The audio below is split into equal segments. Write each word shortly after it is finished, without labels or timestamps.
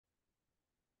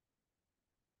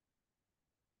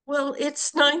Well,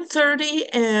 it's 9:30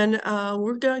 and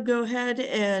we're going to go ahead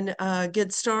and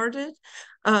get started.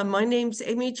 My name's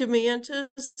Amy Jomantas.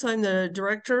 I'm the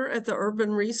director at the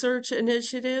Urban Research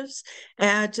Initiatives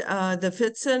at the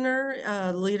Fitz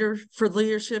Center, Leader for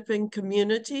Leadership and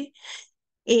Community.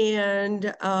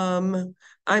 And I'm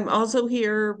also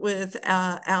here with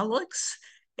Alex,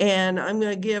 and I'm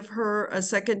going to give her a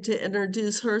second to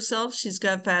introduce herself. She's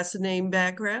got a fascinating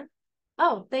background.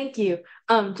 Oh, thank you.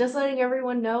 Just letting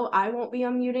everyone know I won't be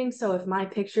unmuting, so if my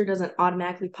picture doesn't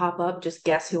automatically pop up, just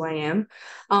guess who I am.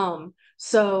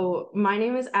 So my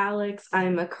name is Alex.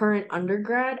 I'm a current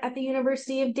undergrad at the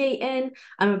University of Dayton.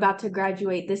 I'm about to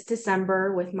graduate this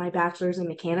December with my bachelor's in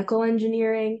mechanical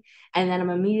engineering, and then I'm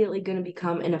immediately going to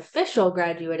become an official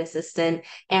graduate assistant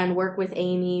and work with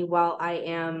Amy while I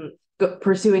am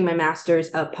pursuing my master's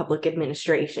of public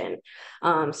administration.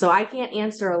 So I can't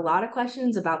answer a lot of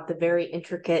questions about the very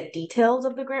intricate details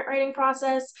of the grant writing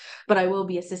process, but I will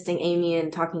be assisting Amy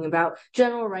in talking about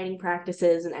general writing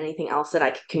practices and anything else that I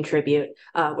could contribute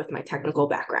with my technical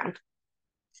background.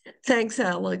 Thanks,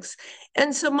 Alex.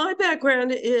 And so my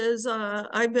background is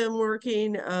I've been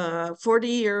working 40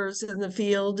 years in the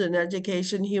field in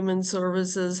education, human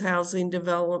services, housing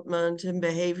development, and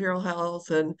behavioral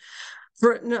health, and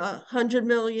written 100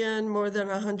 million, more than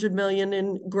 100 million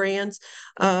in grants.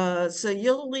 So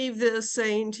you'll leave this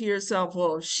saying to yourself,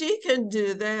 well, if she can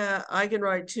do that, I can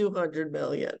write 200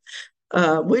 million.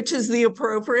 Which is the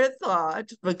appropriate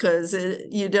thought because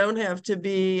you don't have to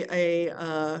be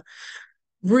a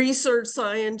research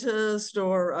scientist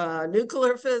or a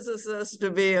nuclear physicist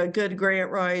to be a good grant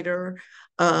writer.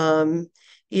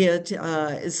 It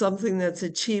is something that's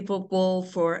achievable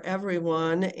for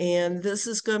everyone. And this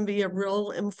is going to be a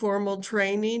real informal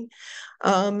training.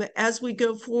 As we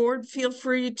go forward, feel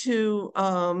free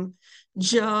to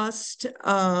just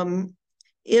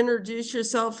introduce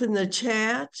yourself in the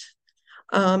chat.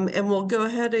 And we'll go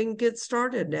ahead and get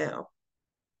started now.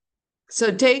 So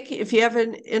if you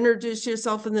haven't introduced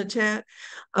yourself in the chat,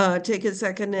 take a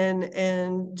second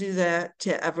and do that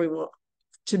to everyone,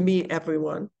 to meet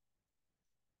everyone.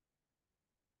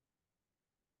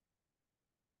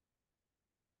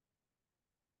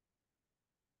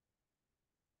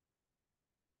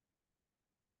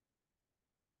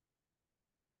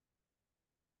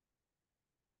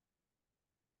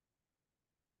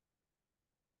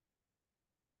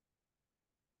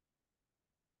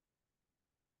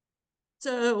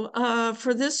 So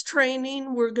for this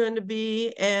training, we're going to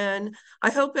be, and I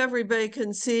hope everybody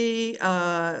can see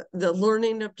the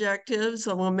learning objectives.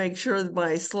 I want to make sure that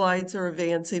my slides are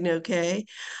advancing okay.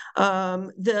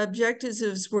 The objectives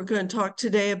is we're going to talk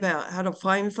today about how to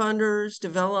find funders,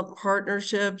 develop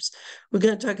partnerships. We're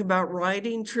going to talk about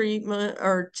writing treatment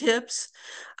or tips,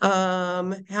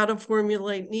 how to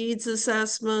formulate needs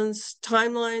assessments,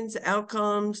 timelines,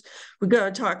 outcomes. We're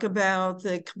going to talk about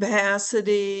the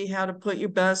capacity, how to put your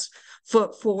best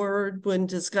foot forward when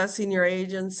discussing your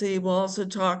agency. We'll also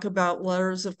talk about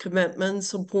letters of commitment,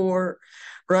 support,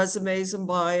 resumes and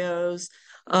bios,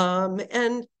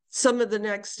 and some of the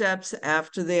next steps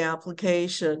after the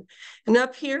application. And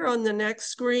up here on the next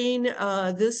screen,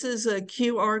 this is a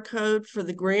QR code for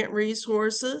the grant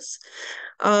resources.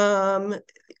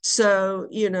 So,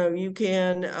 you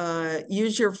can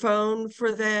use your phone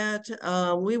for that.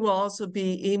 We will also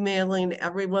be emailing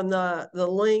everyone the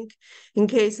link in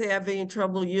case they have any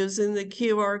trouble using the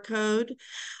QR code.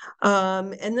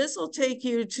 And this will take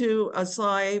you to a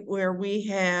site where we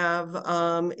have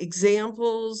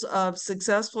examples of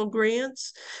successful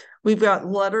grants. We've got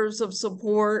letters of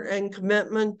support and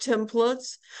commitment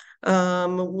templates.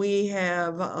 We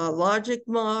have logic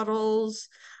models,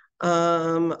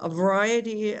 a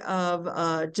variety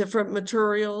of different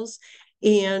materials,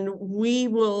 and we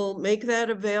will make that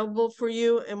available for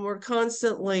you, and we're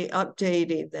constantly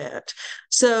updating that.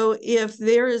 So if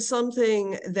there is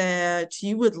something that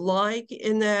you would like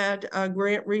in that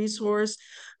grant resource,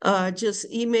 just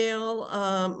email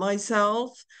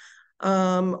myself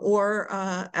or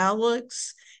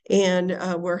Alex,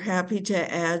 and we're happy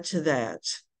to add to that.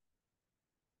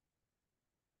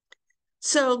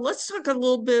 So let's talk a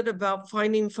little bit about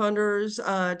finding funders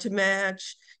to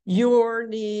match your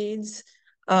needs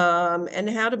and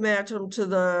how to match them to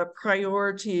the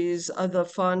priorities of the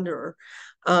funder.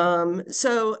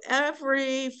 So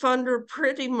every funder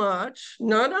pretty much,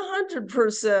 not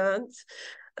 100%,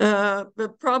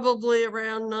 but probably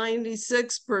around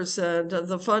 96% of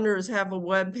the funders have a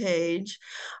web page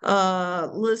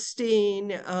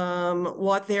listing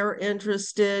what they're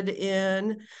interested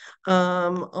in.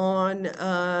 On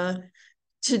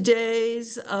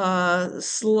today's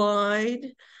slide,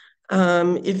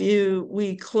 If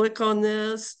we click on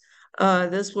this,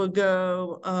 this will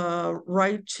go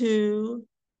right to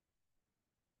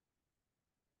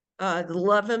the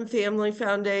Levin Family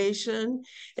Foundation,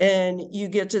 and you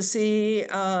get to see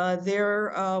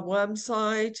their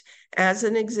website as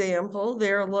an example.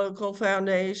 They're a local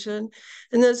foundation,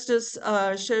 and this just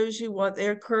shows you what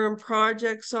their current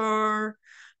projects are,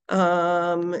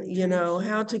 you know,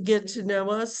 how to get to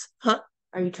know us. Huh?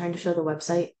 Are you trying to show the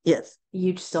website? Yes.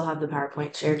 You still have the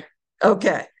PowerPoint shared.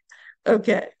 Okay.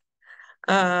 Okay.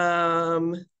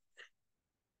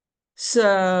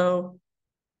 So,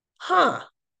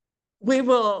 we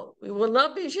will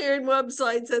not be sharing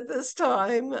websites at this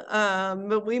time,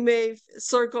 but we may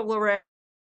circle around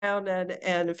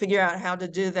and figure out how to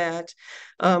do that.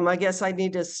 I guess I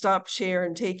need to stop share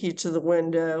and take you to the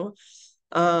window.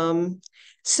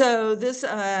 So this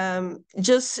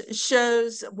just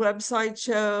shows, websites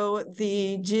show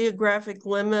the geographic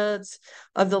limits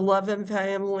of the Levin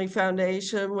Family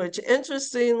Foundation, which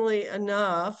interestingly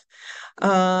enough,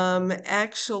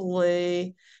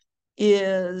 actually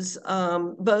is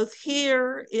both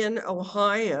here in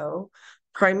Ohio,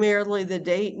 primarily the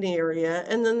Dayton area,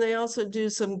 and then they also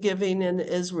do some giving in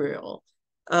Israel.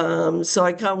 So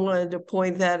I kind of wanted to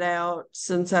point that out,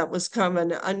 since that was kind of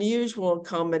an unusual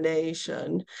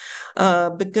combination,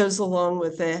 but goes along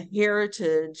with the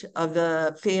heritage of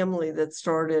the family that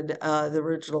started the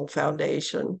original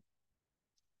foundation.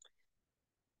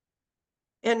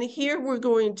 And here we're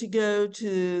going to go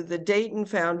to the Dayton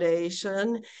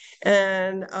Foundation,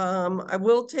 and I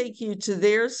will take you to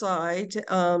their site.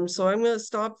 So I'm going to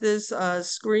stop this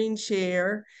screen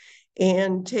share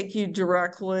and take you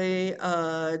directly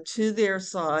to their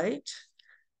site.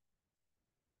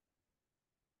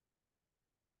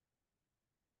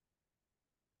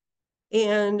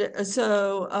 And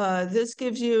so this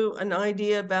gives you an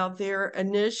idea about their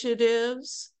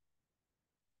initiatives.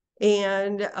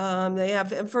 And they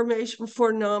have information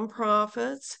for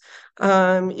nonprofits.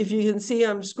 If you can see,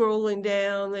 I'm scrolling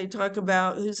down, they talk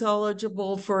about who's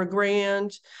eligible for a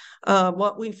grant,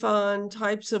 what we fund,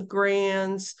 types of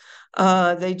grants.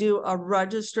 They do a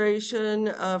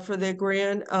registration for their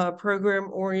grant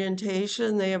program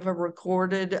orientation. They have a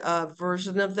recorded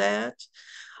version of that.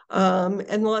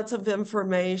 And lots of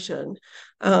information.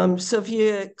 So if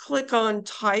you click on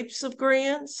types of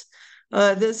grants,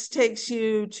 this takes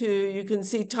you to, you can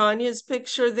see Tanya's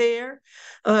picture there.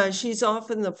 She's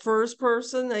often the first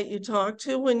person that you talk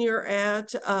to when you're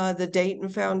at the Dayton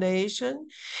Foundation.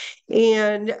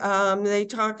 And they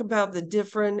talk about the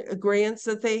different grants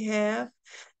that they have.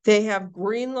 They have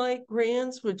green light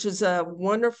grants, which is a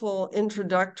wonderful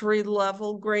introductory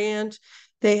level grant.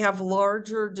 They have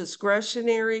larger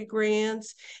discretionary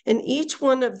grants, and each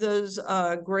one of those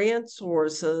grant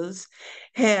sources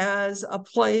has a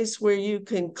place where you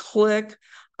can click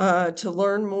to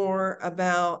learn more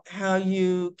about how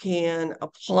you can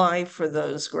apply for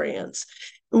those grants.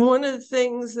 One of the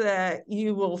things that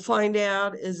you will find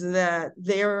out is that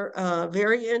they're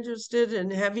very interested in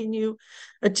having you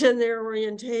attend their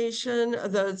orientation,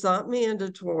 though it's not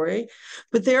mandatory,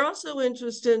 but they're also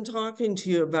interested in talking to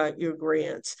you about your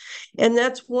grants. And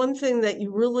that's one thing that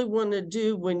you really want to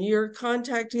do when you're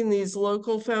contacting these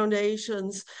local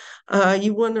foundations.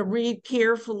 You want to read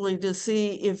carefully to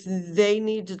see if they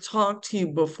need to talk to you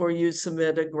before you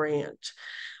submit a grant.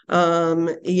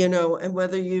 You know, and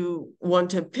whether you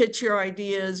want to pitch your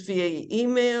ideas via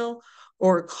email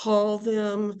or call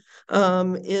them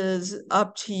is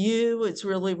up to you. It's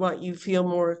really what you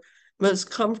feel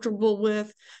most comfortable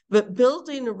with. But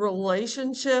building a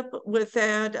relationship with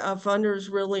that funder is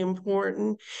really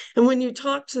important. And when you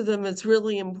talk to them, it's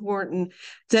really important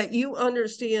that you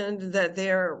understand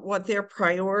that what their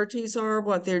priorities are,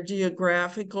 what their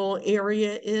geographical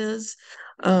area is.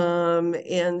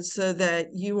 And so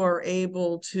that you are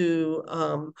able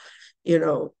to, you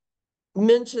know,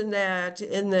 mention that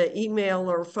in the email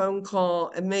or phone call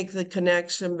and make the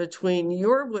connection between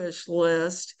your wish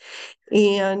list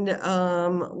and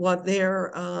what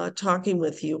they're talking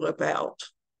with you about.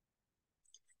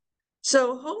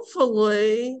 So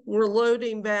hopefully we're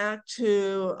loading back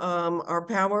to our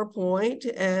PowerPoint,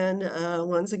 and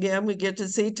once again we get to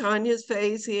see Tanya's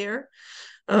face here.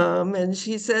 And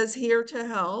she says here to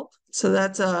help. So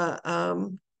that's a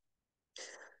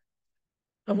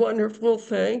wonderful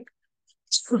thing.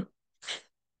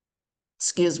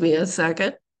 Excuse me a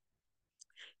second.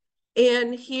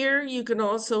 And here you can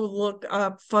also look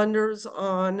up funders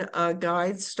on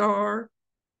GuideStar.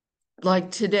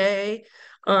 Like today,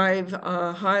 I've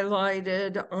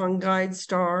highlighted on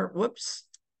GuideStar, whoops,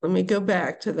 let me go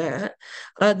back to that.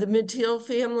 The Mateel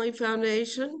Family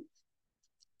Foundation.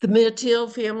 The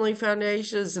Mateel Family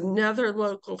Foundation is another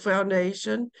local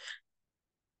foundation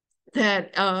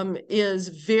that is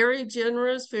very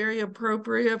generous, very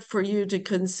appropriate for you to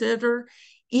consider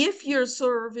if you're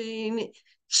serving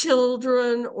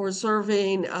children or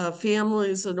serving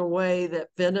families in a way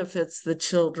that benefits the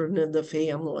children and the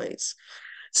families.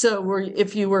 So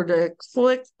if you were to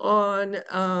click on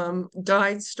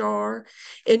GuideStar,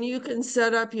 and you can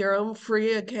set up your own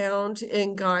free account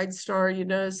in GuideStar, you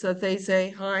notice that they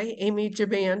say, "Hi, Amy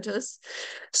Jomantas."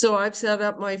 So I've set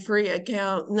up my free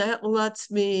account, and that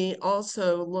lets me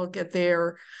also look at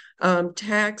their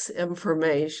tax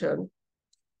information.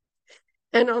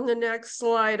 And on the next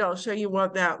slide, I'll show you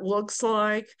what that looks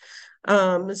like.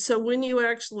 So when you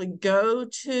actually go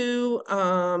to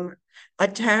a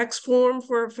tax form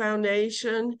for a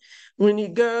foundation, when you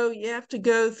go, you have to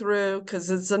go through, because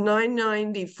it's a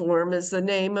 990 form is the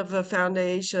name of a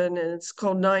foundation, and it's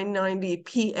called 990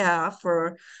 PF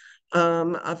for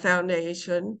a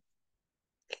foundation.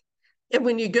 And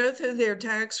when you go through their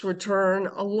tax return,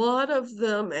 a lot of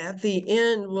them at the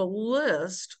end will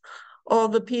list all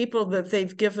the people that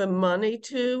they've given money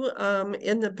to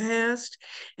in the past,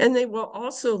 and they will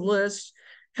also list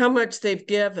how much they've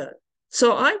given.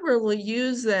 So I really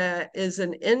use that as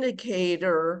an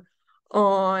indicator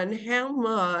on how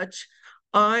much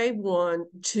I want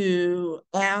to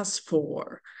ask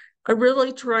for. I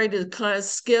really try to kind of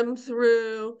skim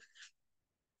through.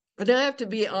 But I have to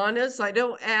be honest, I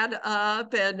don't add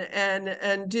up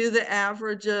and do the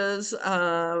averages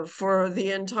for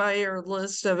the entire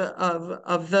list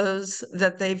of those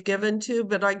that they've given to,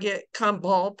 but I get kind of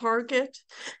ballpark it.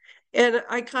 And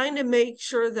I kind of make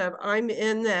sure that I'm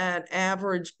in that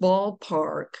average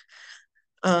ballpark,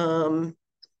 in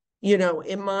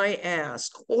my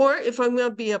ask. Or if I'm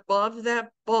going to be above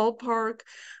that ballpark,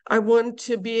 I want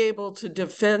to be able to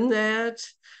defend that.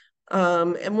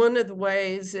 And one of the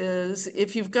ways is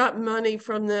if you've got money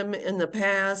from them in the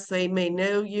past, they may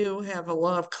know you, have a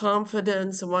lot of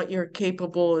confidence in what you're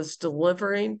capable of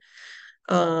delivering,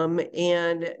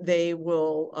 and they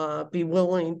will be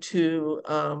willing to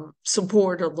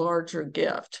support a larger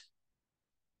gift.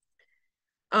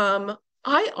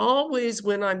 I always,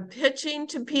 when I'm pitching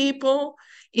to people,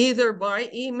 either by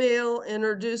email,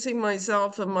 introducing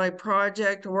myself and my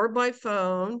project, or by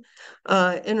phone,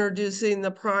 introducing the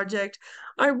project,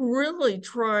 I really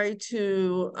try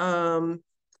to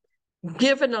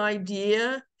give an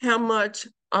idea how much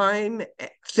I'm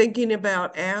thinking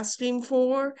about asking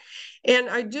for. And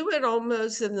I do it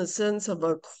almost in the sense of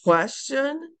a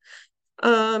question.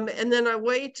 And then I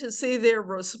wait to see their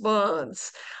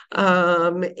response.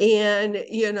 And,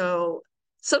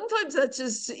 sometimes that's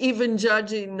just even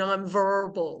judging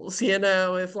nonverbals,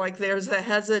 if like there's a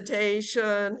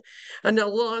hesitation and a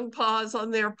long pause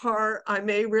on their part, I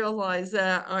may realize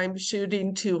that I'm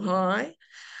shooting too high.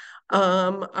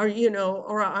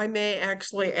 Or I may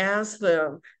actually ask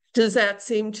them, does that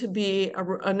seem to be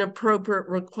an appropriate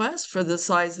request for the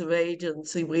size of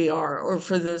agency we are, or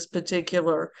for this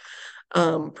particular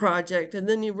project? And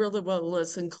then you really want to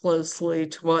listen closely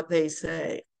to what they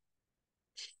say.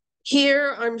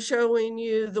 Here I'm showing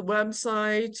you the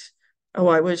website. Oh,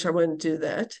 I wish I wouldn't do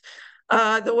that.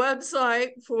 The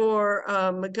website for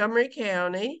Montgomery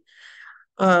County.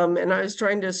 And I was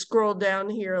trying to scroll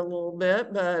down here a little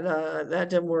bit, but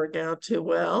that didn't work out too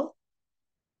well.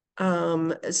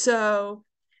 So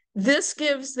this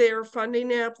gives their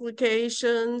funding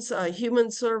applications.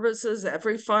 Human Services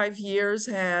every 5 years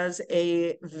has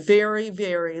a very,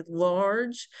 very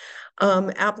large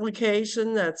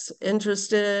application that's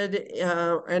interested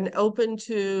and open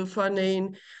to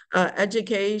funding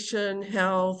education,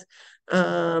 health,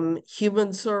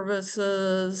 human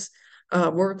services,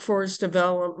 workforce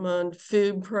development,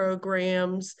 food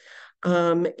programs.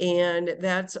 And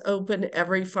that's open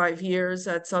every 5 years.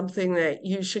 That's something that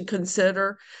you should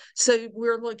consider. So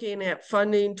we're looking at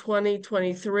funding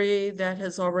 2023 that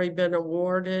has already been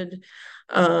awarded.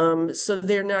 So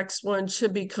their next one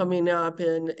should be coming up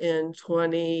in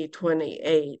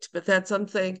 2028. But that's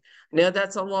something,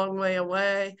 that's a long way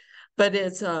away, but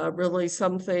it's really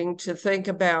something to think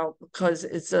about because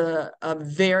it's a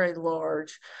very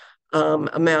large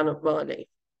amount of money.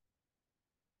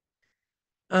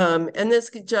 And this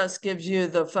just gives you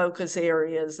the focus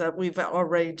areas that we've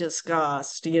already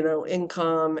discussed,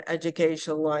 income,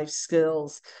 education, life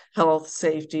skills, health,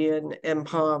 safety, and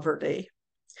poverty.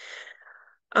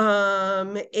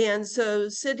 And so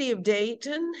City of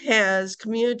Dayton has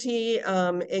community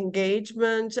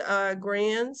engagement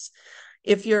grants.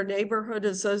 If you're a neighborhood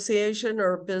association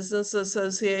or a business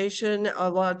association, a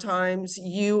lot of times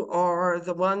you are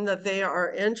the one that they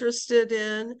are interested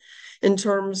in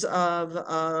terms of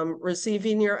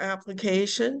receiving your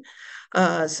application.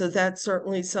 So that's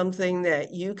certainly something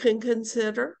that you can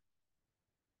consider.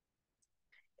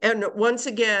 And once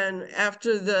again,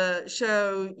 after the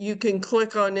show, you can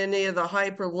click on any of the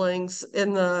hyperlinks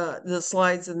in the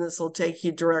slides, and this will take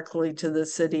you directly to the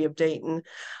City of Dayton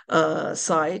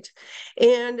site.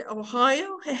 And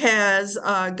Ohio has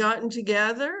gotten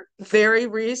together very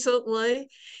recently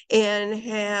and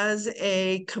has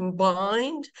a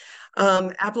combined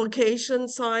application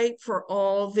site for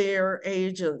all their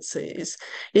agencies.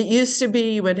 It used to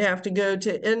be you would have to go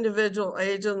to individual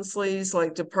agencies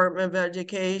like Department of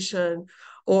Education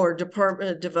or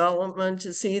Department of Development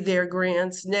to see their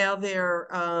grants. Now they're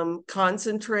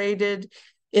concentrated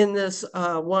in this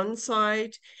one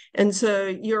site. And so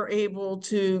you're able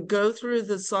to go through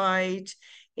the site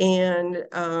and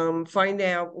find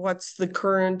out what's the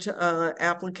current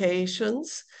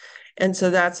applications. And so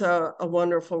that's a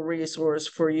wonderful resource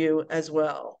for you as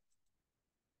well.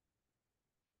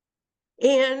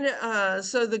 And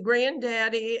so the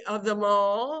granddaddy of them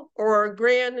all, or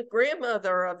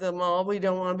grandmother of them all, we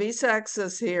don't want to be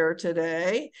sexist here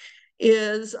today,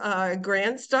 is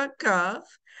grants.gov.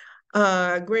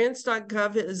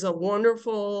 Grants.gov is a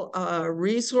wonderful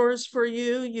resource for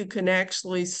you. You can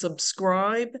actually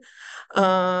subscribe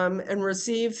and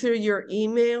receive through your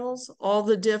emails all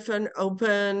the different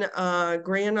open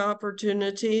grant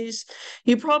opportunities.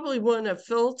 You probably want to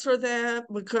filter that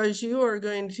because you are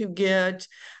going to get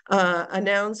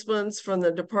announcements from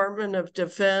the Department of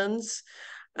Defense.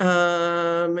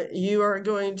 You are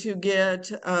going to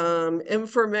get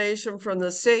information from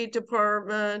the State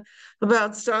Department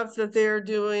about stuff that they're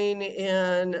doing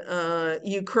in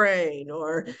Ukraine,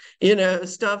 or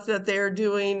stuff that they're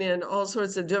doing in all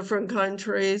sorts of different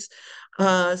countries.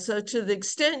 So to the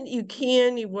extent you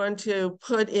can, you want to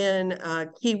put in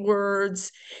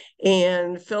keywords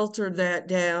and filter that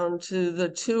down to the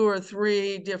 2 or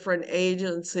 3 different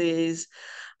agencies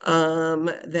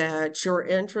that you're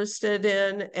interested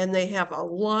in, and they have a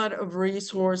lot of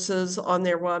resources on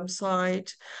their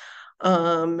website.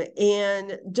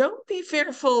 And don't be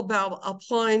fearful about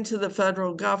applying to the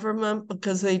federal government,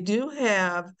 because they do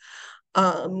have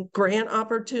grant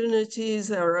opportunities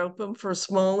that are open for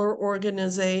smaller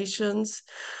organizations.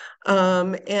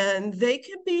 And they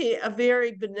can be a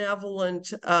very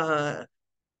benevolent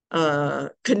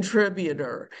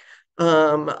contributor.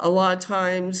 A lot of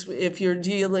times, if you're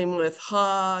dealing with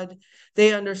HUD,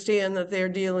 they understand that they're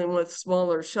dealing with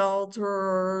smaller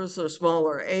shelters or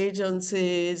smaller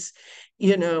agencies,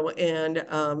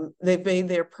 and they've made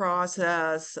their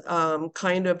process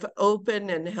kind of open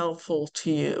and helpful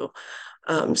to you.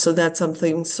 So that's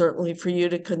something certainly for you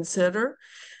to consider.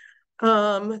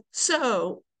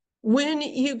 So when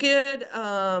you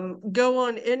go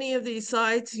on any of these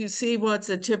sites, you see what's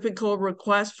a typical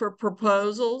request for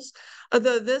proposals.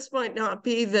 Although this might not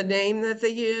be the name that they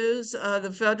use,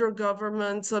 the federal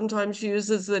government sometimes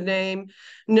uses the name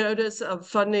Notice of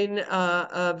Funding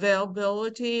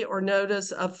Availability or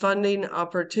Notice of Funding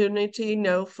Opportunity,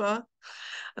 NOFA.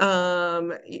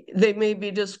 They may be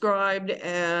described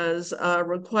as a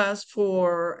request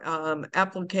for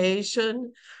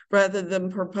application rather than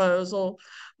proposal,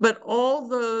 but all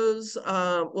those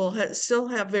will still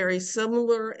have very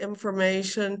similar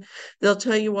information. They'll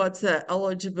tell you what's the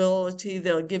eligibility,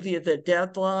 they'll give you the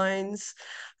deadlines.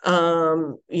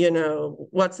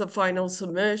 What's the final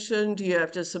submission? Do you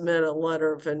have to submit a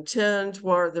letter of intent?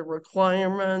 What are the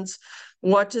requirements?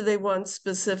 What do they want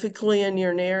specifically in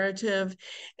your narrative?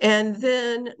 And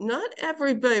then not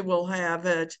everybody will have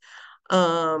it. A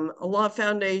lot of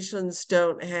foundations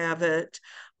don't have it,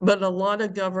 but a lot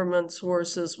of government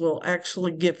sources will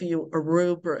actually give you a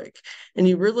rubric. And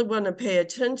you really want to pay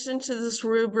attention to this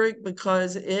rubric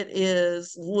because it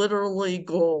is literally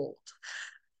gold.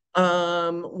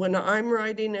 When I'm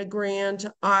writing a grant,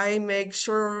 I make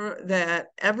sure that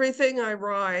everything I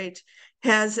write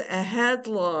has a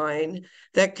headline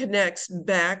that connects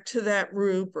back to that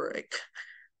rubric.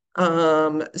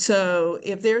 So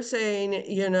if they're saying,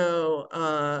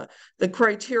 the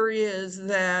criteria is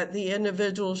that the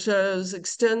individual shows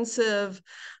extensive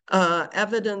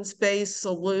evidence-based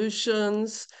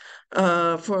solutions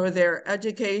for their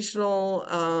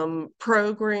educational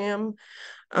program,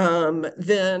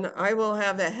 then I will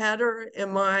have a header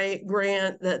in my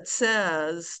grant that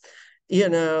says,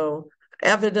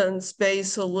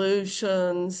 evidence-based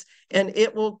solutions, and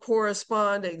it will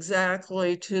correspond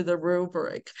exactly to the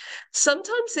rubric.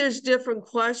 Sometimes there's different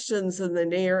questions in the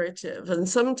narrative, and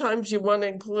sometimes you want to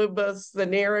include both the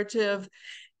narrative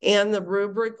and the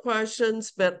rubric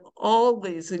questions, but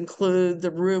always include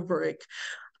the rubric,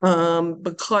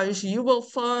 because you will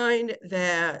find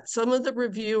that some of the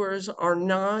reviewers are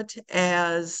not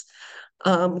as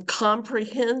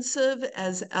comprehensive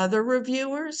as other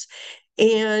reviewers.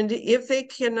 And if they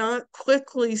cannot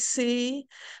quickly see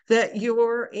that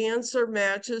your answer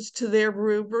matches to their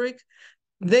rubric,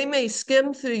 they may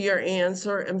skim through your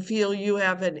answer and feel you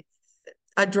haven't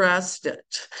addressed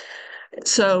it.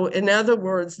 So in other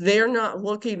words, they're not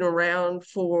looking around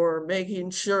for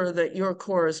making sure that you're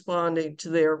corresponding to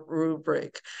their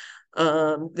rubric.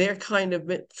 They're kind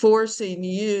of forcing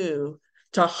you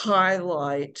to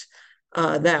highlight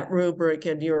that rubric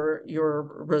in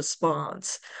your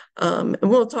response. And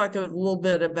we'll talk a little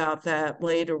bit about that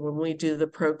later when we do the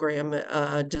program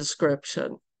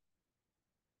description.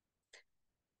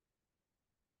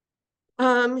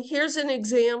 Here's an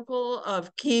example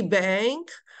of Key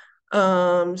Bank.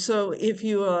 So if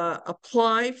you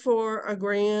apply for a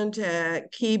grant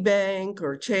at Key Bank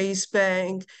or Chase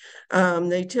Bank,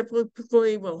 they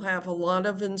typically will have a lot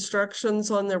of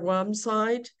instructions on their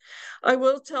website. I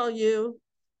will tell you,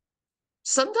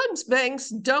 sometimes banks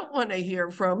don't want to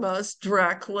hear from us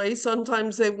directly.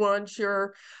 Sometimes they want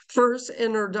your first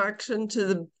introduction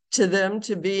to them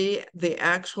to be the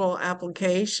actual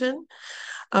application.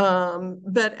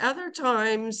 But other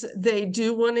times they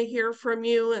do want to hear from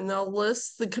you, and they'll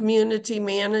list the community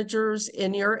managers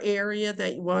in your area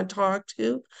that you want to talk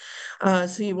to.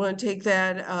 So you want to take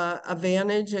that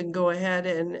advantage and go ahead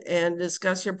and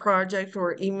discuss your project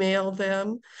or email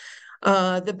them.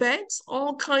 The banks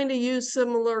all kind of use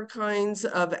similar kinds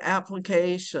of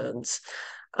applications.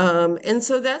 And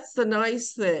so that's the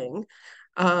nice thing,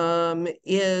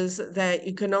 is that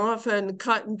you can often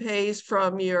cut and paste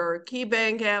from your Key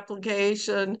Bank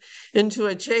application into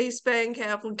a Chase Bank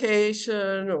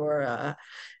application or a,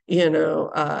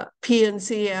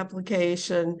 PNC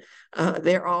application.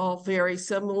 They're all very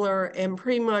similar, and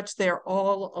pretty much they're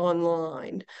all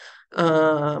online.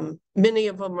 Many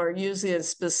of them are using a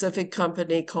specific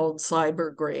company called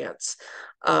Cyber Grants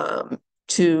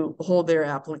to hold their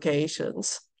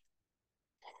applications.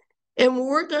 And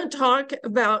we're going to talk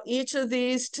about each of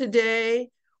these today.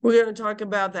 We're going to talk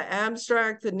about the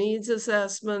abstract, the needs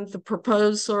assessment, the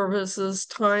proposed services,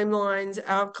 timelines,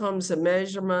 outcomes and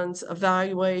measurements,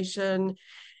 evaluation,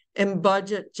 and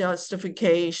budget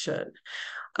justification.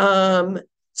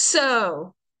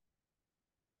 So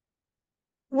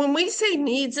when we say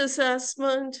needs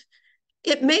assessment,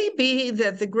 it may be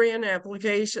that the grant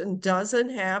application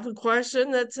doesn't have a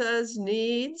question that says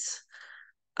needs.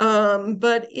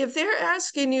 But if they're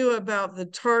asking you about the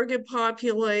target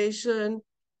population,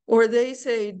 or they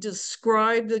say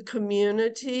describe the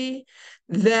community,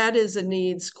 that is a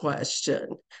needs question.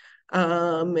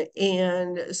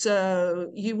 And so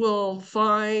you will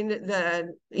find that,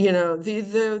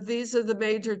 these are the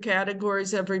major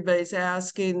categories everybody's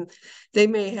asking. They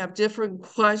may have different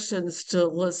questions to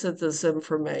elicit this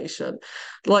information,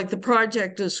 like the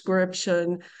project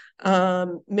description.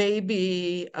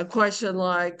 Maybe a question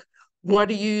like, what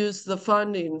do you use the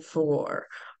funding for?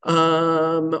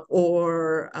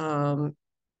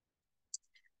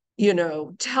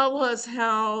 Tell us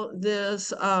how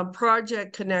this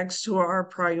project connects to our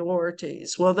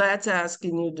priorities. Well, that's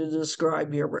asking you to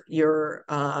describe your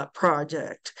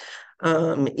project,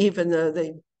 even though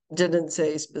they didn't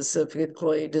say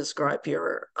specifically describe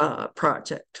your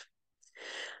project.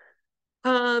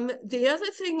 The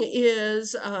other thing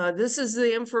is, this is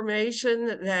the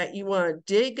information that you want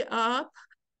to dig up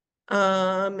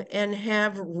and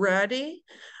have ready.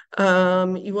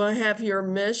 You want to have your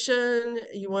mission.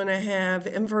 You want to have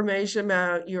information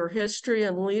about your history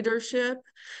and leadership.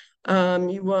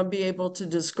 You want to be able to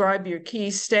describe your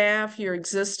key staff, your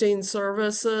existing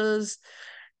services.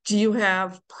 Do you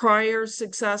have prior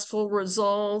successful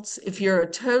results? If you're a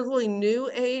totally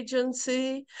new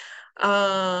agency,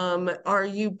 are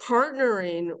you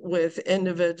partnering with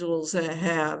individuals that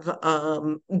have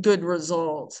good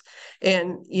results?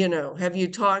 And, have you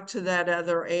talked to that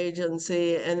other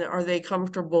agency, and are they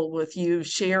comfortable with you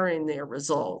sharing their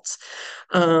results?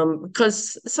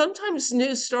 Because sometimes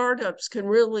new startups can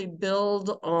really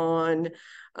build on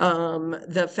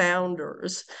the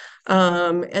founders.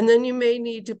 And then you may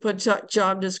need to put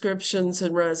job descriptions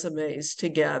and resumes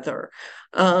together.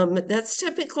 That's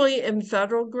typically in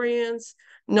federal grants,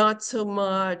 not so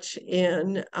much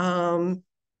in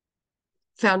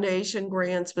foundation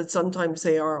grants, but sometimes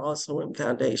they are also in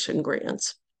foundation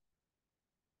grants.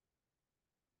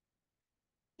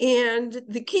 And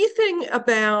the key thing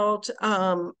about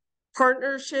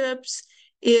partnerships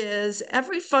is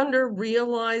every funder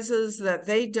realizes that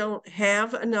they don't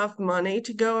have enough money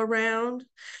to go around.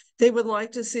 They would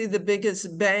like to see the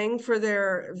biggest bang for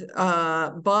their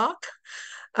buck.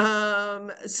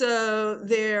 So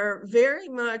they're very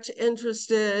much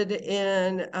interested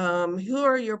in who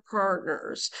are your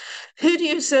partners? Who do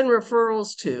you send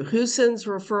referrals to? Who sends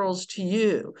referrals to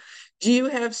you? Do you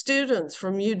have students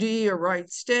from UD or Wright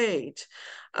State?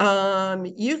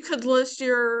 You could list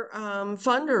your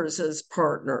funders as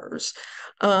partners.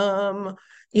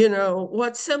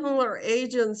 What similar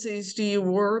agencies do you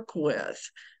work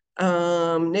with?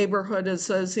 Neighborhood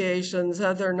associations,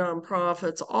 other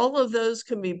nonprofits, all of those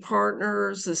can be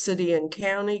partners. The city and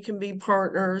county can be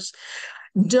partners.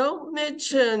 Don't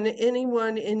mention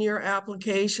anyone in your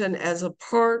application as a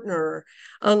partner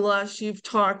unless you've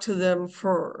talked to them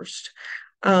first.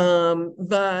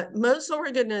 But most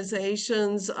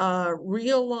organizations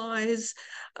realize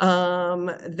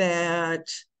that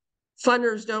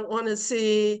funders don't want to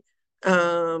see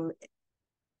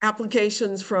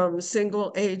applications from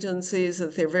single agencies,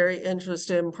 that they're very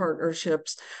interested in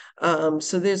partnerships. So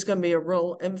there's going to be a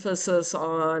real emphasis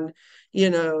on,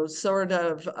 sort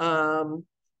of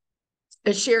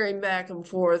a sharing back and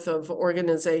forth of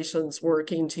organizations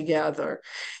working together.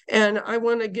 And I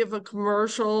want to give a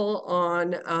commercial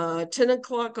on 10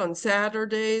 o'clock on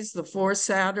Saturdays, the fourth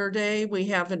Saturday, we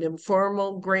have an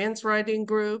informal grants writing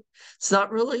group. It's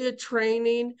not really a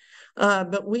training,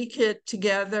 but we get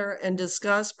together and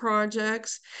discuss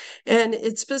projects. And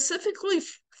it's specifically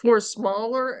for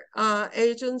smaller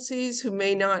agencies who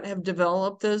may not have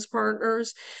developed those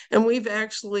partners. And we've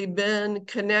actually been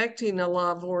connecting a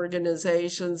lot of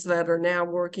organizations that are now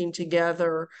working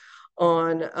together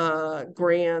on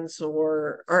grants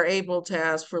or are able to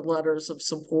ask for letters of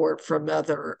support from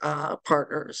other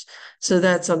partners. So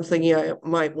that's something you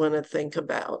might want to think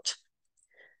about.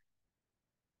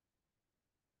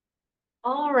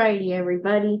 All righty,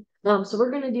 everybody. So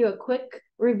we're going to do a quick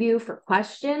review for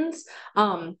questions.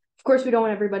 Of course, we don't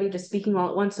want everybody just speaking all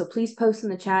at once, so please post in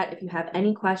the chat if you have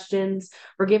any questions.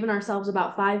 We're giving ourselves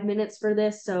about 5 minutes for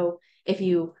this, so if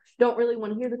you don't really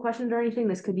want to hear the questions or anything,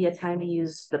 this could be a time to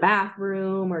use the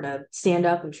bathroom or to stand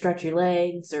up and stretch your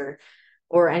legs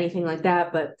or anything like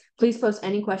that. But please post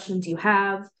any questions you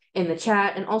have in the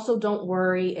chat. And also don't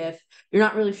worry if you're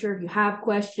not really sure if you have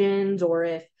questions or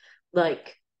if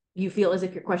you feel as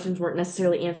if your questions weren't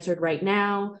necessarily answered right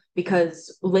now,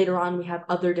 because later on we have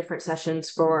other different sessions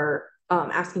for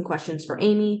asking questions for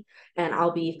Amy, and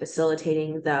I'll be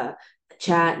facilitating the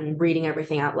chat and reading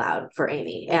everything out loud for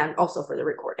Amy and also for the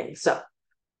recording. So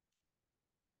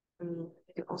I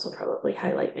can also probably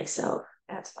highlight myself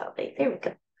as Spotlight. There we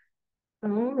go.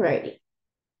 All righty.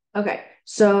 Okay,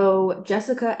 so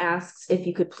Jessica asks if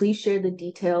you could please share the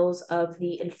details of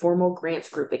the informal grants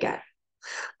group again.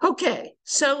 Okay,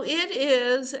 so it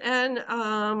is, and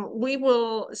we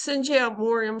will send you out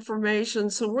more information.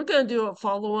 So we're going to do a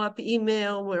follow-up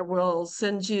email where we'll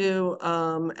send you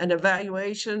an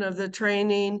evaluation of the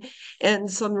training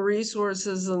and some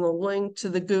resources and a link to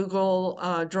the Google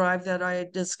Drive that I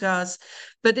discussed.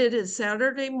 But it is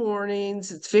Saturday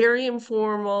mornings. It's very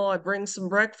informal. I bring some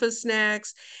breakfast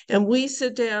snacks, and we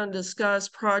sit down and discuss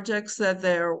projects that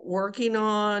they're working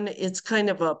on. It's kind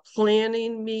of a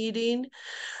planning meeting.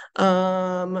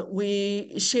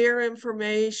 We share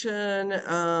information.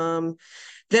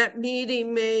 That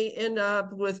meeting may end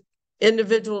up with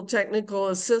individual technical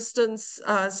assistance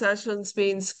sessions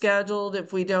being scheduled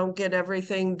if we don't get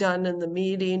everything done in the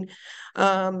meeting.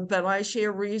 But I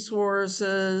share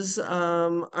resources.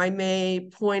 I may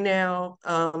point out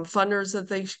funders that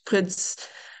they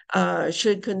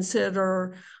should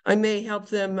consider. I may help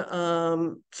them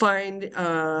find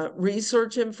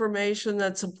research information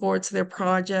that supports their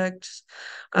projects.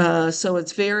 So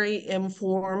it's very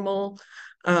informal.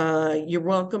 You're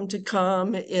welcome to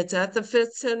come. It's at the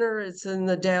Fitz Center. It's in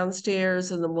the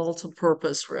downstairs in the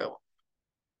multipurpose room.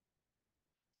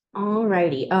 All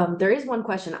righty. There is one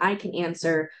question I can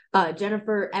answer.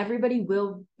 Jennifer, everybody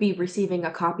will be receiving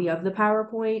a copy of the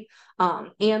PowerPoint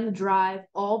and the Drive.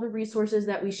 All the resources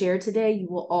that we shared today, you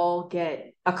will all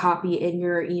get a copy in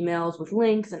your emails with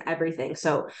links and everything.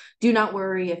 So do not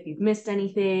worry if you've missed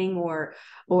anything or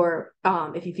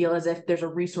if you feel as if there's a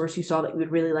resource you saw that you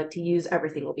would really like to use,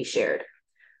 everything will be shared.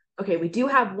 Okay, we do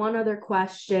have one other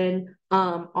question.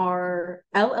 Are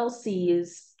LLCs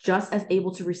just as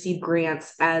able to receive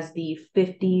grants as the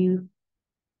 50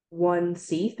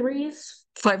 501c3s?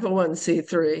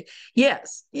 501c3.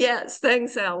 Yes, yes.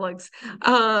 Thanks, Alex.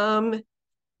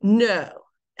 No.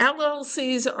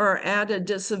 LLCs are at a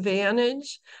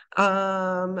disadvantage.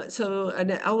 So an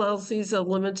LLC is a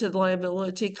limited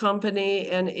liability company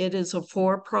and it is a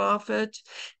for-profit.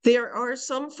 There are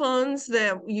some funds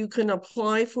that you can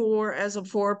apply for as a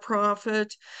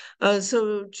for-profit.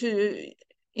 So to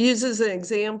use as an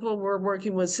example, we're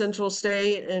working with Central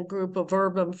State and a group of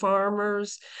urban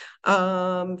farmers.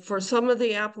 For some of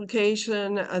the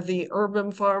application, the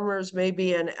urban farmers may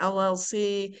be an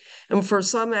LLC, and for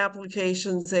some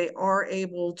applications, they are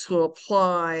able to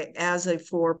apply as a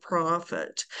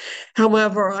for-profit.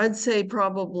 However, I'd say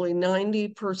probably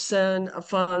 90% of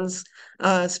funds,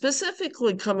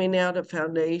 specifically coming out of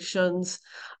foundations,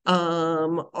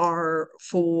 are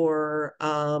for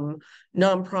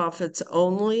nonprofits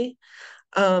only.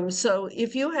 So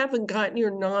if you haven't gotten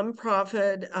your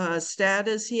nonprofit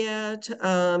status yet,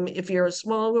 if you're a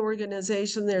small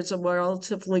organization, there's a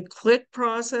relatively quick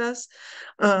process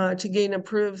to gain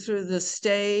approved through the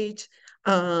state,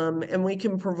 and we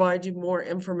can provide you more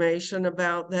information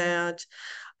about that.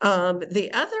 The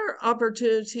other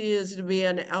opportunity is to be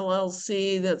an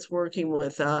LLC that's working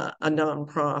with a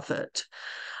nonprofit.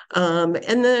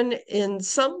 And then in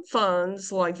some funds,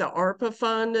 like the ARPA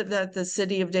fund that the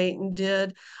city of Dayton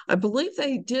did, I believe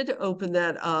they did open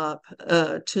that up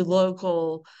to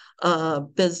local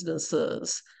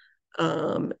businesses.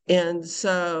 And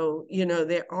so,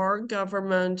 there are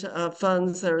government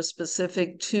funds that are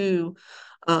specific to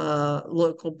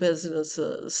local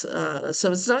businesses.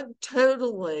 So it's not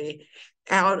totally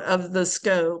out of the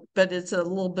scope, but it's a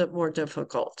little bit more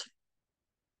difficult.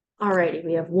 Alrighty,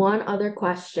 we have one other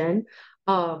question.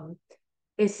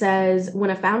 It says when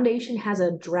a foundation has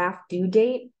a draft due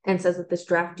date and says that this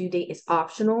draft due date is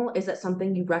optional, is that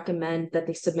something you recommend that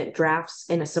they submit drafts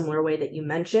in a similar way that you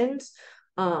mentioned?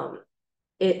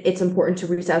 It's important to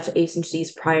reach out to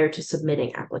agencies prior to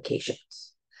submitting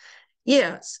applications.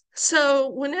 Yes. So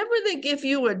whenever they give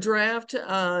you a draft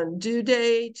due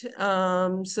date,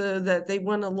 so that they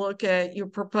want to look at your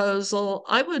proposal,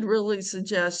 I would really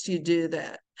suggest you do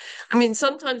that. I mean,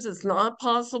 sometimes it's not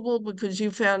possible because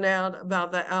you found out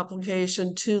about the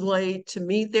application too late to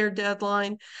meet their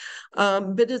deadline.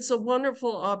 But it's a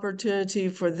wonderful opportunity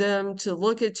for them to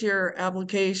look at your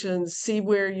application, see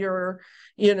where your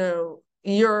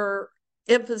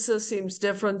emphasis seems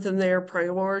different than their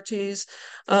priorities.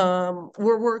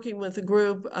 We're working with a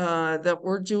group that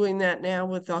we're doing that now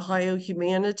with the Ohio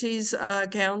Humanities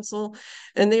Council,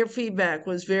 and their feedback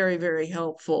was very, very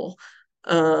helpful.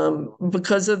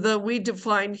 Because we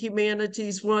defined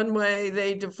humanities one way,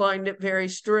 they defined it very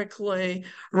strictly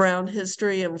around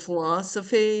history and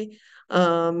philosophy,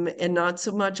 and not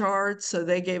so much art. So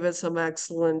they gave us some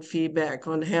excellent feedback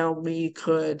on how we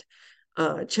could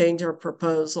change our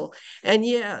proposal. And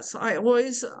yes, I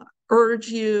always urge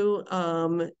you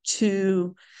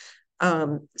to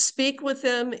speak with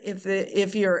them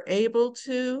if you're able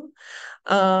to.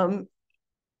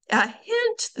 A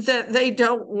hint that they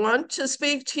don't want to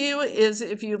speak to you is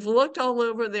if you've looked all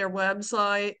over their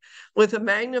website with a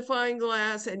magnifying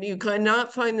glass and you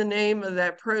cannot find the name of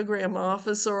that program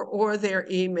officer or their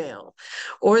email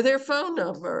or their phone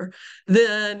number,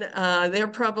 then they're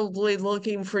probably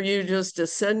looking for you just to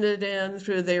send it in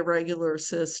through their regular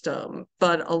system.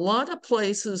 But a lot of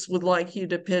places would like you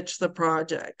to pitch the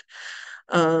project.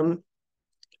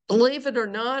 Believe it or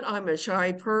not, I'm a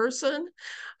shy person.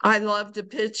 I love to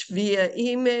pitch via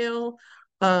email.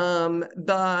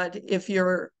 But if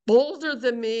you're bolder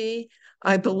than me,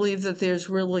 I believe that there's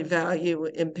really value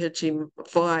in pitching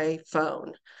by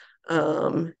phone.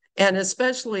 And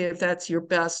especially if that's your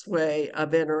best way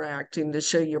of interacting to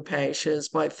show your passion is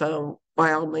by phone,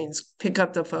 by all means, pick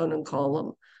up the phone and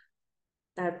call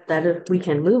them. That we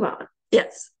can move on.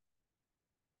 Yes.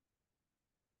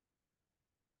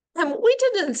 And we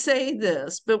didn't say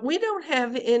this, but we don't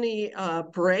have any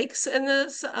breaks in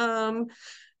this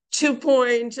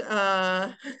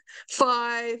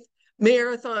 2.5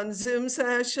 marathon Zoom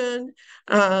session.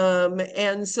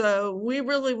 And so we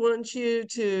really want you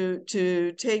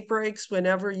to take breaks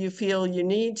whenever you feel you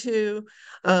need to,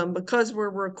 because we're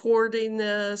recording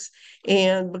this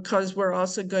and because we're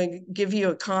also going to give you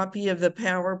a copy of the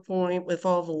PowerPoint with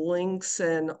all the links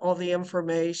and all the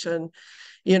information.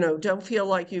 Don't feel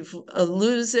like you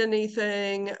lose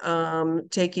anything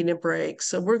taking a break.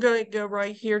 So we're going to go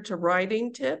right here to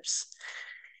writing tips.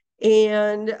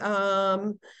 And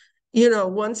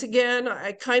once again,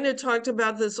 I kind of talked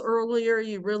about this earlier.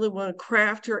 You really want to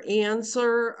craft your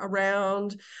answer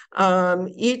around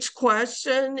each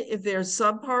question. If there's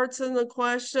subparts in the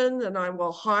question, then I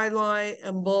will highlight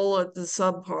and bullet the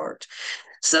subpart.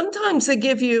 Sometimes they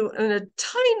give you a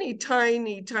tiny,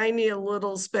 tiny, tiny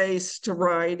little space to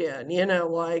write in,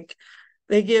 like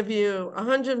they give you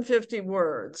 150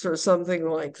 words or something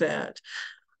like that.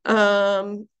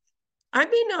 I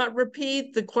may not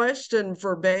repeat the question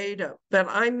verbatim, but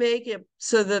I make it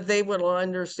so that they will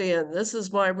understand this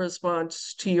is my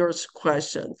response to your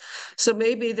question. So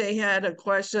maybe they had a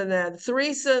question that had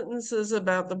 3 sentences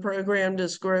about the program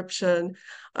description.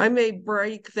 I may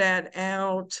break that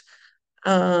out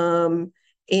and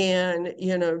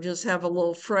just have a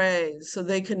little phrase so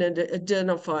they can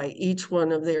identify each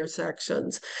one of their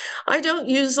sections. I don't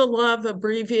use a lot of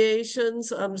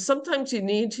abbreviations. Sometimes you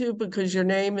need to because your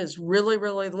name is really,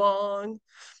 really long.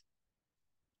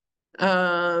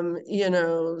 So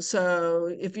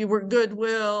if you were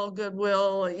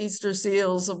Goodwill, Easter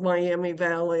Seals of Miami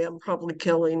Valley, I'm probably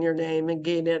killing your name and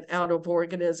getting it out of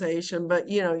organization, but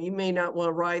you may not want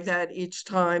to write that each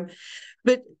time.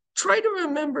 But try to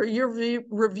remember your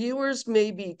reviewers may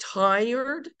be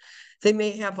tired. They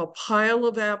may have a pile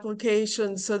of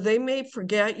applications, so they may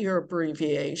forget your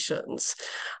abbreviations.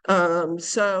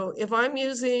 So if I'm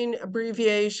using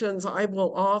abbreviations, I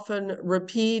will often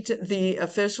repeat the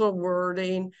official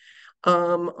wording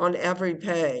on every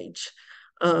page.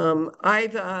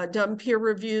 I've done peer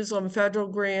reviews on federal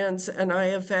grants, and I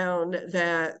have found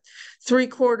that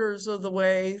 3/4 of the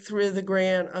way through the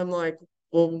grant, I'm like,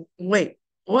 well, wait,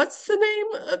 what's the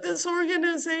name of this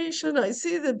organization? I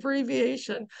see the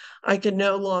abbreviation. I can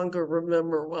no longer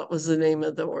remember what was the name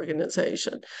of the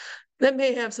organization. That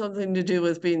may have something to do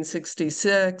with being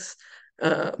 66.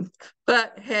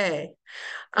 But hey,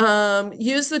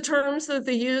 use the terms that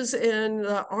they use in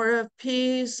the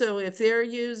RFP. So if they're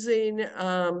using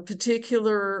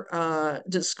particular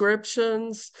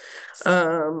descriptions,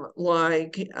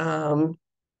 like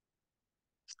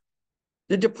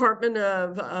the Department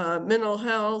of Mental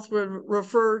Health would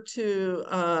refer to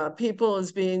people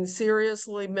as being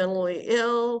seriously mentally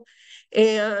ill.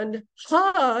 And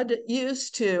HUD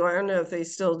used to, I don't know if they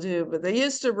still do, but they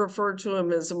used to refer to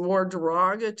them as more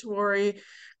derogatory,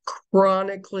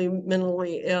 chronically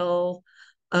mentally ill.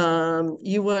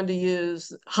 You want to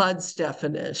use HUD's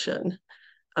definition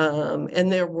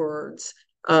and their words,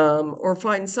 or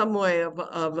find some way of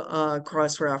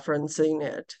cross-referencing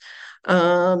it.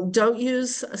 Don't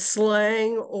use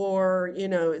slang or,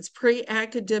 it's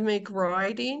pre-academic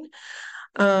writing.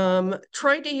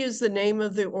 Try to use the name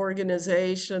of the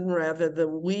organization rather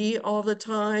than we all the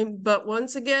time. But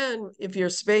once again, if your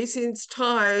spacing's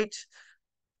tight,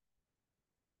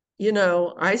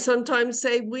 I sometimes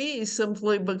say we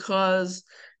simply because,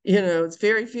 it's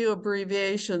very few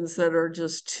abbreviations that are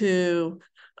just 2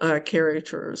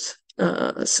 characters.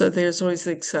 So there's always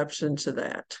the exception to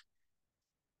that.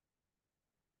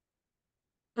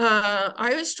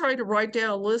 I always try to write down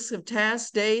a list of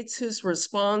task dates, who's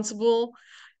responsible.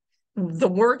 The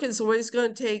work is always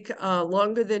going to take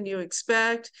longer than you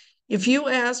expect. If you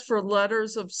ask for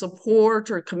letters of support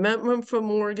or commitment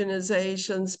from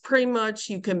organizations, pretty much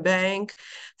you can bank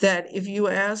that if you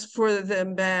ask for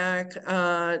them back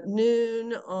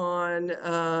noon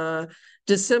on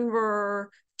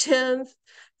December 10th,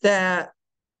 that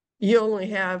you only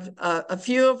have a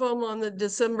few of them on the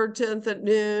December 10th at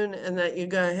noon, and that you're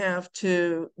going to have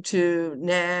to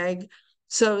nag.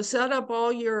 So set up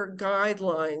all your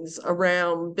guidelines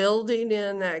around building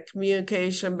in that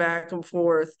communication back and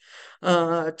forth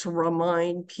to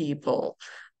remind people.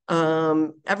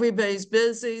 Everybody's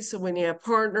busy, so when you have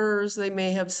partners, they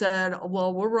may have said,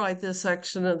 well, we'll write this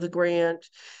section of the grant.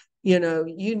 You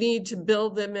need to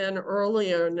build them in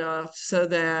early enough so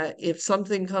that if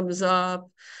something comes up,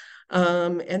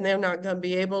 and they're not going to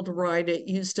be able to write it,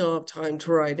 you still have time to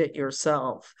write it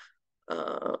yourself.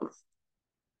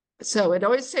 So it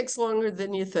always takes longer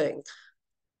than you think.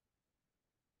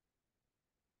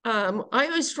 I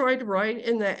always try to write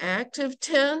in the active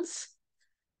tense.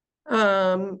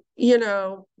 There's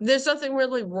nothing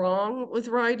really wrong with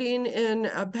writing in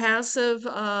a passive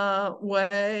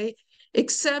way,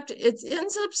 except it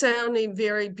ends up sounding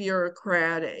very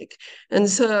bureaucratic. And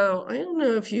so I don't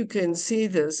know if you can see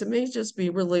this. It may just be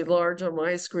really large on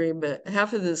my screen, but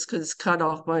half of this is cut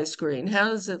off my screen. How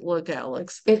does it look,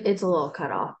 Alex? It's a little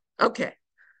cut off. Okay.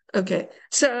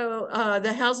 So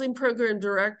the housing program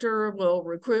director will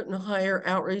recruit and hire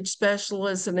outreach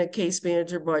specialists and a case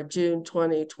manager by June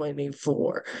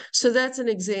 2024. So that's an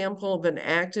example of an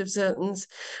active sentence.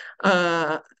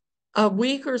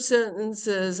 weaker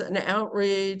sentences, an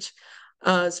outreach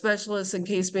specialist and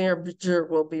case manager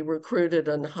will be recruited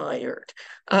and hired.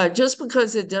 Just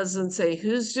because it doesn't say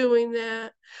who's doing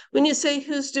that, when you say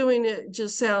who's doing it, it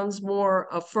just sounds more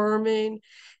affirming.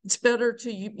 It's better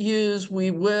to use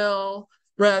we will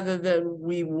rather than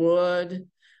we would.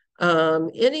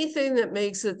 Anything that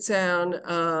makes it sound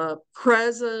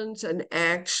present and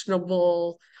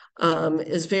actionable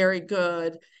is very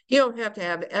good. You don't have to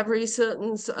have every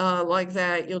sentence like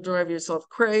that. You'll drive yourself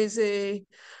crazy.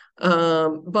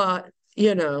 But,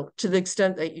 to the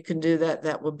extent that you can do that,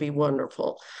 that would be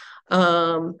wonderful.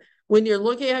 When you're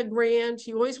looking at grants,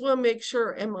 you always want to make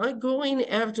sure, am I going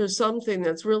after something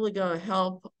that's really going to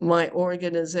help my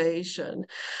organization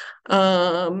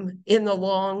in the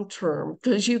long term?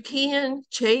 Because you can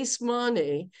chase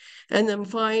money and then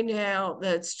find out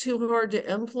that's too hard to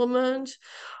implement.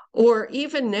 Or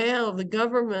even now, the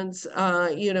governments,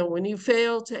 when you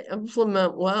fail to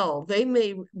implement well, they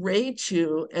may rate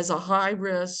you as a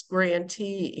high-risk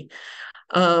grantee,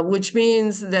 which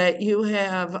means that you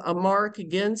have a mark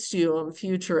against you on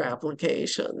future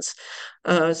applications.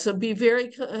 So be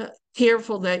very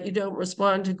careful that you don't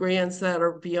respond to grants that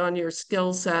are beyond your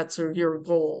skill sets or your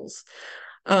goals.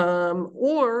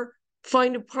 Or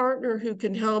find a partner who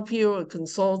can help you, a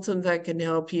consultant that can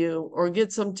help you, or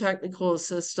get some technical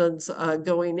assistance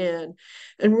going in,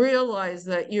 and realize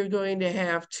that you're going to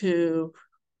have to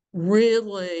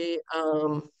really,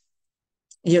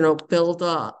 build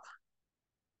up.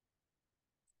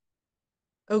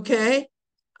 Okay.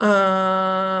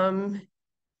 And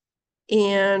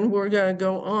we're going to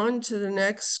go on to the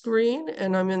next screen,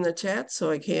 and I'm in the chat, so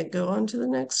I can't go on to the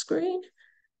next screen.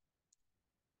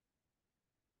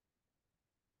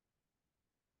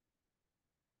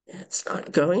 It's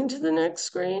not going to the next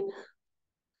screen.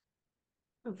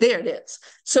 There it is.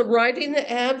 So writing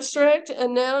the abstract,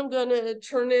 and now I'm going to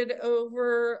turn it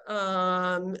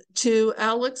over to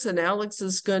Alex, and Alex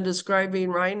is going to describe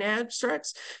writing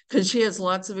abstracts because she has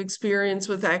lots of experience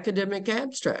with academic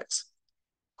abstracts.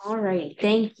 All right,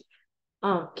 thank you.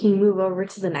 Can you move over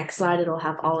to the next slide? It'll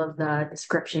have all of the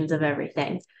descriptions of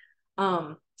everything.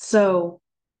 So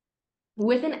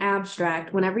with an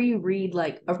abstract, whenever you read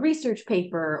like a research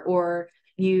paper or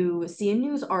you see a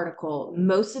news article,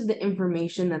 most of the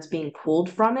information that's being pulled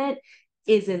from it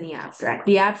is in the abstract.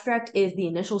 The abstract is the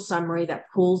initial summary that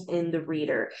pulls in the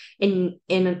reader. In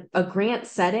a grant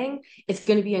setting, it's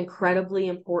going to be incredibly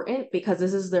important because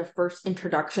this is their first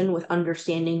introduction with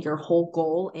understanding your whole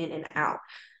goal in and out.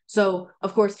 So,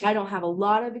 of course, I don't have a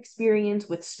lot of experience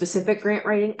with specific grant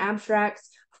writing abstracts.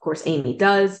 Of course, Amy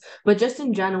does, but just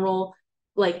in general,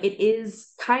 like it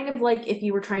is kind of like if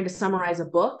you were trying to summarize a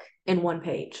book in one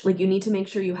page. Like you need to make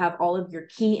sure you have all of your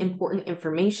key important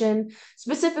information.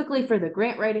 Specifically for the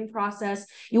grant writing process,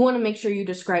 you want to make sure you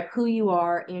describe who you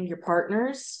are and your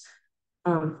partners.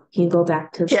 Can you go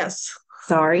back to Yes.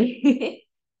 Sorry.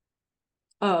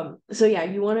 So yeah,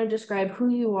 you want to describe who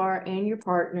you are and your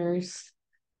partners.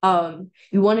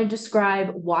 You want to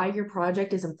describe why your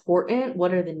project is important,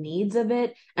 what are the needs of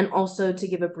it, and also to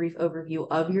give a brief overview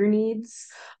of your needs.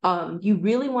 You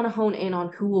really want to hone in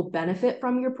on who will benefit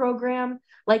from your program.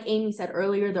 Like Amy said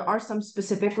earlier, there are some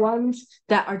specific ones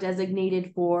that are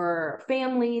designated for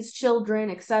families, children,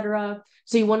 etc.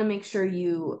 So you want to make sure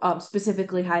you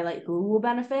specifically highlight who will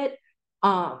benefit.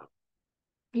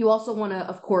 You also want to,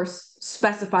 of course,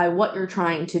 specify what you're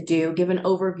trying to do, give an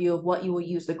overview of what you will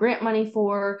use the grant money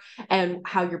for and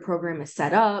how your program is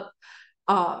set up.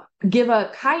 Give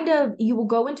a you will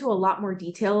go into a lot more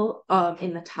detail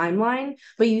in the timeline,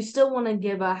 but you still want to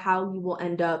give a how you will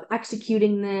end up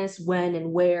executing this, when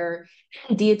and where,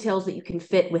 details that you can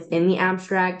fit within the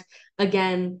abstract.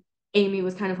 Again, Amy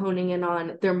was kind of honing in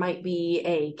on there might be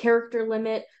a character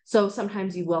limit. So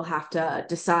sometimes you will have to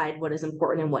decide what is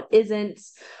important and what isn't.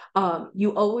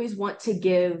 You always want to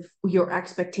give your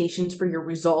expectations for your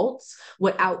results,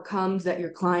 what outcomes that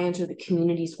your clients or the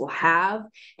communities will have,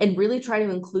 and really try to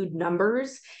include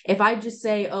numbers. If I just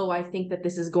say, oh, I think that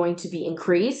this is going to be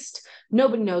increased,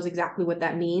 nobody knows exactly what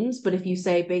that means. But if you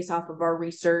say, based off of our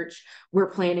research,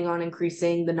 we're planning on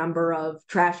increasing the number of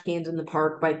trash cans in the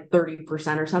park by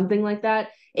 30% or something like that,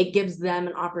 it gives them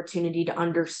an opportunity to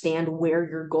understand where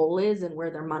your goal is and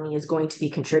where their money is going to be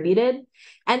contributed.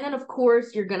 And then, of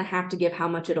course, you're going to have to give how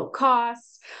much it'll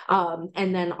cost.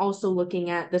 And then also looking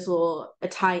at this will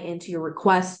tie into your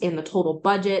request in the total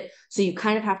budget. So you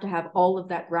kind of have to have all of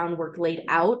that groundwork laid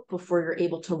out before you're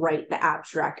able to write the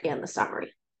abstract and the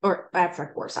summary, or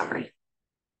abstract or summary.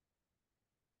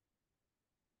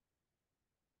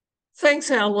 Thanks,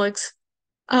 Alex.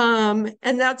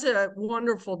 And that's a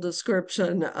wonderful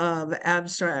description of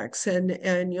abstracts.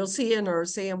 And you'll see in our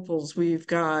samples, we've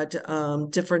got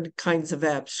different kinds of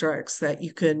abstracts that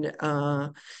you can,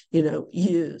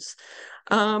 use.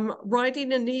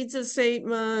 Writing a needs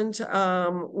statement.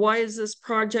 Why is this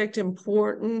project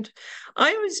important?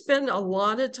 I always spend a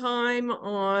lot of time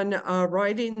on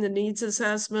writing the needs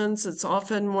assessments. It's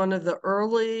often one of the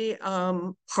early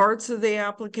parts of the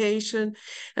application.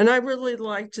 And I really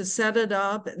like to set it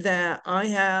up that I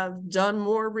have done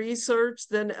more research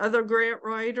than other grant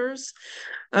writers.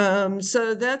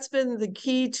 So that's been the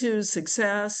key to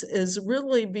success, is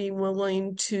really being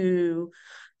willing to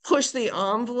push the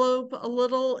envelope a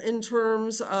little in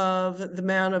terms of the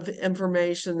amount of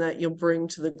information that you'll bring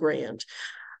to the grant.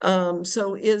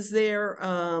 So is there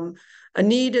a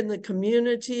need in the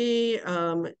community?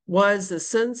 Was the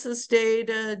census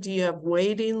data? Do you have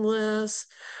waiting lists?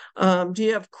 Do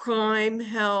you have crime,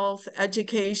 health,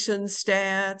 education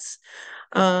stats?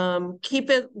 Keep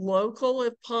it local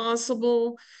if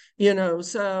possible.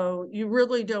 So you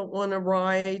really don't want to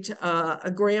write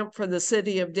a grant for the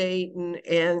city of Dayton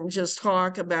and just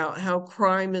talk about how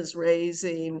crime is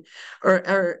raising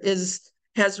or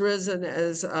has risen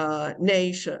as a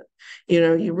nation.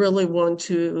 You really want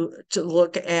to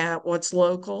look at what's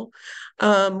local.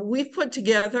 We've put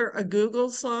together a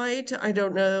Google site. I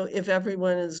don't know if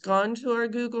everyone has gone to our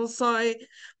Google site,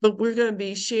 but we're going to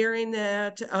be sharing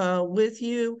that with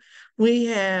you. We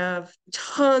have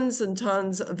tons and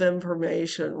tons of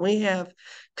information. We have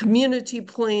community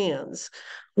plans.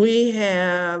 We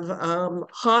have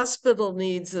hospital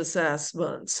needs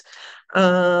assessments.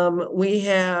 We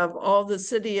have all the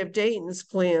city of Dayton's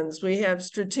plans. We have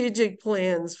strategic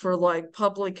plans for like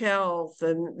public health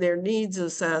and their needs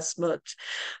assessment.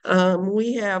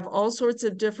 We have all sorts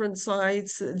of different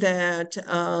sites that,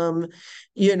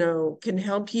 can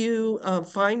help you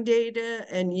find data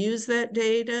and use that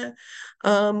data.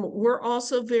 We're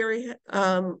also very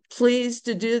pleased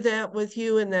to do that with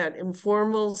you in that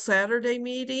informal Saturday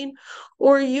meeting,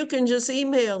 or you can just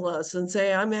email us and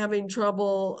say, I'm having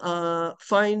trouble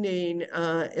finding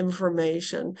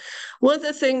information. One of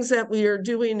the things that we are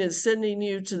doing is sending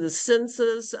you to the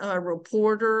census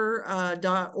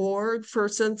reporter.org for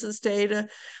census data,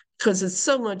 because it's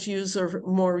so much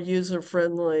more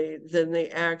user-friendly than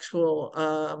the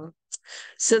actual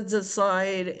census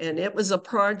site. And it was a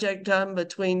project done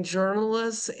between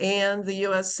journalists and the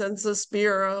U.S. Census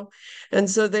Bureau. And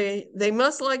so they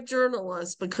must like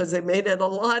journalists, because they made it a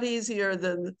lot easier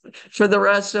than for the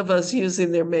rest of us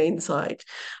using their main site.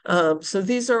 So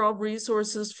these are all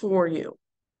resources for you.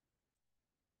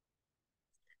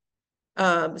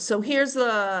 So here's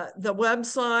the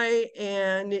website,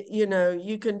 and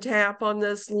you can tap on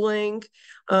this link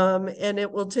and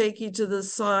it will take you to the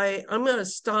site. I'm going to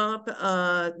stop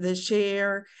the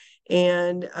share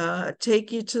and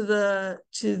take you to the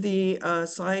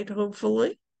site,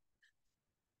 hopefully.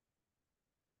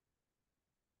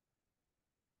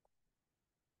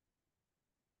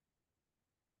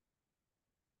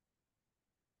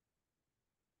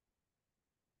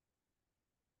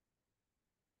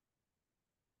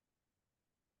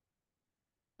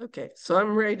 Okay, so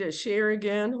I'm ready to share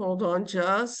again. Hold on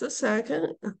just a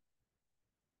second.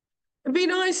 It'd be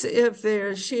nice if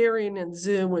they're sharing and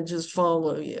Zoom would just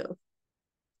follow you.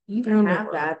 You can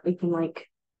have that. We can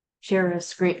share a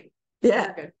screen.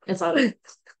 Yeah. Okay. It's on.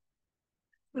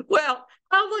 Well,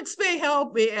 Alex may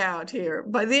help me out here.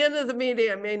 By the end of the meeting,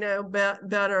 I may know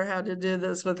better how to do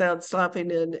this without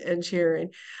stopping and sharing.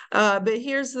 But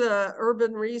here's the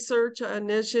urban research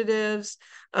initiatives.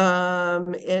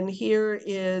 And here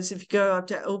is, if you go up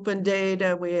to open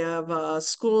data, we have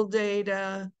school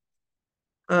data.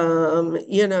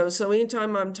 So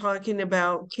anytime I'm talking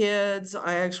about kids,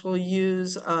 I actually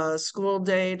use school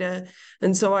data.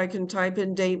 And so I can type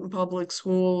in Dayton Public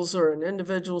Schools or an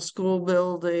individual school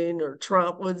building or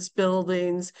Trotwood's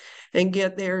buildings and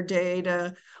get their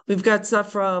data. We've got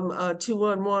stuff from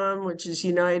 211, which is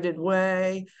United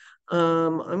Way.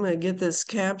 I'm going to get this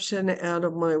caption out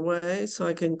of my way so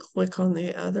I can click on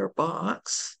the other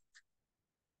box.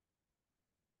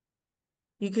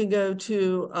 You can go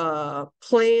to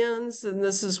plans, and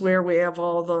this is where we have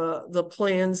all the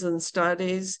plans and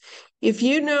studies. If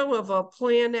you know of a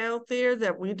plan out there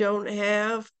that we don't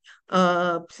have,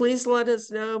 please let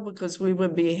us know, because we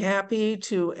would be happy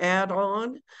to add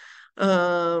on.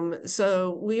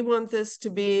 So we want this to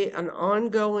be an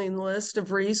ongoing list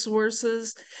of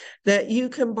resources that you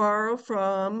can borrow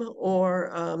from,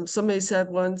 or somebody said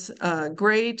once,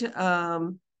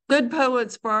 good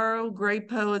poets borrow, great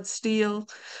poets steal.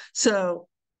 So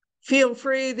feel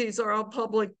free. These are all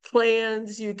public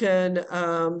plans. You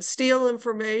can steal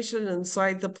information and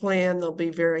cite the plan. They'll be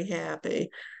very happy.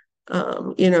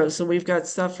 So we've got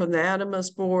stuff from the Animus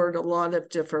board, a lot of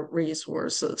different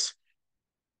resources.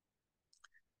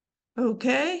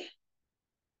 Okay.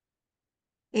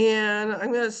 And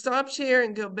I'm going to stop share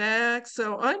and go back.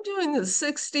 So I'm doing the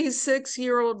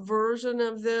 66-year-old version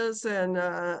of this, and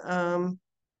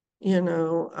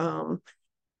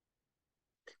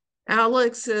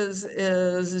Alex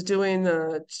is doing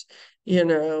the,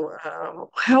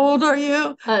 how old are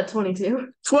you? 22.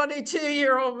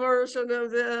 22-year-old version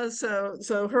of this.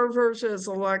 So her version is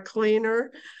a lot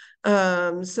cleaner.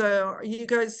 So are you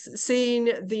guys seeing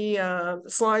the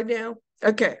slide now?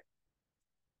 Okay.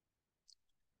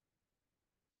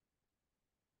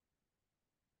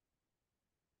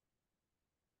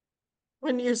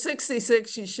 When you're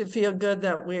 66, you should feel good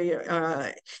that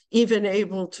we're even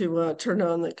able to turn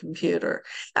on the computer.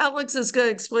 Alex is going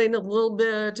to explain a little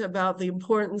bit about the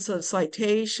importance of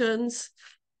citations.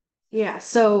 Yeah,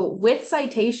 so with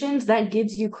citations, that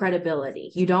gives you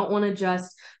credibility. You don't want to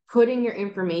just put in your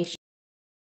information.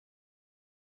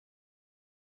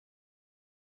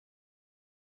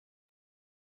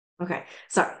 Okay,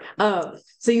 sorry.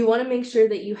 So you want to make sure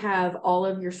that you have all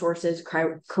of your sources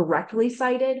correctly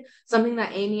cited. Something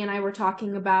that Amy and I were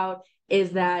talking about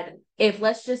is that if,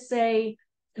 let's just say,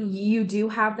 you do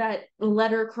have that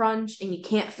letter crunch and you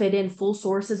can't fit in full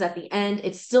sources at the end,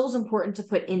 it still is important to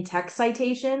put in text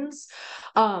citations.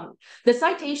 The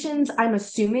citations, I'm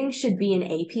assuming, should be an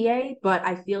APA, but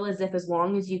I feel as if as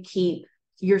long as you keep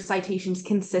your citations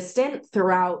consistent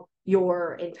throughout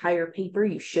your entire paper,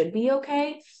 you should be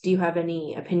okay. Do you have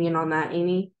any opinion on that,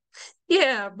 Amy?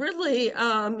 Yeah, really.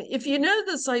 If you know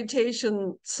the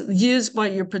citations used by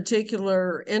your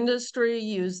particular industry,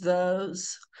 use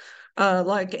those.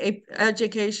 Like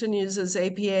education uses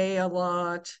APA a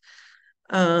lot.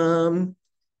 And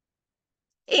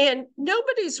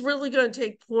nobody's really going to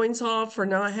take points off for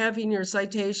not having your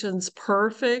citations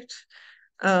perfect.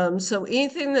 So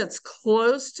anything that's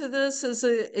close to this is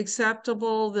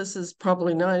acceptable. This is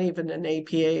probably not even an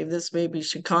APA. This may be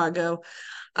Chicago,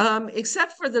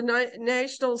 except for the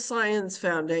National Science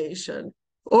Foundation.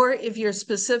 Or if you're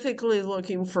specifically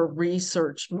looking for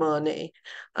research money,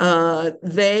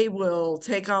 they will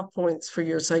take off points for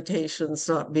your citations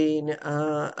not being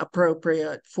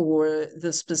appropriate for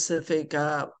the specific,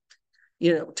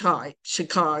 type,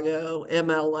 Chicago,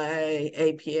 MLA,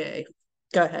 APA.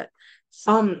 Go ahead.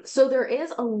 So there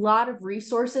is a lot of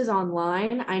resources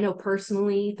online. I know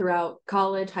personally throughout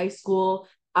college, high school,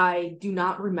 I do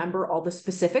not remember all the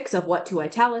specifics of what to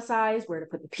italicize, where to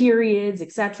put the periods,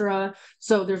 etc.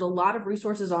 So there's a lot of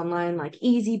resources online like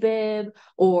EasyBib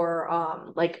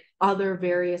or like other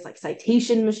various like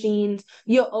citation machines.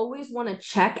 You always want to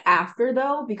check after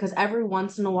though, because every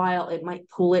once in a while it might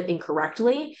pull it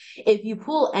incorrectly. If you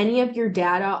pull any of your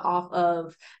data off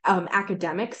of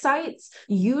academic sites,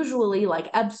 usually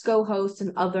like EBSCOhost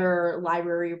and other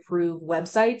library approved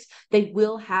websites, they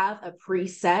will have a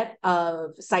preset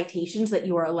of citations that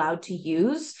you are allowed to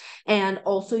use. And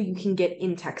also you can get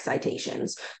in-text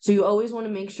citations. So you always want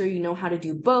to make sure you know how to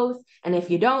do both. And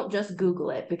if you don't, just Google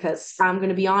it, because I'm going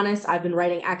to be honest, I've been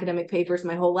writing academic papers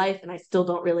my whole life and I still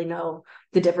don't really know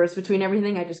the difference between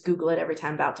everything. I just Google it every time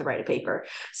I'm about to write a paper.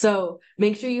 So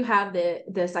make sure you have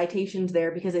the citations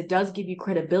there, because it does give you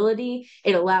credibility.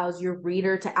 It allows your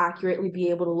reader to accurately be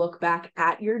able to look back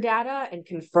at your data and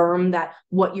confirm that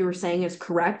what you were saying is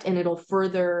correct, and it'll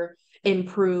further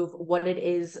improve what it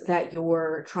is that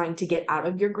you're trying to get out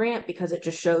of your grant, because it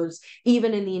just shows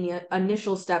even in the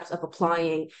initial steps of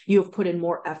applying, you have put in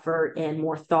more effort and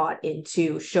more thought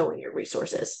into showing your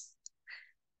resources.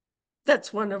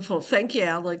 That's wonderful. Thank you,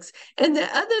 Alex. And the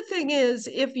other thing is,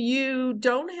 if you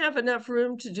don't have enough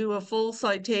room to do a full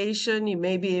citation, you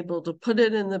may be able to put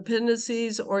it in the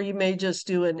appendices, or you may just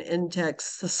do an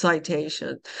in-text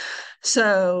citation.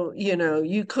 So,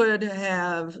 you could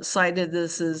have cited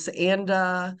this as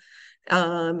Anda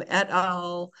et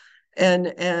al. and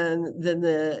then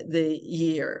the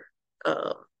year.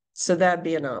 So that'd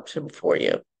be an option for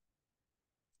you.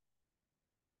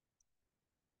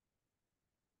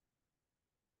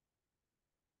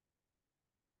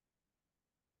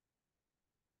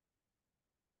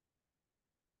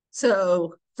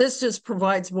 So this just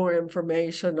provides more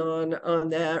information on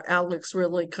that. Alex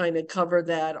really kind of covered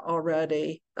that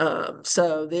already.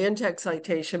 So the in-text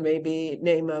citation may be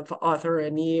name of author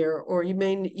and year, or you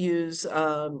may use,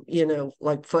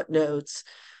 like footnotes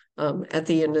at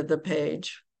the end of the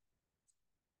page.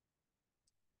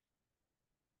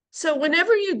 So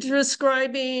whenever you're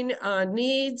describing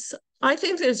needs, I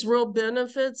think there's real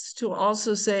benefits to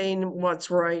also saying what's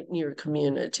right in your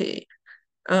community.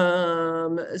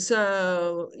 So,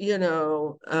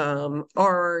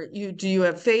 do you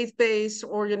have faith-based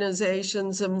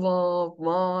organizations involved,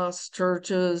 mosques,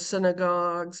 churches,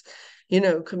 synagogues,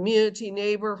 community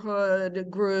neighborhood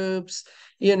groups,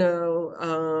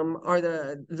 are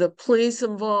the police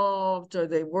involved? Are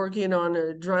they working on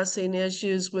addressing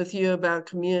issues with you about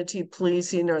community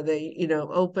policing? Are they,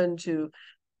 open to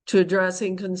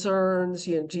addressing concerns?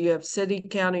 Do you have city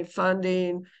county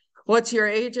funding? What's your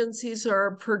agencies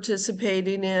are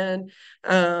participating in?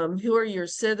 Who are your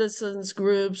citizens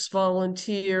groups,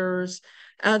 volunteers,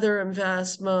 other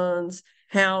investments,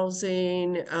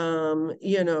 housing?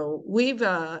 We've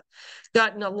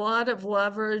gotten a lot of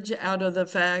leverage out of the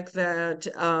fact that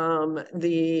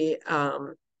the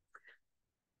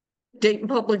Dayton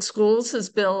Public Schools has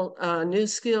built new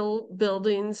skill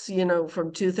buildings,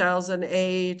 from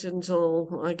 2008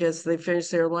 until I guess they finished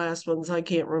their last ones. I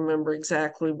can't remember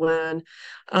exactly when.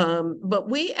 But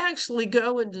we actually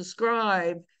go and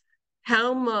describe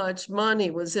how much money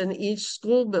was in each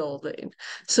school building.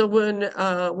 So when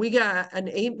we got an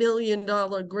 $8 million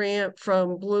grant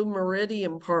from Blue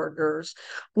Meridian Partners,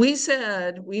 we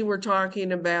said we were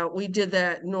talking about, we did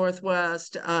that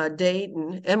Northwest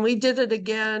Dayton, and we did it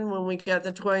again when we got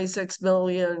the 26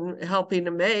 million helping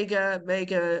Omega.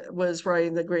 Omega was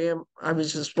writing the grant. I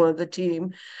was just one of the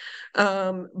team.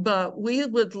 But we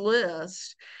would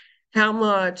list how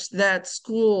much that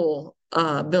school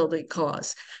building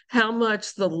costs, how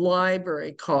much the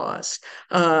library costs.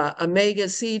 Omega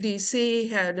CDC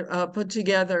had put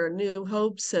together a New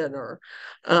Hope Center.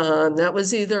 That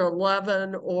was either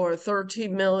 11 or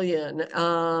 13 million.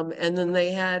 And then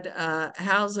they had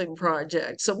housing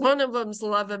projects. So one of them's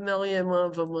 11 million, one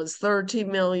of them was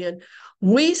 13 million.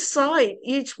 We cite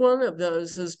each one of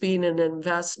those as being an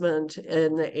investment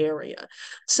in the area.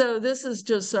 So this is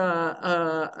just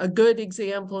a good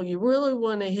example. You really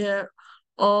want to hit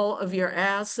all of your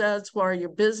assets. What are your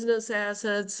business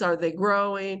assets? Are they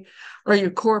growing? Are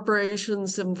your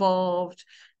corporations involved?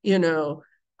 Those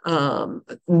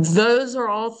are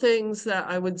all things that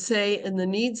I would say in the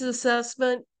needs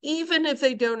assessment, even if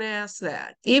they don't ask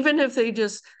that, even if they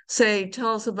just say,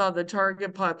 tell us about the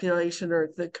target population or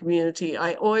the community,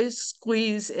 I always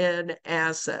squeeze in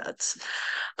assets.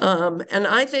 And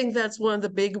I think that's one of the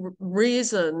big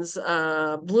reasons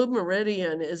Blue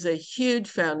Meridian is a huge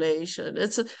foundation.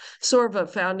 It's a sort of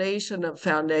a foundation of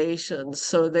foundations.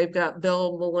 So they've got Bill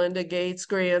and Melinda Gates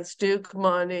grants, Duke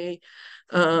money,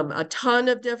 a ton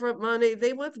of different money.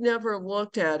 They would have never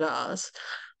looked at us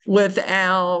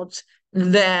without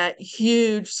that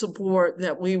huge support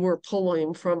that we were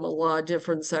pulling from a lot of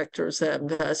different sectors that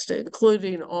invested,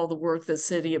 including all the work the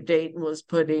city of Dayton was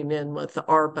putting in with the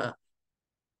ARPA.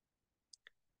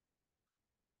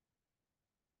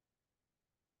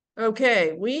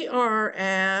 Okay, we are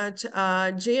at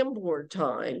Jamboard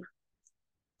time.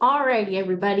 Alrighty,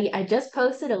 everybody. I just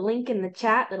posted a link in the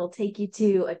chat that'll take you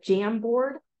to a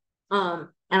Jamboard.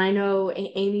 And I know,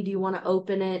 Amy, do you want to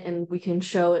open it and we can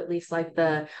show at least like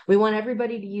we want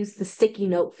everybody to use the sticky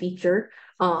note feature.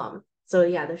 So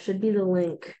yeah, there should be the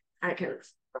link. I can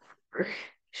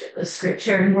sure the screen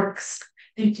sharing works.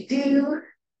 I'm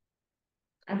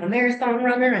a marathon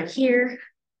runner. I'm here.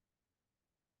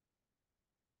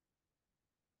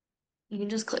 You can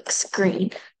just click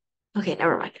screen. Okay,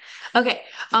 never mind. Okay.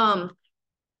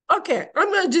 Okay, I'm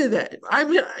going to do that.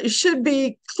 I should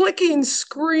be clicking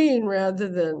screen rather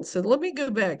than, so let me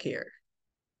go back here.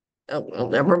 Oh, well,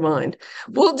 never mind.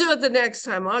 We'll do it the next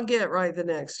time. I'll get it right the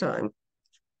next time.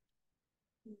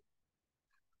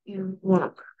 You want to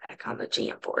put back on the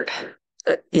Jamboard.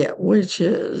 Yeah, which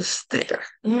is there.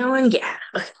 And yeah.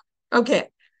 Okay.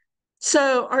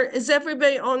 So is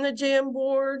everybody on the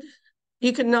Jamboard?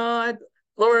 You can nod.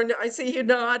 Lauren, I see you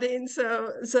nodding.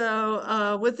 So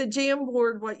with the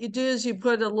Jamboard, what you do is you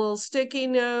put a little sticky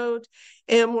note.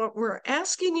 And what we're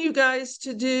asking you guys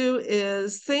to do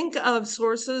is think of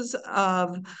sources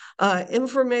of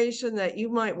information that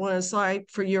you might want to cite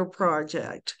for your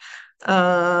project.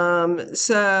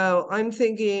 So I'm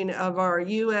thinking of our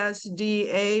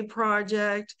USDA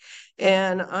project,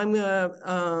 and I'm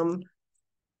gonna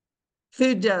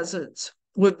food deserts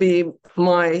would be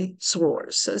my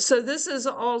source. So this is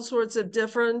all sorts of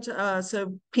different,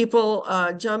 so people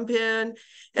jump in,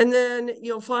 and then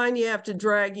you'll find you have to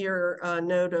drag your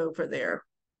note over there.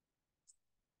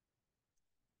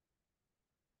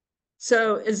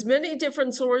 So as many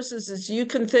different sources as you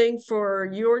can think for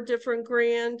your different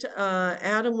grant,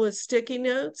 add them with sticky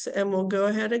notes, and we'll go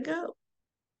ahead and go.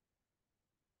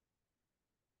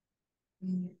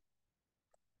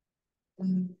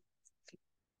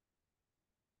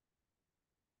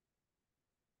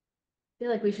 feel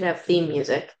like we should have theme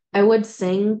music. I would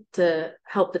sing to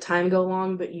help the time go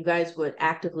along, but you guys would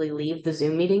actively leave the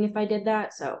Zoom meeting if I did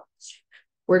that. So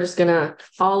we're just gonna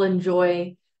all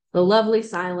enjoy the lovely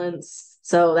silence.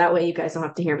 So that way you guys don't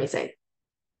have to hear me sing.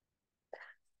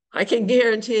 I can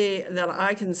guarantee that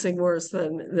I can sing worse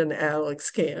than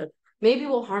Alex can. Maybe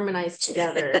we'll harmonize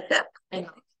together in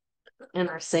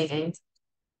our singing.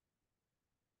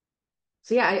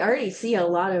 So yeah, I already see a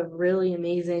lot of really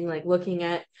amazing, like looking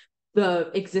at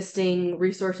the existing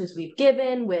resources we've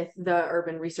given with the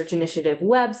Urban Research Initiative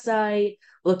website,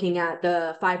 looking at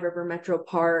the Five River Metro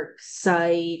Park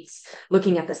sites,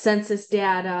 looking at the census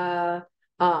data,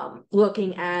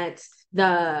 looking at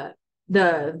the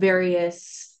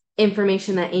various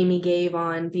information that Amy gave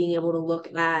on being able to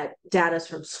look at data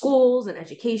from schools and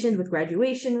education with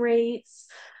graduation rates.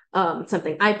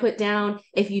 Something I put down,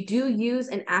 if you do use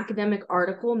an academic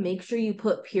article, make sure you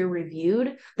put peer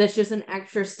reviewed. That's just an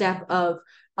extra step of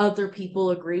other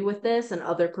people agree with this and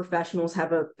other professionals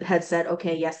had said,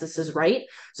 okay, yes, this is right.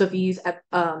 So if you use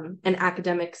an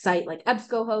academic site like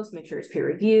EBSCOhost, make sure it's peer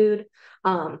reviewed.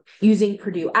 Using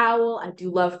Purdue OWL, I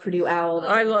do love Purdue OWL.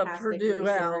 I love Purdue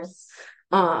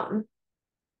OWL.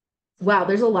 Wow,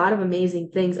 there's a lot of amazing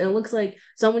things. And it looks like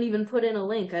someone even put in a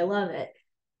link. I love it.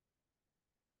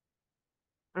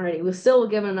 Alrighty, we'll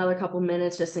give it another couple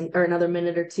minutes, or another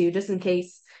minute or two, just in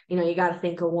case, you got to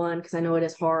think of one, because I know it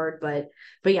is hard, but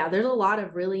yeah, there's a lot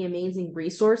of really amazing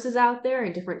resources out there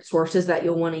and different sources that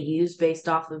you'll want to use based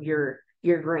off of your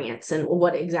grants and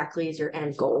what exactly is your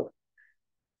end goal.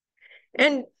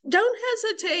 And don't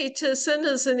hesitate to send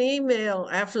us an email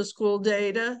after school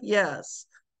data. Yes.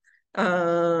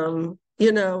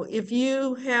 If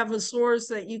you have a source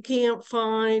that you can't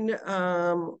find,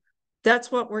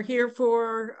 that's what we're here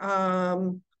for.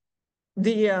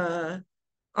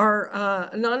 Our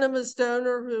anonymous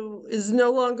donor, who is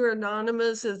no longer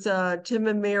anonymous, is Tim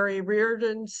and Mary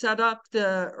Reardon, set up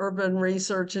the Urban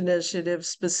Research Initiative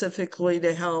specifically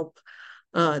to help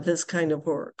this kind of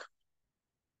work.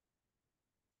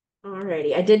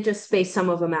 Alrighty, I did just space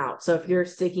some of them out. So if your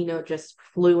sticky note just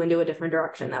flew into a different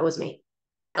direction, that was me.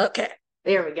 Okay.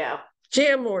 There we go.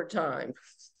 Jam more time.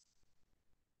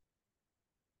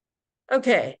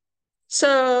 Okay.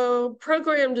 So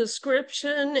program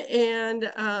description,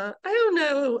 and I don't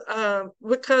know,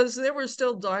 because there were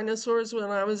still dinosaurs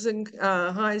when I was in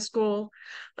high school,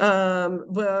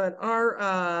 but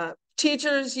our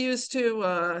teachers used to,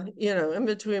 in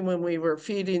between when we were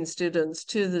feeding students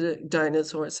to the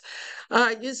dinosaurs,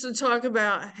 used to talk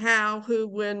about how, who,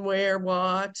 when, where,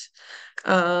 what.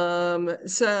 And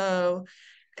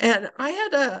I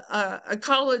had a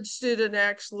college student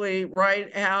actually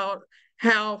write out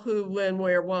how, who, when,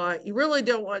 where, what. You really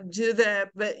don't want to do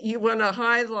that, but you want to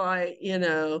highlight,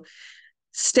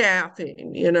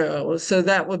 staffing, so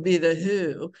that would be the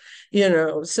who,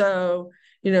 so,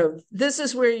 this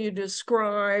is where you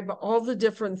describe all the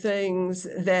different things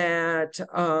that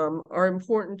are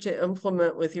important to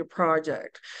implement with your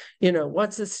project.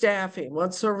 What's the staffing?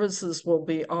 What services will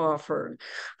be offered?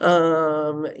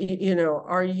 Are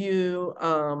you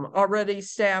already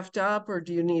staffed up, or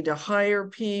do you need to hire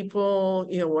people?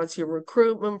 What's your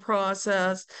recruitment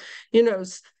process?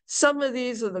 Some of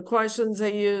these are the questions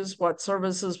they use. What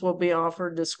services will be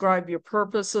offered? Describe your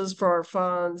purposes for our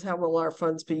funds. How will our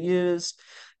funds be used?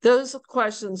 Those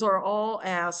questions are all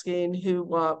asking who,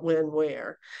 what, when,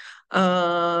 where.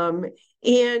 And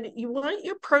you want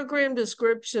your program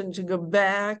description to go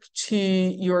back to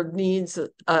your needs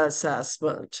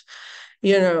assessment.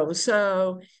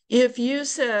 So if you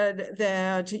said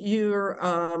that you're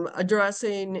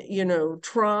addressing,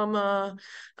 trauma,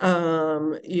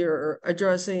 you're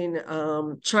addressing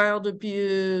child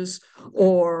abuse,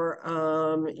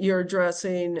 or you're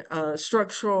addressing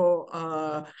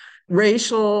structural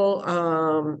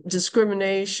racial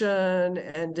discrimination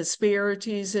and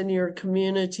disparities in your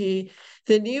community,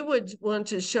 then you would want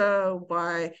to show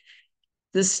by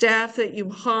the staff that you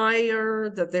hire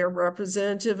that they're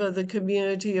representative of the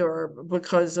community, or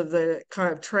because of the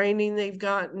kind of training they've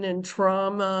gotten in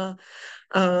trauma,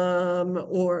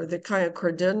 or the kind of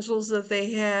credentials that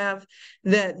they have,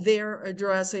 that they're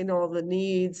addressing all the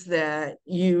needs that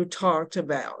you talked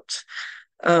about.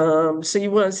 So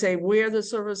you want to say where the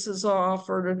services are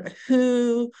offered,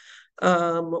 who,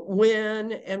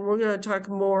 when, and we're going to talk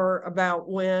more about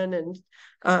when, and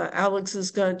Alex is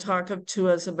going to talk to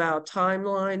us about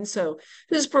timeline. So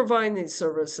who's providing these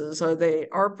services? Are they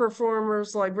art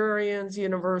performers, librarians,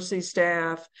 university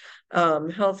staff,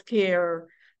 healthcare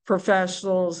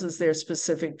professionals? Is there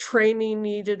specific training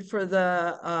needed for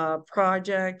the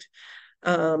project?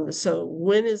 So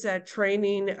when is that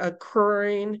training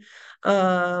occurring?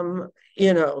 So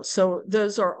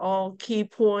those are all key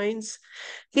points.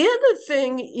 The other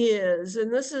thing is,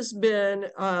 and this has been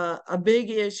a big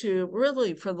issue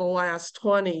really for the last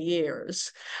 20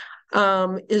 years,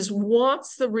 is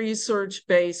what's the research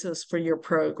basis for your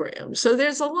program? So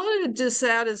there's a lot of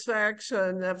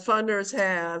dissatisfaction that funders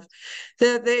have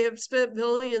that they have spent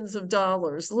billions of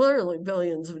dollars, literally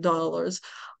billions of dollars,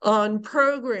 on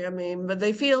programming, but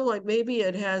they feel like maybe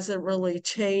it hasn't really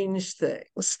changed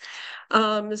things.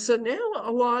 So now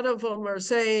a lot of them are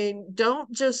saying,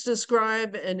 don't just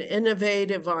describe an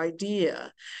innovative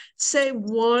idea. Say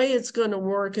why it's going to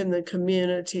work in the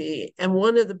community. And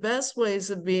one of the best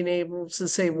ways of being able to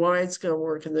say why it's going to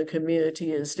work in the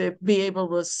community is to be able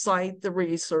to cite the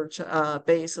research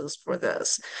basis for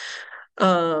this.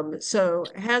 So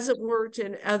has it worked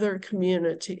in other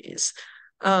communities?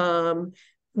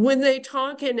 When they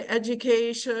talk in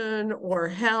education or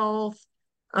health,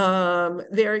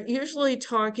 they're usually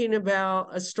talking about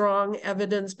a strong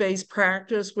evidence-based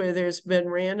practice where there's been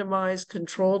randomized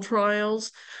control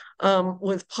trials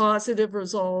with positive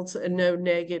results and no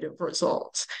negative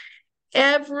results.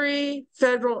 Every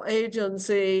federal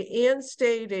agency and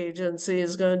state agency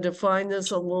is going to define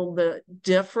this a little bit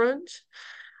different.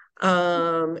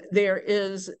 There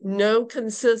is no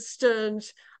consistent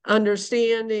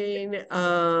understanding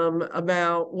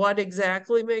about what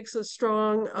exactly makes a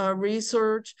strong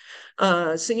research.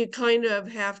 So you kind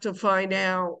of have to find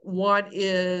out what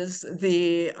is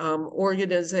the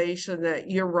organization that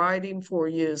you're writing for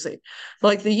using.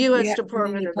 Like the U.S.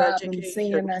 Department of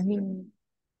Education.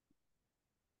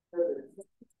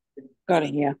 Got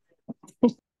it, yeah.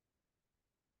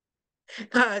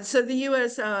 So the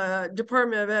U.S.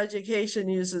 Department of Education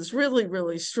uses really,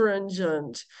 really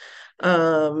stringent,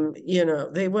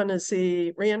 they want to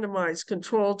see randomized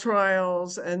control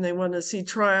trials, and they want to see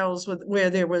trials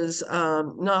where there was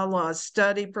non-loss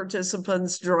study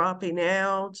participants dropping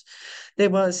out. They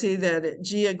want to see that it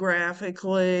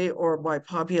geographically or by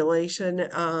population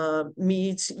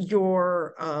meets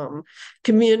your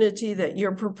community that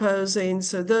you're proposing.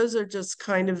 So those are just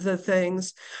kind of the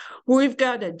things. We've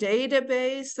got a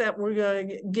database that we're going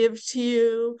to give to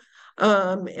you.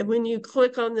 And when you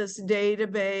click on this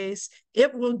database,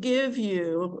 it will give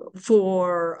you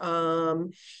for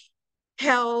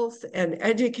health and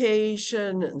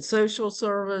education and social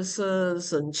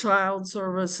services and child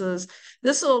services.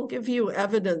 This will give you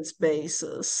evidence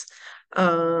basis.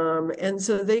 And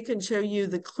so they can show you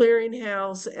the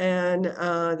clearinghouse, and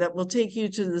that will take you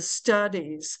to the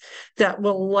studies that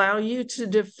will allow you to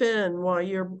defend why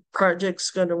your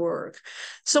project's going to work.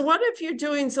 So what if you're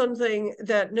doing something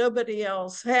that nobody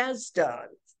else has done?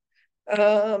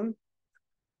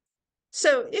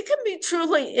 So it can be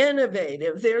truly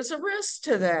innovative. There's a risk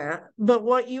to that. But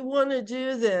what you want to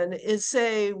do then is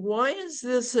say, why is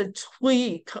this a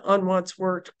tweak on what's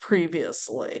worked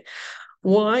previously?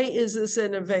 Why is this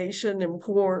innovation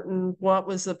important? What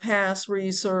was the past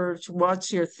research?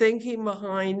 What's your thinking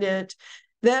behind it?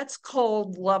 That's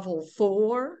called level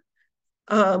 4.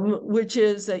 Which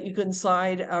is that you can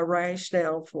cite a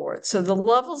rationale for it. So the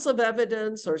levels of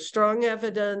evidence are strong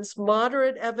evidence.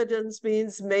 Moderate evidence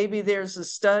means maybe there's a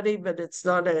study, but it's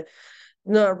not a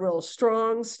real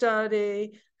strong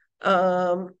study.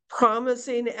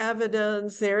 Promising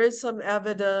evidence, there is some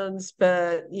evidence,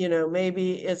 but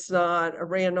maybe it's not a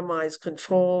randomized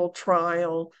control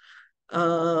trial.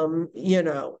 And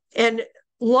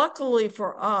luckily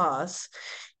for us,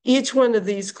 each one of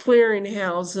these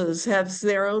clearinghouses has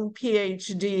their own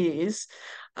PhDs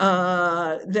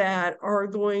that are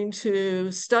going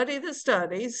to study the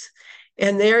studies,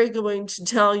 and they're going to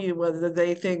tell you whether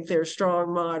they think they're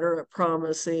strong, moderate,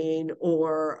 promising,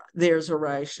 or there's a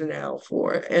rationale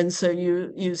for it. And so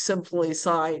you simply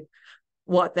cite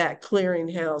what that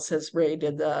clearinghouse has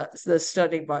rated the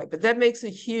study by. But that makes a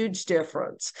huge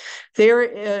difference.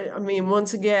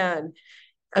 Once again,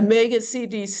 Omega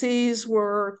CDC's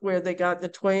work, where they got the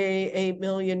 $28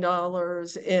 million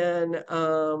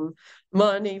in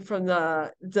money from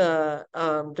the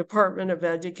Department of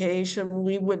Education,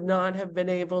 we would not have been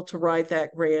able to write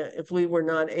that grant if we were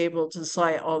not able to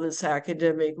cite all this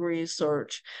academic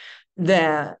research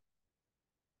that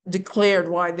declared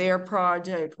why their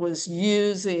project was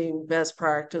using best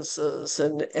practices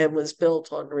and was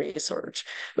built on research.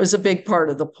 It was a big part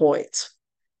of the points.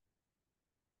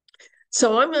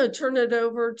 So I'm going to turn it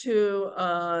over to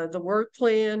the work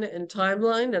plan and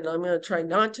timeline, and I'm going to try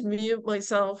not to mute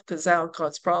myself because that'll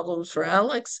cause problems for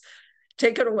Alex.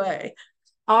 Take it away.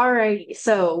 All right,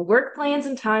 so work plans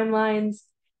and timelines.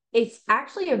 It's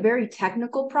actually a very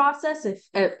technical process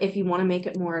if you want to make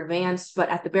it more advanced, but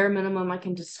at the bare minimum, I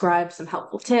can describe some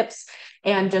helpful tips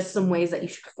and just some ways that you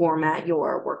should format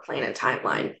your work plan and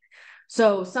timeline.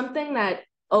 So something that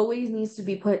always needs to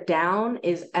be put down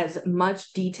is as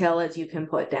much detail as you can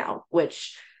put down,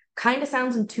 which kind of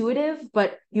sounds intuitive,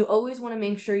 but you always want to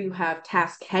make sure you have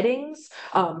task headings.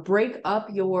 Break up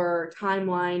your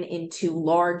timeline into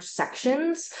large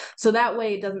sections so that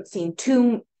way it doesn't seem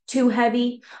too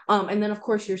heavy. And then of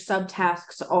course your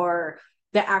subtasks are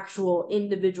the actual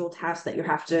individual tasks that you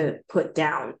have to put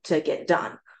down to get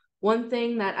done. One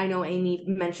thing that I know Amy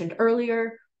mentioned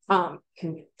earlier,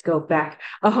 can go back.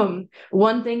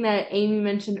 One thing that Amy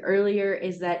mentioned earlier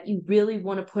is that you really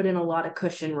want to put in a lot of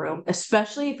cushion room,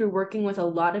 especially if you're working with a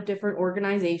lot of different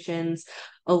organizations,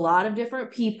 a lot of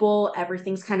different people,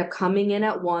 everything's kind of coming in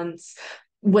at once.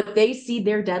 What they see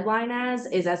their deadline as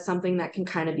is as something that can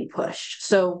kind of be pushed.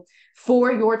 So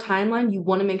for your timeline, you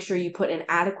want to make sure you put in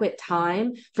adequate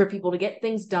time for people to get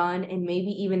things done and maybe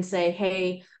even say,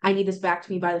 hey, I need this back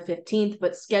to me by the 15th,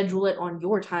 but schedule it on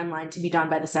your timeline to be done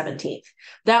by the 17th.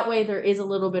 That way there is a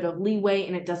little bit of leeway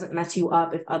and it doesn't mess you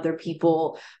up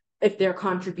if their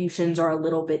contributions are a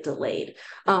little bit delayed.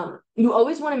 You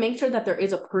always want to make sure that there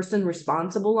is a person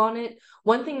responsible on it.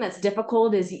 One thing that's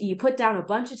difficult is you put down a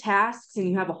bunch of tasks and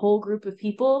you have a whole group of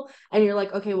people and you're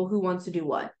like, okay, well, who wants to do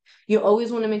what? You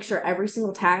always want to make sure every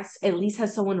single task at least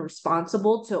has someone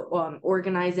responsible to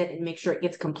organize it and make sure it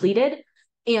gets completed.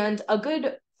 And a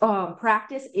good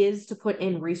practice is to put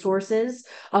in resources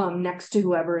next to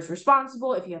whoever is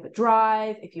responsible. If you have a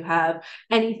drive, if you have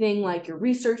anything like your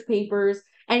research papers,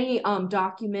 any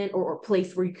document or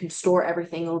place where you can store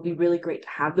everything, it would be really great to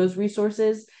have those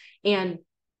resources. And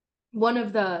one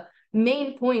of the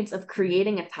main points of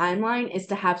creating a timeline is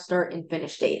to have start and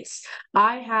finish dates.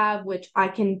 I have, which I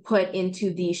can put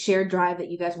into the shared drive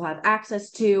that you guys will have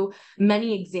access to,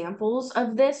 many examples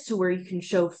of this to where you can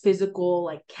show physical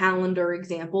like calendar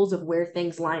examples of where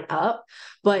things line up.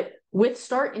 But with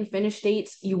start and finish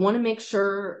dates, you want to make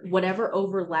sure whatever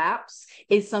overlaps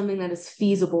is something that is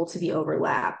feasible to be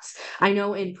overlapped. I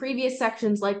know in previous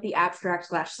sections like the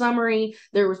abstract/summary,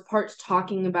 there was parts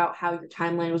talking about how your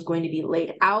timeline was going to be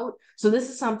laid out. So this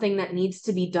is something that needs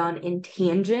to be done in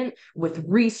tangent with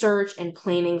research and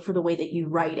planning for the way that you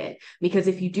write it. Because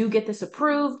if you do get this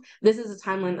approved, this is a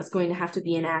timeline that's going to have to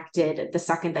be enacted the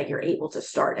second that you're able to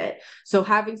start it. So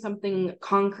having something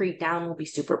concrete down will be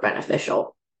super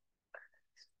beneficial.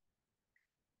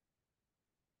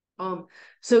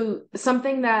 So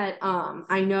something that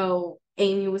I know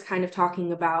Amy was kind of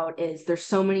talking about is there's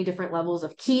so many different levels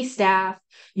of key staff.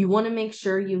 You want to make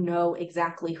sure you know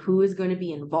exactly who is going to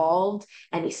be involved,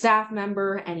 any staff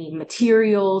member, any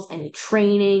materials, any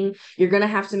training. You're going to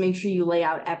have to make sure you lay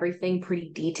out everything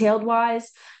pretty detailed wise.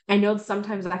 I know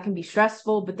sometimes that can be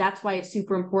stressful, but that's why it's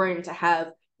super important to have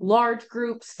large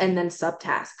groups and then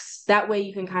subtasks. That way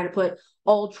you can kind of put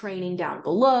all training down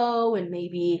below and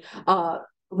maybe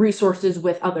resources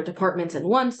with other departments in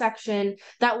one section.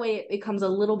 That way it becomes a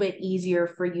little bit easier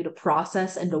for you to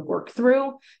process and to work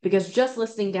through, because just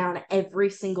listing down every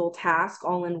single task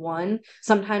all in one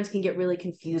sometimes can get really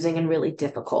confusing and really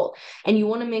difficult. And you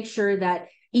want to make sure that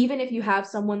even if you have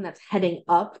someone that's heading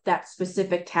up that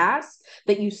specific task,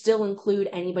 that you still include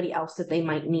anybody else that they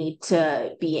might need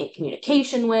to be in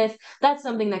communication with. That's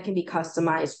something that can be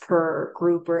customized per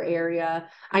group or area.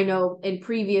 I know in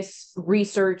previous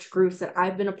research groups that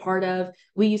I've been a part of,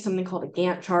 we use something called a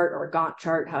Gantt chart or a Gantt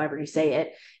chart, however you say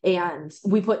it. And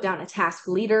we put down a task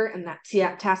leader, and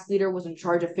that task leader was in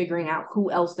charge of figuring out who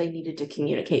else they needed to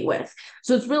communicate with.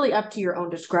 So it's really up to your own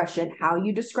discretion how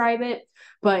you describe it.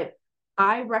 But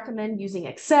I recommend using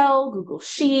Excel, Google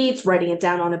Sheets, writing it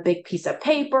down on a big piece of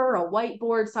paper, a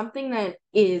whiteboard, something that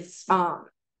is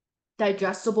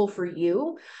digestible for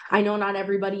you. I know not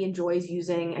everybody enjoys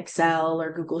using Excel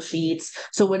or Google Sheets,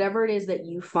 so whatever it is that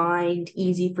you find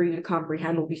easy for you to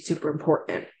comprehend will be super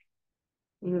important.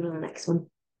 Move to the next one.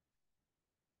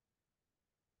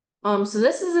 So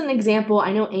this is an example,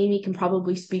 I know Amy can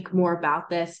probably speak more about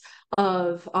this,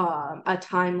 of a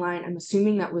timeline. I'm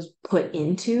assuming that was put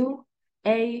into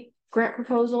a grant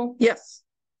proposal. Yes.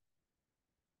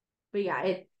 But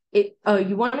yeah,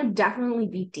 you want to definitely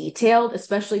be detailed,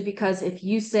 especially because if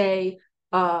you say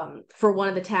for one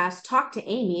of the tasks, talk to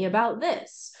Amy about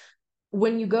this.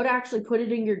 When you go to actually put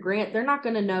it in your grant, they're not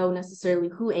going to know necessarily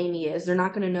who Amy is. They're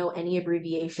not going to know any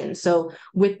abbreviation. So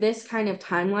with this kind of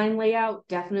timeline layout,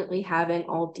 definitely having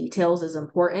all details is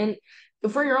important.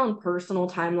 for your own personal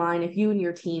timeline, if you and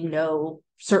your team know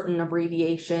certain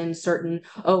abbreviations,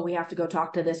 oh, we have to go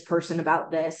talk to this person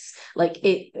about this, like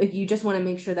you just want to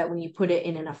make sure that when you put it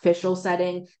in an official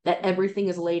setting, that everything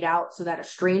is laid out so that a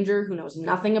stranger who knows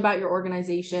nothing about your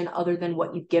organization other than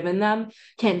what you've given them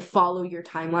can follow your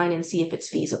timeline and see if it's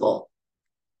feasible.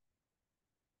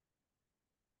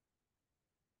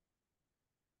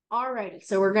 Alrighty,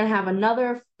 so we're going to have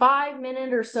another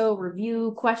 5-minute or so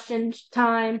review question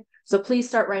time. So please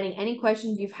start writing any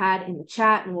questions you've had in the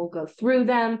chat and we'll go through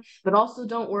them. But also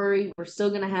don't worry, we're still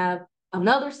going to have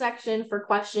another section for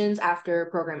questions after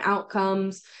program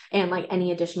outcomes and like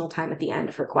any additional time at the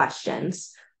end for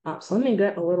questions. So let me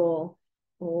get a little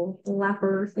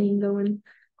lapper thing going.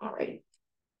 All right.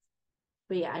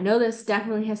 But yeah, I know this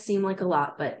definitely has seemed like a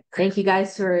lot, but thank you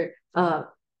guys for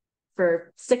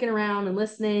sticking around and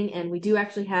listening. And we do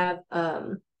actually have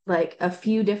like a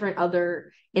few different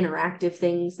other interactive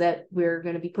things that we're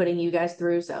going to be putting you guys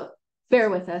through, so bear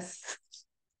with us.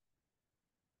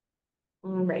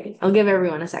 All right, I'll give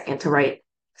everyone a second to write,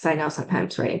 because I know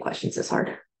sometimes writing questions is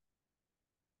hard.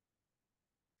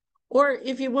 Or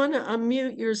if you want to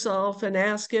unmute yourself and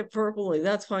ask it verbally,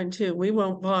 that's fine too. We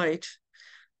won't bite.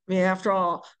 I mean, after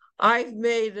all, I've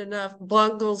made enough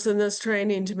bungles in this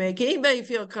training to make anybody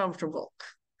feel comfortable.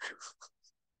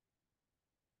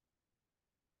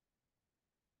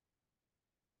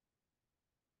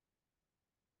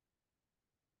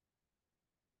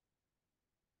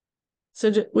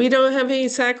 So we don't have any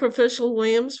sacrificial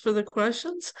lambs for the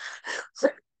questions?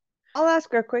 I'll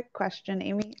ask a quick question,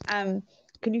 Amy. Can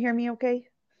you hear me okay?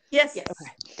 Yes.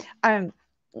 Okay.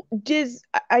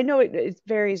 I know it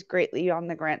varies greatly on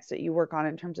the grants that you work on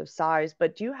in terms of size,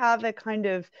 but do you have a kind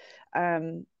of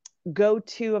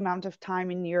go-to amount of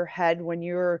time in your head when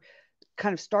you're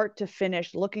kind of start to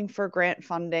finish looking for grant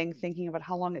funding, thinking about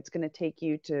how long it's going to take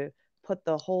you to put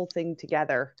the whole thing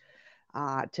together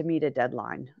to meet a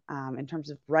deadline in terms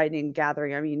of writing,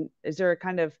 gathering? I mean, is there a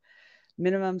kind of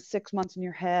minimum 6 months in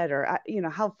your head, or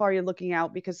how far you're looking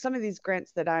out? Because some of these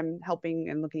grants that I'm helping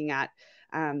and looking at,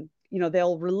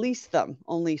 they'll release them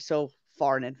only so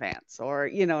far in advance, or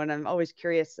and I'm always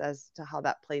curious as to how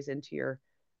that plays into your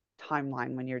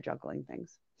timeline when you're juggling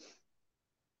things.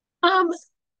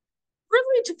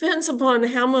 Really depends upon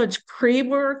how much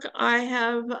pre-work I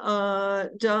have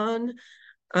done.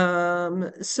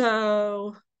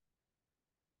 So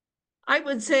I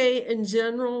would say in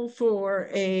general, for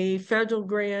a federal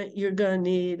grant, you're going to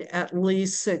need at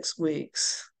least 6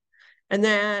 weeks. And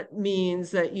that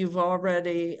means that you've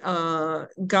already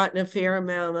gotten a fair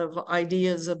amount of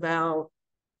ideas about,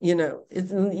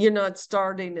 you're not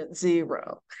starting at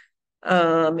zero.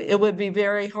 It would be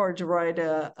very hard to write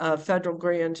a federal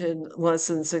grant in less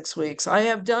than 6 weeks. I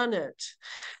have done it,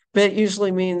 but it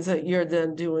usually means that you're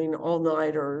then doing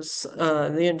all-nighters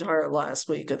the entire last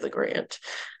week of the grant.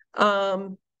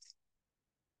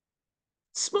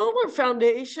 Smaller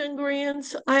foundation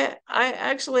grants, I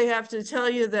actually have to tell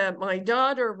you that my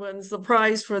daughter wins the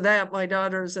prize for that. My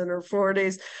daughter's in her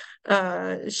 40s.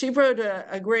 She wrote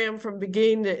a grant from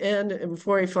beginning to end in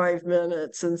 45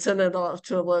 minutes and sent it off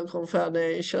to a local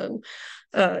foundation.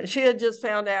 She had just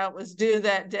found out it was due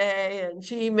that day, and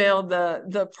she emailed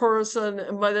the person,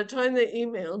 and by the time they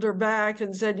emailed her back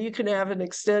and said you can have an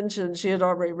extension, she had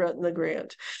already written the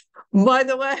grant. By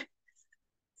the way,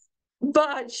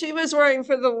 but she was writing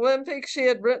for the Olympics. She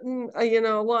had written, a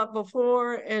lot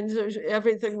before, and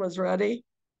everything was ready.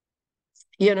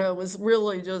 It was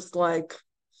really just like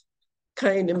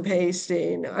cutting and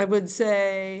pasting. I would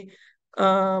say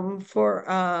for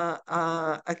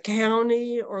a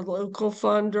county or local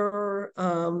funder,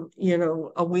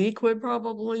 a week would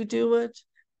probably do it.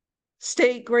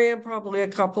 State grant, probably a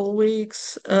couple of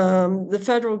weeks. The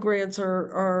federal grants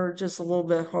are just a little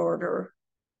bit harder.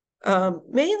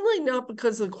 Mainly not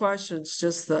because of the questions,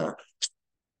 just the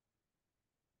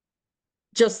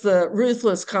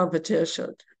ruthless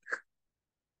competition.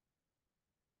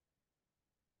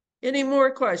 Any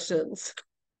more questions?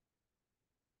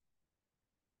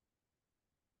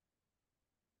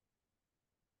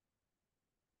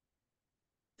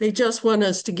 They just want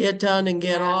us to get done and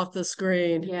get off the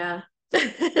screen. Yeah.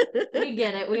 We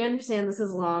get it. We understand this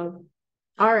is long.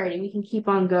 Alrighty, we can keep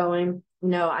on going.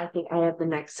 No, I think I have the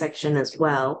next section as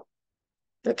well.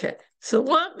 Okay, so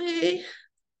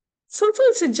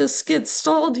sometimes it just gets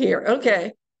stalled here.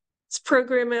 Okay, it's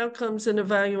program outcomes and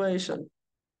evaluation.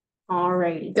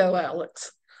 Alrighty. Go,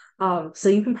 Alex. So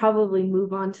you can probably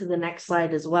move on to the next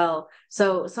slide as well.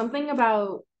 So something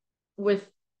about with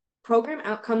program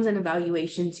outcomes and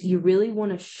evaluations, you really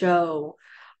want to show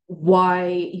why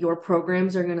your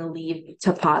programs are going to lead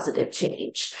to positive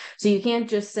change. So you can't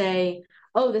just say,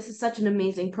 oh, this is such an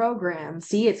amazing program.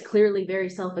 See, it's clearly very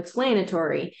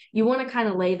self-explanatory. You want to kind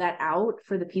of lay that out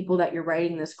for the people that you're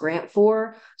writing this grant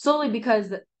for, solely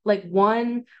because, like,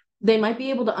 one, they might be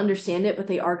able to understand it, but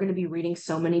they are going to be reading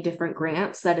so many different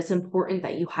grants that it's important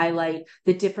that you highlight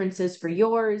the differences for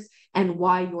yours and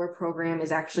why your program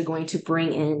is actually going to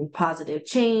bring in positive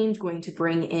change, going to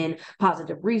bring in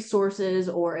positive resources,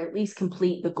 or at least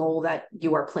complete the goal that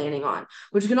you are planning on,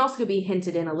 which can also be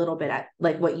hinted in a little bit at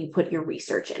like what you put your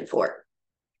research in for.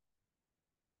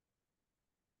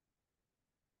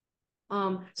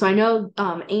 So I know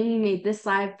Amy made this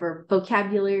slide for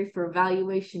vocabulary for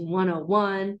evaluation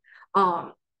 101.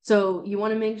 So you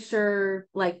want to make sure,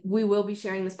 like, we will be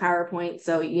sharing this PowerPoint,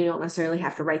 so you don't necessarily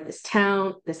have to write this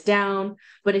down.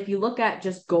 But if you look at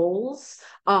just goals,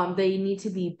 they need to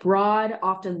be broad,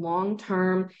 often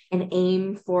long-term, and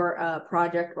aim for a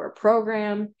project or a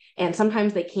program. And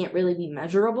sometimes they can't really be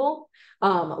measurable.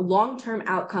 Long-term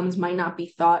outcomes might not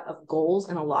be thought of goals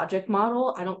in a logic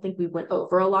model. I don't think we went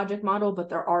over a logic model, but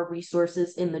there are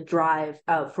resources in the drive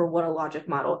for what a logic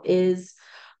model is.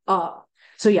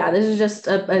 So yeah, this is just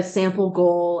a sample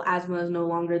goal. Asthma is no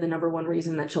longer the #1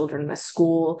 reason that children miss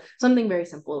school. Something very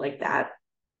simple like that.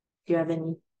 Do you have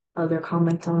any other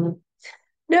comments on it?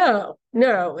 No.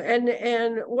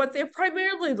 And what they're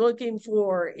primarily looking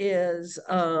for is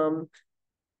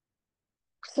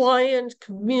client,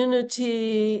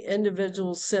 community,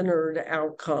 individual-centered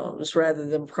outcomes rather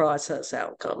than process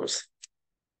outcomes.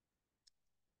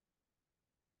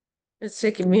 It's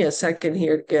taking me a second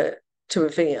here to get to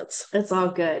advance. It's all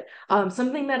good.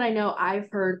 Something that I know I've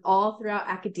heard all throughout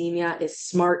academia is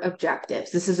SMART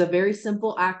objectives. This is a very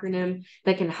simple acronym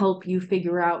that can help you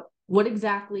figure out what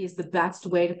exactly is the best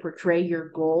way to portray your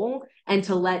goal and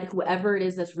to let whoever it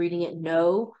is that's reading it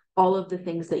know all of the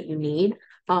things that you need.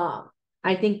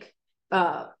 I think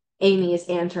Amy is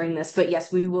answering this, but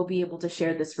yes, we will be able to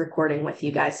share this recording with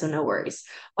you guys, so no worries.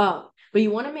 But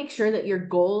you want to make sure that your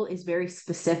goal is very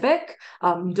specific.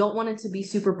 You don't want it to be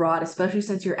super broad, especially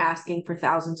since you're asking for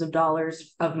thousands of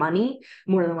dollars of money,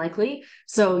 more than likely.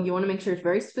 So you want to make sure it's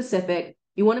very specific.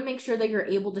 You want to make sure that you're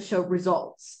able to show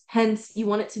results. Hence, you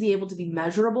want it to be able to be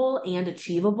measurable and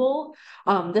achievable.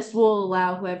 This will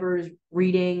allow whoever is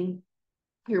reading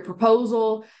your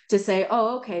proposal to say,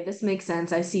 oh, okay, this makes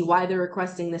sense. I see why they're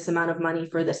requesting this amount of money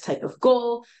for this type of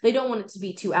goal. They don't want it to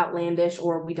be too outlandish,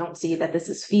 or we don't see that this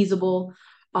is feasible.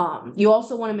 You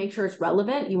also want to make sure it's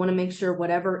relevant. You want to make sure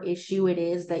whatever issue it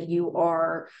is that you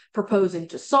are proposing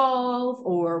to solve,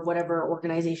 or whatever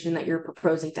organization that you're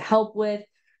proposing to help with,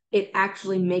 it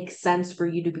actually makes sense for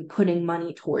you to be putting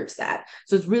money towards that.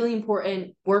 So it's really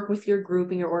important, work with your group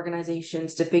and your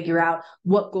organizations to figure out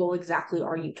what goal exactly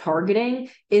are you targeting.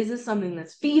 Is this something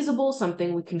that's feasible,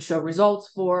 something we can show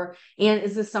results for? And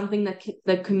is this something that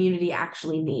the community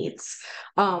actually needs?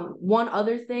 One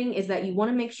other thing is that you want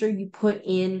to make sure you put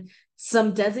in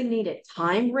some designated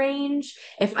time range.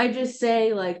 If I just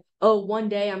say like, oh, one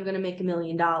day I'm going to make $1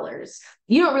 million,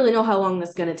 you don't really know how long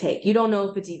that's going to take. You don't know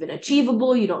if it's even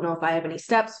achievable. You don't know if I have any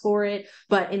steps for it.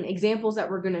 But in examples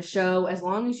that we're going to show, as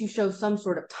long as you show some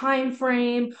sort of time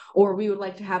frame, or we would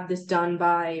like to have this done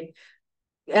by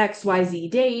XYZ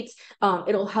dates,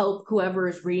 it'll help whoever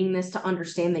is reading this to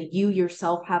understand that you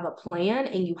yourself have a plan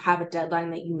and you have a deadline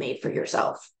that you made for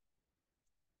yourself.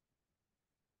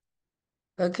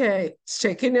 Okay, it's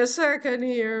taking a second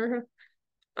here.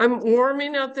 I'm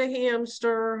warming up the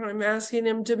hamster. I'm asking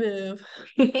him to move.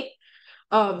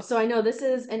 So I know this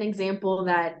is an example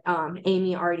that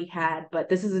Amy already had, but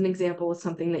this is an example of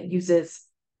something that uses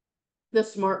the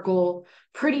SMART goal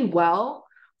pretty well.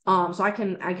 So I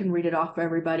can read it off for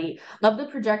everybody. Of the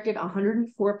projected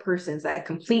 104 persons that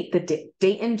complete the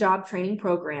Dayton job training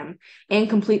program and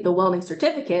complete the welding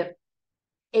certificate,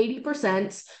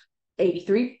 80%,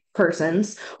 83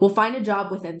 persons will find a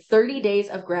job within 30 days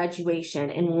of graduation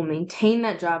and will maintain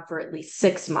that job for at least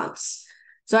 6 months.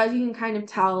 So as you can kind of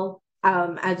tell,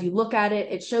 as you look at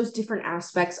it, it shows different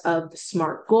aspects of the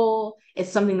SMART goal. It's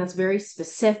something that's very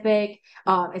specific.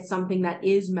 It's something that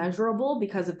is measurable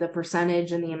because of the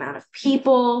percentage and the amount of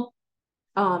people.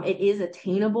 It is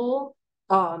attainable.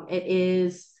 It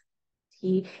is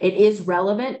key. It is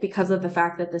relevant because of the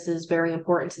fact that this is very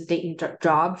important to the Dayton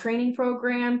job training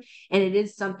program, and it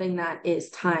is something that is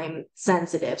time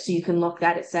sensitive. So you can look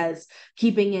at it says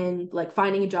keeping in like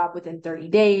finding a job within 30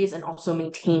 days and also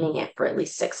maintaining it for at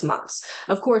least 6 months.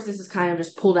 Of course, this is kind of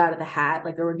just pulled out of the hat.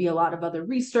 Like there would be a lot of other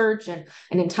research and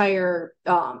an entire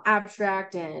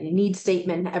abstract and need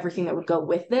statement and everything that would go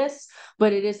with this,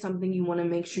 but it is something you want to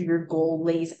make sure your goal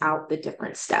lays out the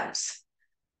different steps.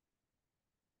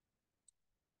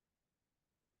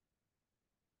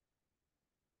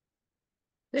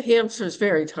 The hamster's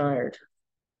very tired.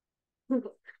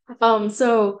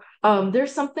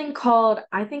 There's something called,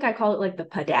 I think I call it like the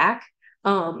PDAC.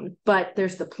 But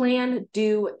there's the plan,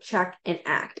 do, check, and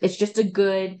act. It's just a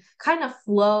good kind of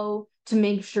flow to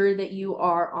make sure that you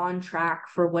are on track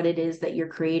for what it is that you're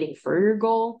creating for your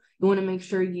goal. You want to make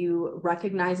sure you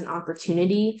recognize an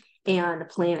opportunity and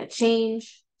plan a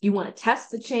change. You want to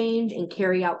test the change and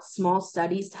carry out small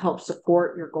studies to help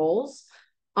support your goals.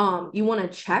 You want to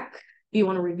check. You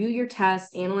want to review your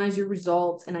tests, analyze your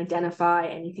results, and identify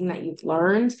anything that you've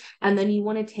learned. And then you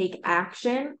want to take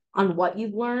action on what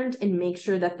you've learned and make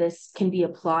sure that this can be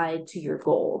applied to your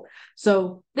goal.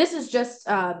 So this is just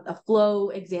a flow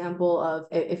example of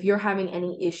if you're having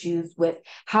any issues with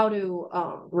how to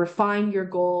refine your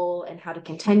goal and how to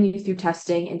continue through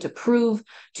testing and to prove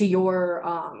to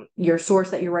your source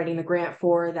that you're writing the grant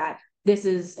for that this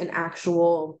is an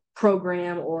actual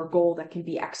program or goal that can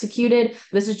be executed.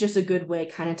 This is just a good way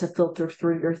kind of to filter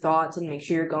through your thoughts and make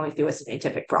sure you're going through a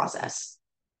scientific process.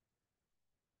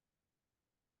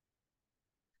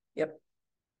 Yep.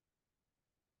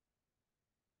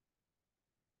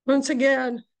 Once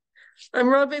again, I'm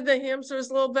rubbing the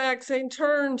hamster's little back saying,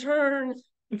 turn, turn.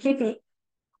 So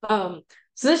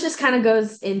this just kind of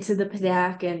goes into the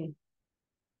PDAC and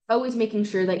always making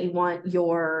sure that you want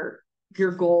your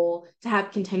goal to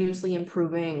have continuously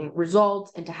improving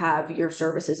results and to have your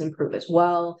services improve as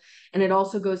well. And it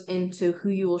also goes into who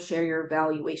you will share your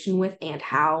evaluation with and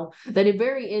how, that it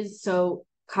very is so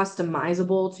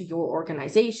customizable to your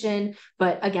organization.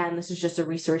 But again, this is just a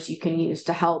resource you can use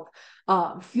to help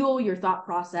fuel your thought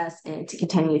process and to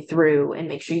continue through and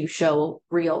make sure you show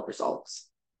real results.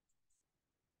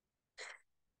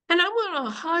 And I want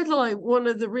to highlight one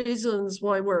of the reasons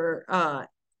why we're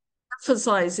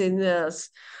emphasizing this.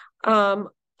 A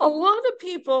lot of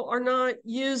people are not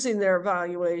using their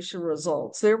evaluation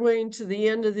results. They're waiting to the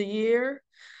end of the year,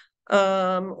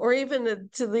 or even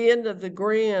to the end of the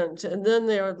grant, and then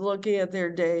they're looking at their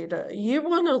data. You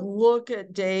want to look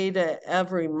at data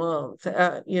every month.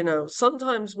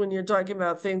 Sometimes when you're talking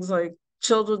about things like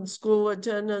children's school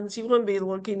attendance, you want to be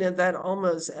looking at that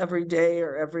almost every day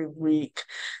or every week.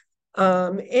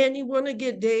 And you want to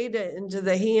get data into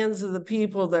the hands of the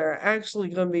people that are actually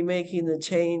going to be making the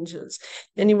changes.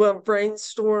 And you want to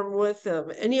brainstorm with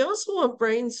them. And you also want to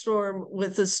brainstorm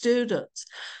with the students.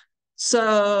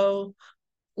 So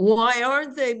why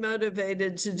aren't they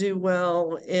motivated to do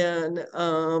well in,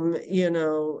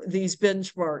 these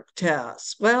benchmark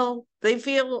tests? Well, they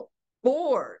feel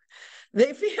bored.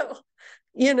 They feel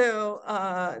they're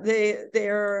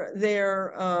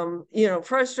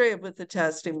frustrated with the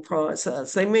testing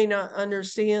process. They may not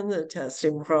understand the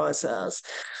testing process.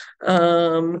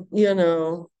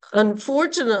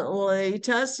 Unfortunately,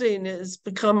 testing has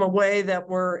become a way that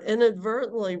we're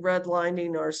inadvertently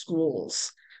redlining our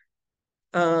schools.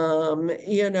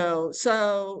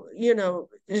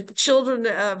 Children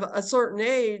of a certain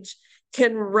age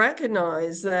can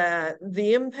recognize that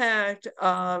the impact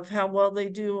of how well they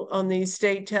do on these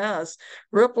state tests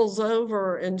ripples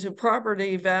over into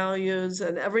property values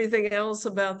and everything else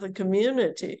about the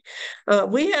community.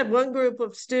 We had one group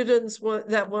of students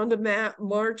that wanted to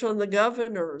march on the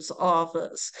governor's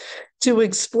office to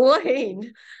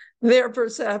explain their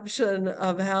perception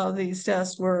of how these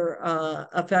tests were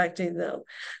affecting them.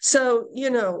 So,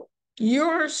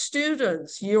 your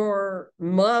students, your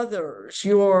mothers,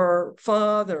 your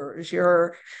fathers,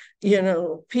 your,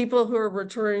 people who are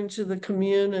returning to the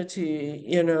community,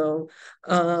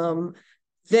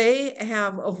 they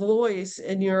have a voice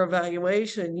in your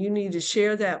evaluation. You need to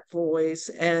share that voice,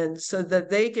 and so that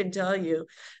they can tell you,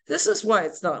 this is why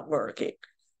it's not working.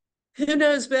 Who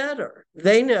knows better?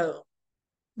 They know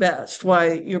best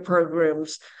why your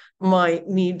programs might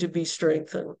need to be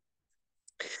strengthened.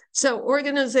 So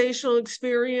organizational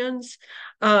experience.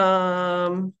 I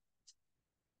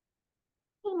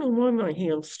don't know why my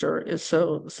hamster is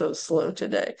so slow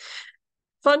today.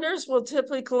 Funders will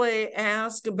typically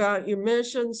ask about your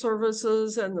mission,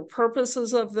 services, and the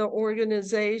purposes of the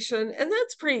organization, and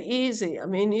that's pretty easy. I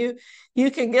mean, you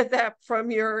can get that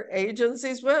from your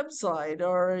agency's website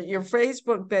or your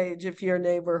Facebook page if you're a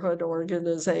neighborhood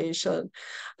organization.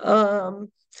 But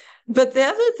the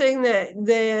other thing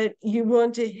that you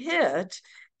want to hit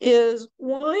is,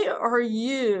 why are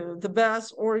you the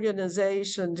best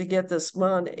organization to get this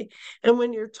money? And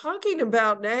when you're talking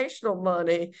about national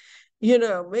money,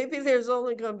 maybe there's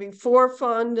only going to be 4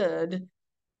 funded,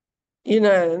 in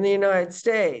the United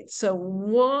States. So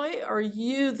why are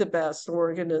you the best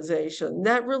organization?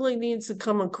 That really needs to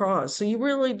come across. So you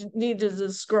really need to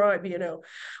describe,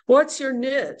 what's your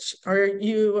niche? Are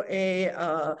you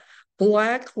a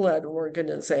Black-led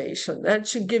organization? That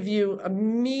should give you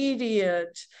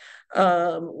immediate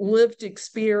lived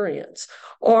experience.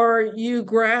 Are you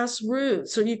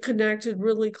grassroots? Are you connected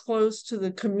really close to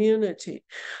the community?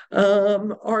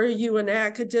 Are you an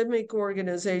academic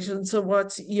organization? So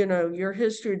what's, your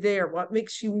history there? What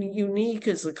makes you unique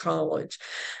as a college?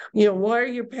 What are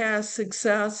your past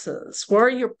successes? What are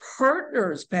your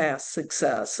partners' past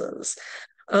successes?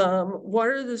 What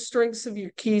are the strengths of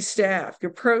your key staff,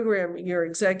 your program, your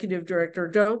executive director?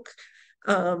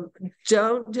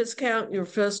 Don't discount your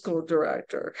fiscal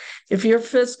director. If your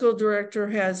fiscal director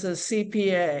has a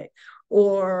CPA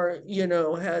or,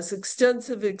 has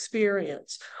extensive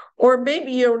experience, or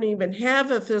maybe you don't even have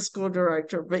a fiscal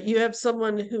director, but you have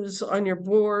someone who's on your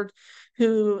board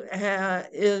who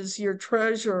is your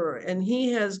treasurer and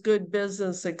he has good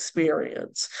business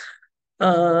experience.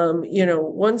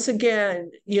 Once again,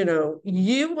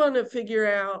 you want to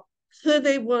figure out who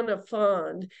they want to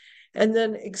fund and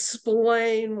then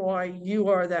explain why you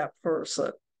are that person.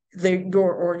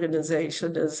 Your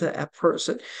organization is that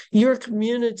person. Your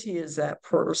community is that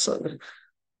person.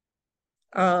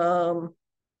 Those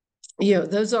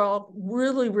are all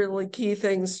really, really key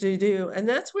things to do. And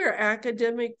that's where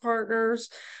academic partners,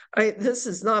 this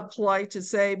is not polite to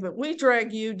say, but we drag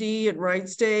UD and Wright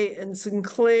State and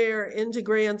Sinclair into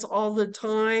grants all the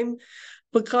time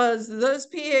because those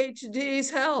PhDs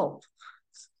help.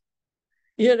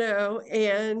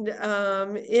 And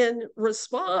in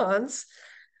response,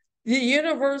 the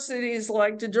universities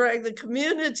like to drag the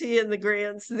community in the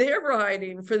grants they're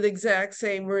writing for the exact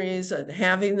same reason,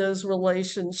 having those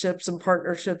relationships and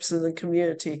partnerships in the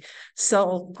community,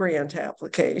 sell grant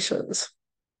applications.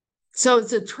 So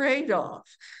it's a trade-off.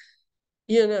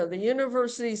 The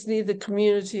universities need the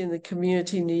community and the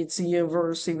community needs the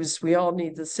universities. We all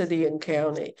need the city and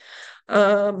county.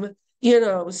 So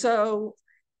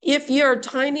if you're a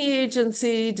tiny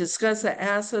agency, discuss the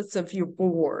assets of your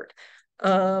board.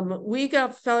 We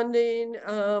got funding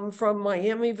from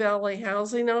Miami Valley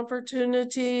Housing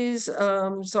Opportunities.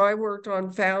 So I worked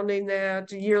on founding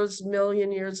that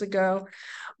million years ago.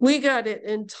 We got it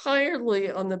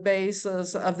entirely on the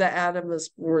basis of the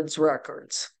Adamus Board's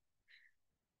records.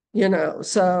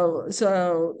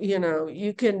 So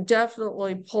you can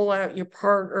definitely pull out your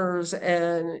partners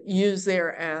and use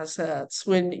their assets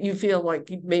when you feel like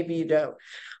maybe you don't.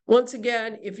 Once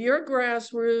again, if you're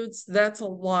grassroots, that's a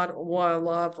lot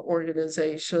of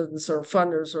organizations or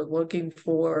funders are looking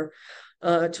for.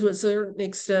 To a certain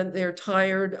extent, they're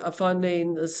tired of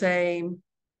funding the same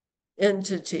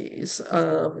entities.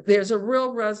 There's a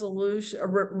real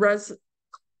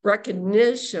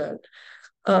recognition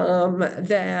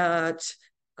that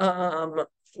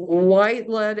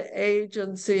white-led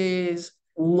agencies,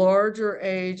 larger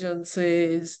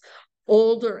agencies,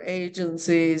 older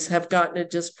agencies have gotten a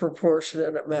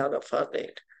disproportionate amount of funding.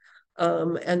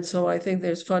 And so I think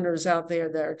there's funders out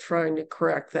there that are trying to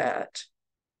correct that.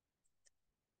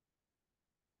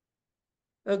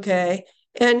 Okay.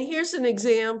 And here's an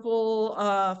example.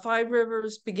 Five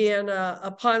Rivers began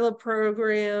a pilot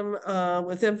program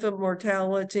with infant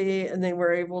mortality, and they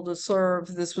were able to serve,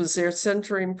 this was their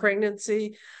centering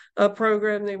pregnancy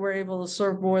program. They were able to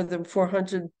serve more than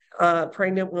 400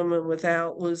 pregnant women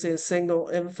without losing a single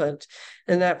infant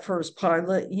in that first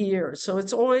pilot year. So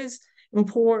it's always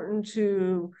important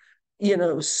to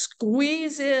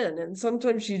squeeze in, and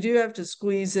sometimes you do have to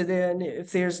squeeze it in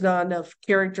if there's not enough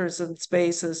characters and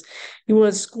spaces. You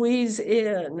want to squeeze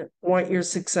in what your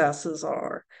successes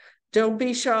are. Don't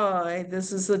be shy.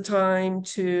 This is the time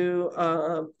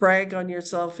to brag on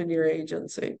yourself and your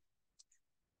agency.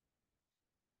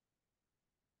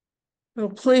 Oh,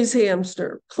 please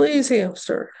hamster. Please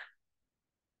hamster.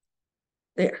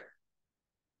 There.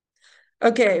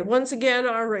 Okay, once again,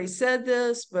 I already said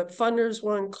this, but funders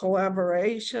want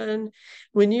collaboration.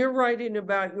 When you're writing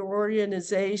about your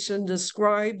organization,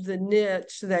 describe the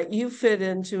niche that you fit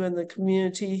into in the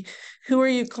community. Who are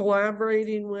you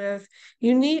collaborating with?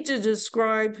 You need to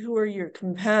describe who are your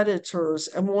competitors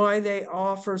and why they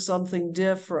offer something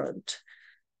different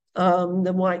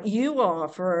than what you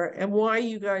offer, and why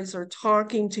you guys are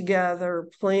talking together,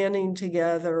 planning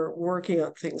together, working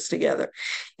on things together.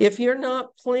 If you're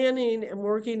not planning and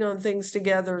working on things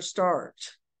together,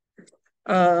 start.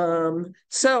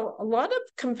 So a lot of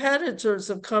competitors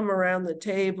have come around the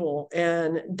table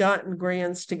and gotten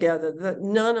grants together that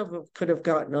none of them could have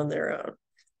gotten on their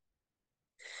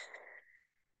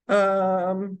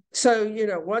own.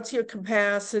 So, what's your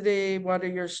capacity? What are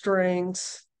your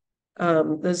strengths?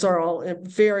 Those are all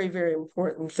very, very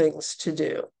important things to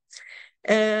do.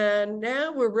 And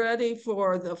now we're ready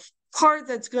for the part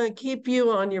that's going to keep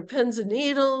you on your pins and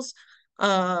needles.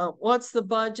 What's the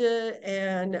budget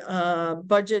and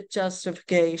budget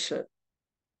justification?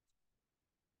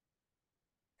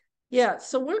 Yeah,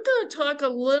 so we're going to talk a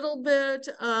little bit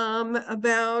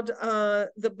about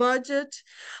the budget,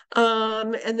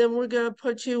 and then we're going to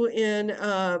put you in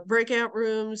breakout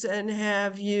rooms and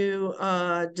have you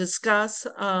discuss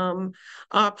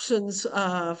options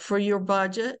for your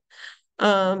budget.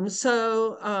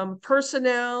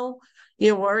 Personnel,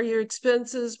 what are your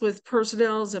expenses with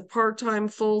personnel? Is it part-time,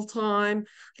 full-time?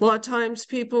 A lot of times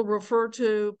people refer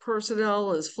to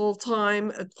personnel as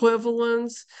full-time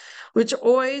equivalents, which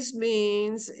always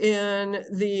means in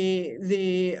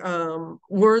the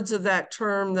words of that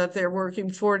term that they're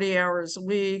working 40 hours a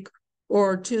week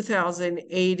or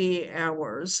 2,080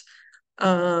 hours.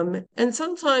 And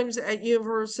sometimes at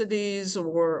universities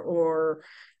or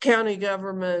county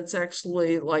governments,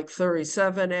 actually like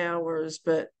 37 hours,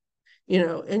 but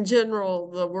in general,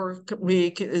 the work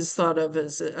week is thought of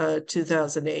as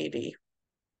 2,080.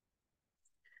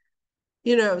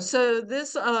 So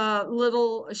this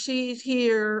little sheet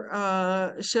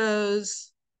here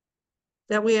shows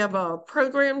that we have a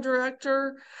program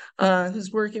director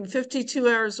who's working 52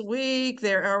 hours a week.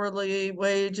 Their hourly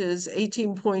wage is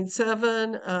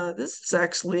 18.7. This is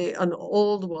actually an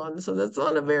old one, so that's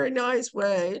not a very nice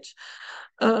wage.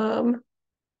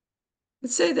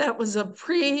 Let's say that was a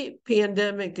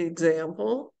pre-pandemic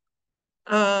example.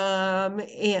 And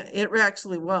it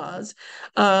actually was.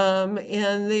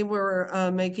 And they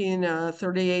were making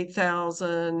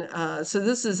 38,000. So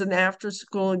this is an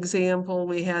after-school example.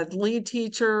 We had lead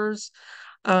teachers,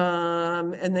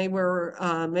 and they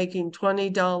were making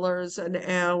 $20 an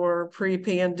hour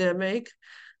pre-pandemic.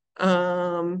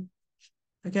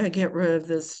 I gotta get rid of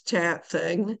this chat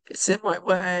thing. It's in my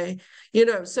way.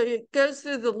 So it goes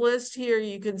through the list here.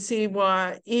 You can see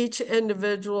what each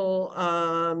individual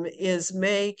is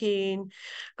making.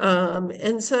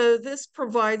 And so this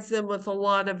provides them with a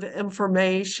lot of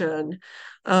information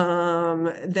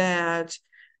that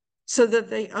so that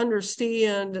they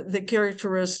understand the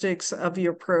characteristics of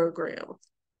your program.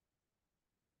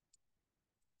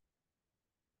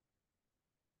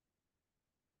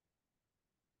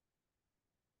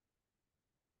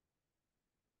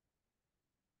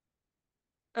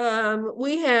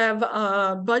 We have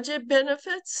budget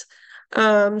benefits.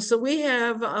 So we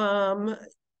have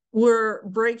we're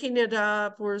breaking it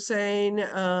up. We're saying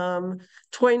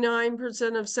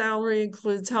 29% of salary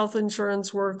includes health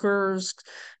insurance, workers,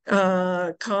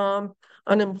 comp,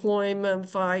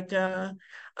 unemployment, FICA.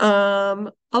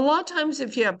 A lot of times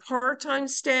if you have part-time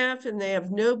staff and they have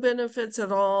no benefits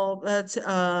at all, that's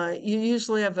you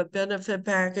usually have a benefit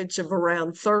package of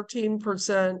around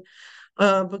 13%.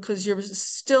 Because you're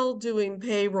still doing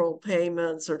payroll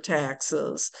payments or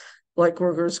taxes like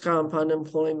workers' comp,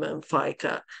 unemployment,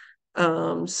 FICA.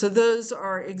 So those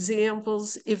are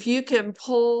examples. If you can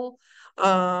pull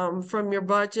from your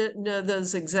budget, know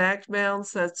those exact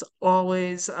amounts, that's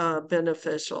always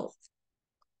beneficial.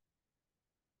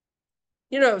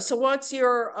 So what's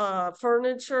your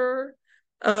furniture?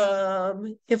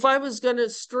 If I was going to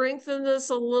strengthen this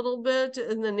a little bit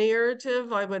in the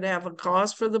narrative, I would have a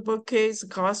cost for the bookcase, a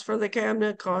cost for the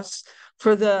cabinet, cost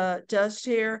for the desk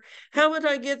chair. How would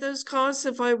I get those costs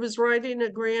if I was writing a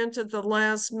grant at the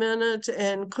last minute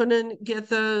and couldn't get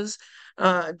those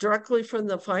directly from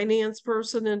the finance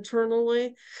person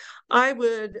internally? I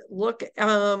would look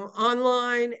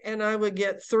online and I would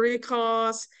get 3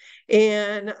 costs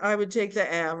and I would take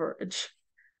the average.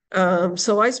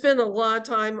 So I spend a lot of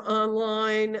time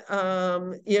online,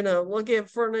 looking at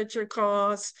furniture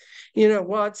costs,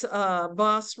 what's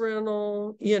bus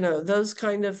rental, those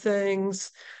kind of things.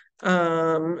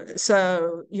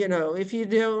 So, you know, if you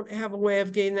don't have a way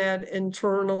of getting that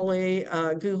internally,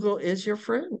 Google is your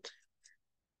friend.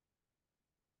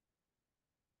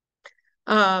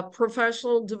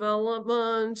 Professional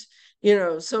development, you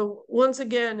know, so once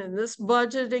again, in this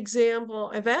budget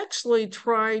example, I've actually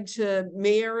tried to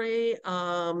marry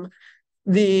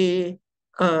the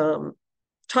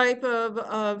type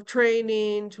of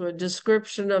training to a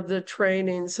description of the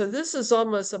training. So this is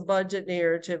almost a budget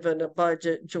narrative and a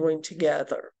budget joined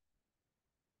together.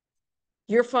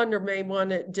 Your funder may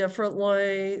want it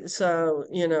differently. So,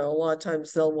 you know, a lot of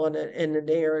times they'll want it in a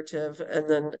narrative, and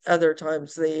then other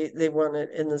times they want it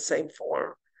in the same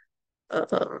form.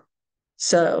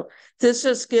 So this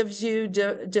just gives you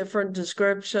different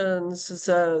descriptions.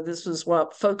 So this was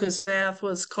what Focus Math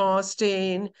was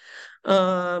costing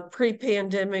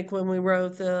pre-pandemic when we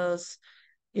wrote this.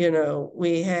 You know,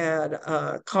 we had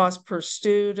cost per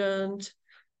student.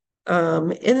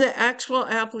 In the actual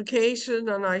application,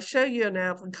 and I show you an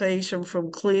application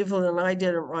from Cleveland, I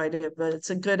didn't write it, but it's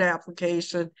a good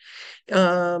application.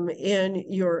 In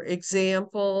your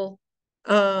example,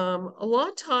 a lot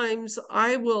of times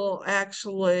I will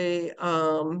actually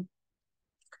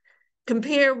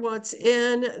compare what's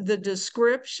in the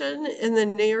description in the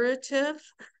narrative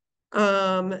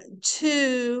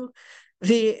to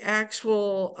the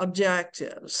actual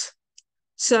objectives.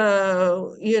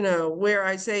 So, you know, where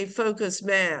I say focus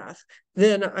math,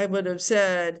 then I would have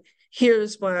said,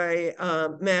 here's my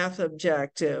math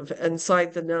objective and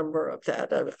cite the number of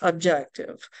that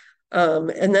objective.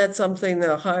 And that's something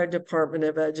the Ohio Department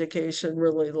of Education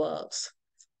really loves.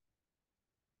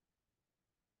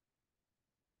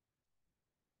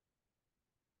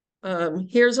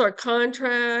 Here's our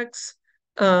contracts.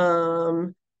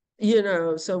 You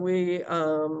know, so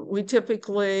we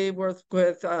typically work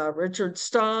with Richard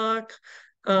Stock,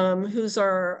 who's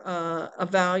our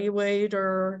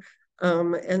evaluator.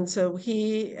 And so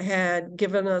he had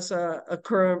given us a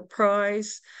current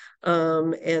price.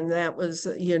 And that was,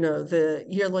 you know, the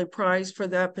yearly price for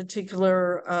that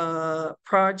particular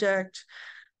project.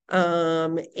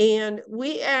 And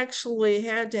we actually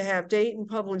had to have, Dayton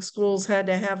Public Schools had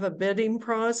to have a bidding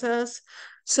process.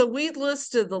 So we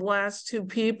listed the last two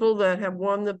people that have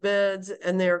won the bids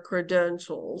and their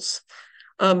credentials,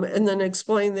 and then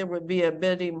explained there would be a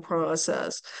bidding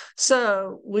process.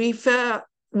 So we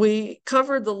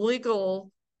covered the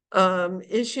legal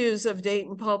issues of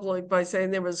Dayton Public by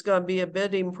saying there was going to be a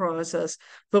bidding process,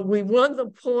 but we won the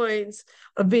points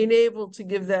of being able to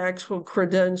give the actual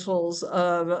credentials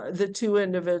of the two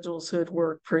individuals who had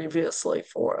worked previously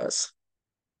for us.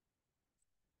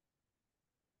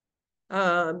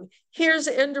 Here's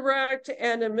indirect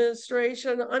and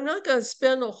administration. I'm not going to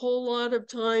spend a whole lot of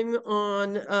time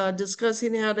on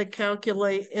discussing how to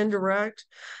calculate indirect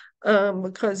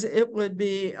because it would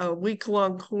be a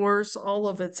week-long course all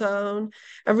of its own.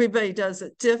 Everybody does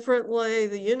it differently.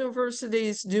 The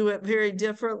universities do it very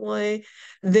differently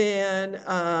than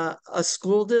a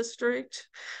school district.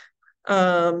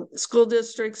 School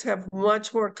districts have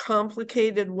much more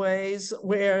complicated ways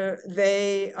where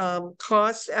they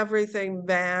cost everything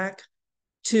back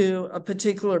to a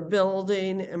particular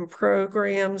building and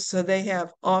programs. So they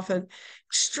have often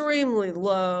extremely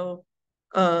low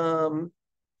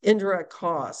indirect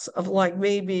costs of like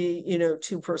maybe, you know,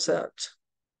 2%.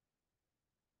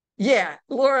 Yeah,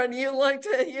 Lauren, you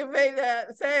made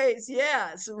that face.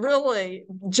 Yes, really,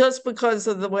 just because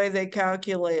of the way they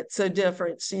calculate it, so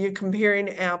different. So you're comparing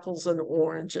apples and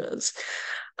oranges.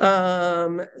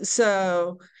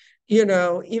 So, you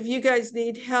know, if you guys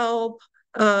need help,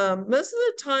 most of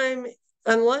the time,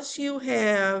 unless you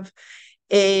have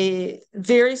a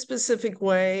very specific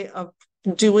way of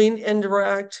doing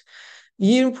indirect,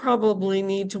 you probably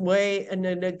need to wait and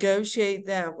negotiate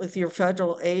that with your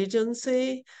federal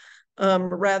agency.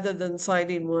 Rather than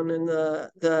citing one in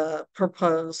the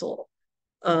proposal.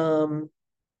 You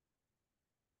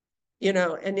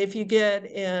know, and if you get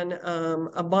in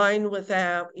a bind with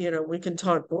that, you know, we can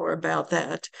talk more about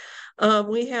that.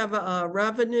 We have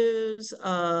revenues,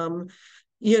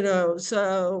 you know,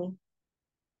 so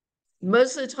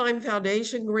most of the time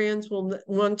foundation grants will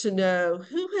want to know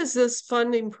who has this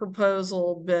funding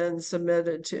proposal been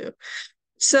submitted to.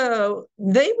 So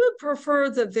they would prefer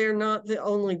that they're not the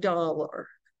only dollar.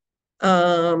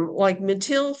 Like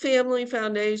Mattil Family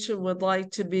Foundation would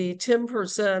like to be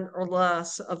 10% or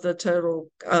less of the total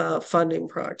funding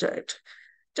project.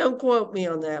 Don't quote me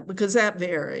on that because that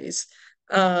varies.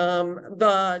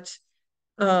 But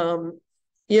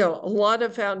you know, a lot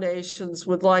of foundations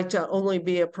would like to only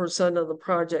be 1% of the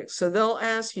project. So they'll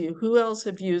ask you, who else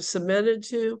have you submitted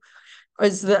to?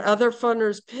 Is the other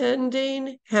funders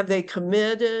pending? Have they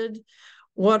committed?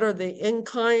 What are the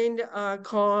in-kind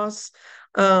costs?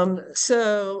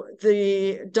 So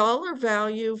the dollar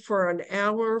value for an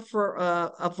hour for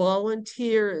a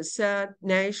volunteer is set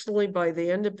nationally by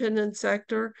the independent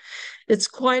sector. It's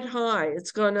quite high.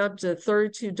 It's gone up to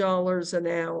 $32 an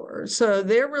hour. So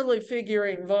they're really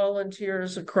figuring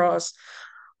volunteers across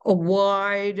a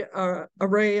wide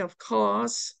array of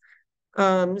costs.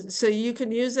 So you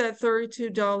can use that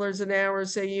 $32 an hour.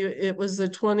 Say it was the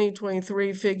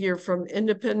 2023 figure from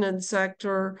independent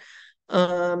sector,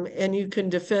 and you can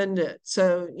defend it.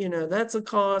 So, that's a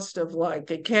cost of like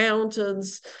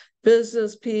accountants,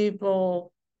 business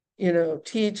people,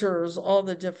 teachers, all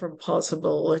the different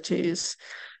possibilities.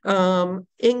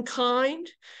 In kind.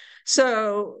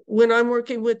 So when I'm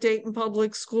working with Dayton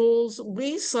Public Schools,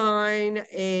 we sign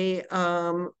a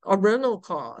rental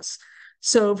cost.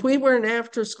 So if we were an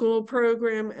after-school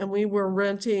program and we were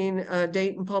renting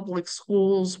Dayton Public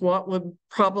Schools, what would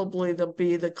probably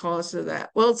be the cost of that?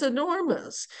 Well, it's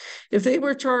enormous. If they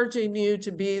were charging you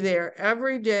to be there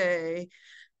every day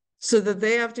so that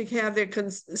they have to have their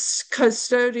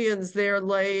custodians there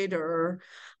later,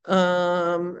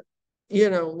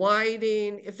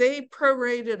 lighting, if they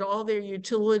prorated all their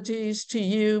utilities to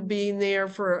you being there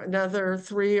for another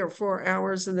 3 or 4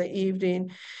 hours in the evening,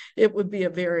 it would be a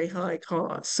very high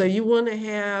cost. So you want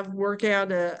to work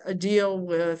out a deal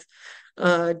with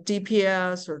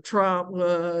DPS or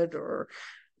Trotwood or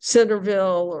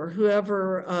Centerville or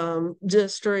whoever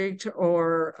district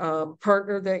or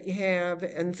partner that you have,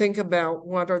 and think about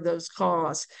what are those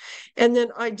costs. And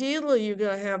then ideally, you're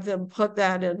going to have them put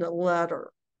that in a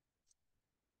letter.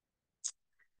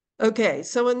 Okay,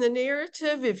 so in the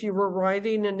narrative, if you were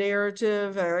writing a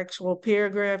narrative, an actual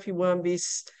paragraph, you want to be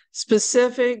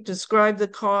specific, describe the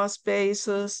cost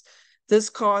basis.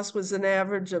 This cost was an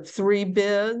average of 3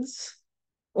 bids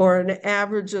or an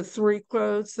average of 3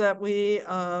 quotes that we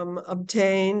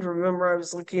obtained. Remember, I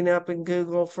was looking up in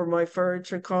Google for my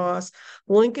furniture costs.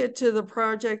 Link it to the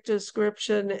project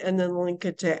description and then link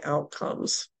it to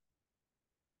outcomes.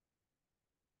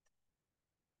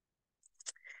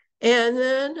 And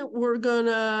then we're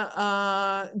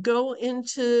gonna go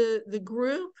into the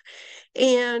group.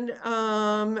 And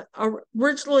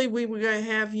originally we were going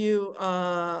to have you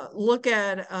look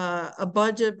at a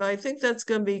budget, but I think that's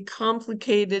going to be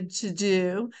complicated to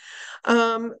do.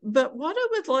 But what I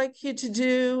would like you to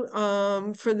do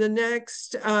for the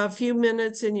next few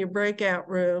minutes in your breakout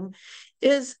room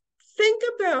is think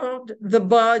about the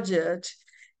budget,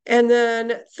 and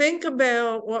then think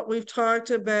about what we've talked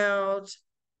about,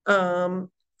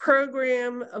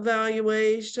 program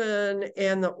evaluation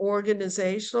and the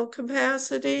organizational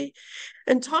capacity,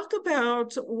 and talk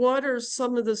about what are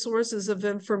some of the sources of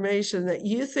information that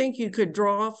you think you could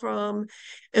draw from,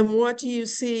 and what do you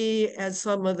see as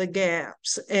some of the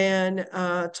gaps, and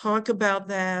talk about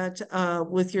that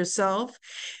with yourself.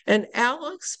 And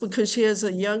Alex, because she has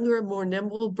a younger, more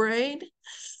nimble brain,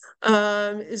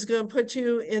 is going to put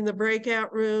you in the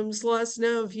breakout rooms. Let us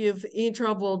know if you have any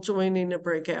trouble joining a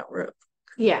breakout room.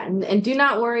 Yeah, and do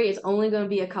not worry, it's only going to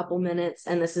be a couple minutes,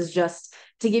 and this is just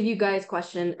to give you guys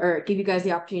give you guys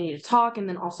the opportunity to talk, and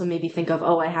then also maybe think of,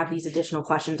 oh, I have these additional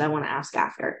questions I want to ask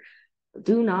after.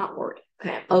 Do not worry.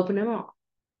 Okay, open them all.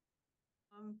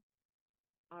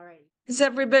 All right. Has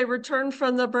everybody returned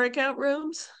from the breakout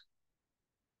rooms?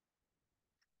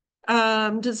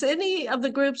 Does any of the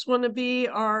groups want to be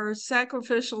our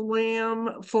sacrificial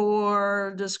lamb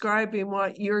for describing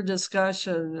what your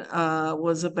discussion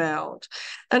was about?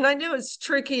 And I know it's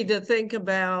tricky to think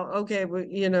about, okay,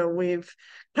 we've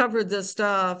covered this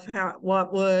stuff.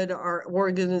 What would our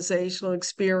organizational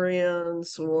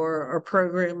experience or our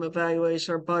program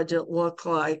evaluation or budget look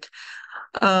like?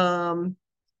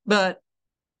 But,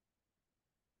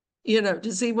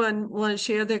 does anyone want to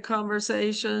share their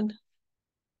conversation?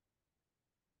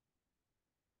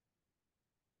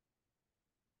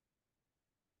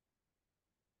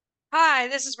 Hi,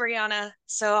 this is Brianna.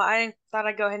 So I thought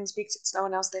I'd go ahead and speak since no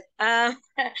one else did.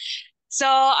 So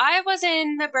I was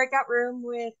in the breakout room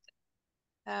with,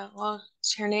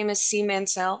 her name is C.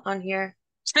 Mansell on here.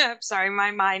 I'm sorry,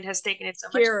 my mind has taken in so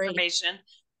much information.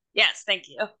 Yes, thank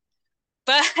you.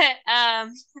 But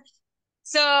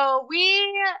so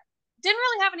we didn't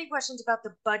really have any questions about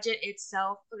the budget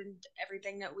itself and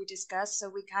everything that we discussed. So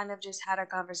we kind of just had a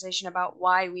conversation about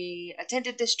why we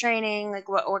attended this training, like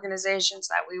what organizations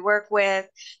that we work with,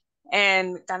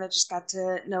 and kind of just got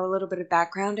to know a little bit of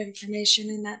background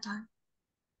information in that time.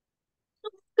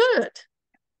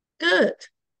 Good.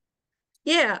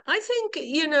 Yeah, I think,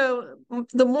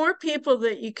 the more people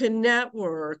that you can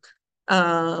network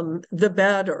the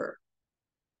better.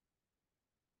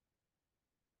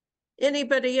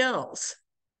 Anybody else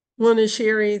want to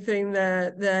share anything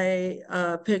that they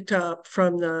picked up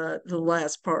from the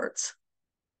last parts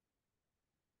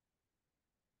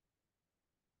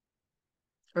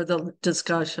or the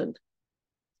discussion?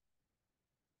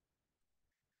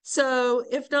 So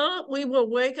if not, we will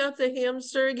wake up the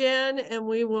hamster again and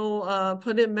we will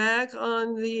put him back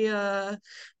on the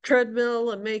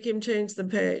treadmill and make him change the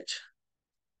page.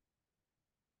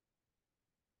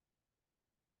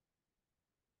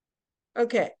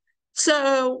 Okay,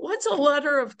 so what's a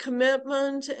letter of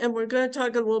commitment? And we're going to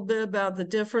talk a little bit about the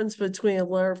difference between a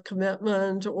letter of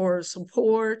commitment or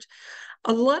support.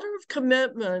 A letter of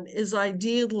commitment is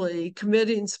ideally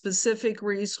committing specific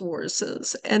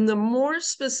resources. And the more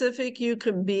specific you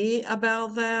can be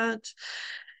about that,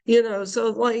 so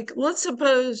like, let's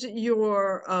suppose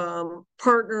your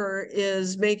partner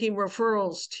is making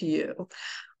referrals to you.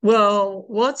 Well,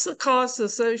 what's the cost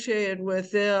associated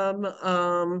with them,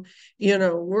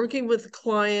 working with the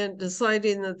client,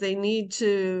 deciding that they need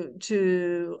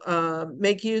to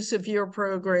make use of your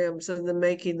programs and then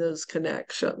making those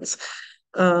connections.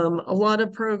 A lot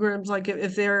of programs, like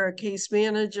if they're a case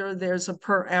manager, there's a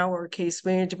per hour case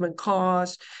management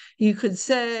cost. You could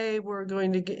say we're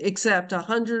going to accept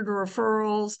 100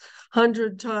 referrals,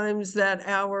 100 times that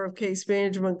hour of case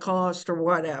management cost or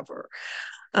whatever.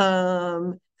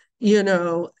 A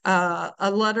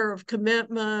letter of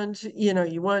commitment,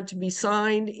 you want it to be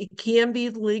signed. It can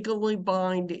be legally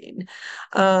binding.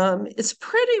 It's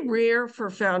pretty rare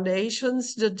for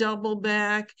foundations to double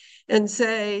back and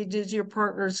say, did your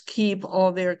partners keep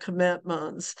all their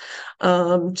commitments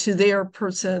to their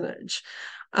percentage?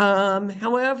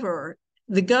 However,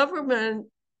 the government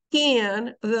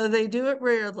can, though they do it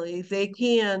rarely, they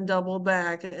can double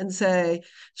back and say,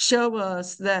 show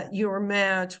us that your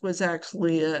match was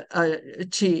actually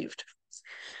achieved.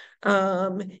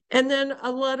 And then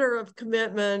a letter of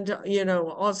commitment,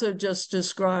 also just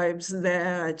describes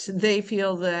that they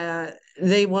feel that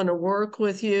they want to work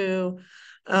with you,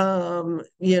 and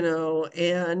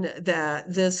that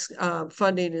this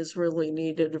funding is really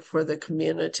needed for the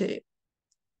community.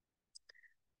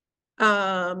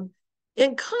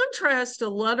 In contrast, a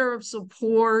letter of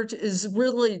support is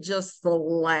really just the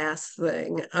last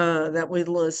thing that we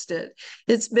listed.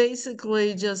 It's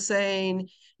basically just saying,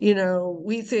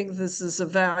 we think this is a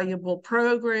valuable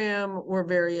program. We're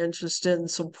very interested in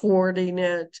supporting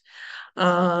it.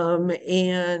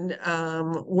 And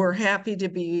we're happy to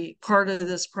be part of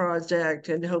this project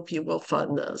and hope you will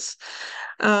fund this.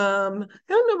 I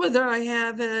don't know whether I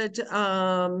have it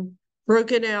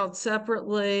broken out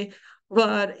separately.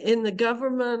 But in the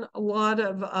government, a lot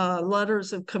of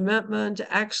letters of commitment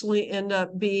actually end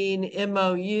up being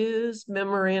MOUs,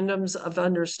 memorandums of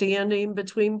understanding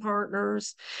between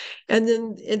partners. And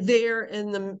then there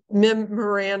in the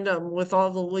memorandum with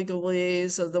all the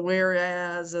legalese of the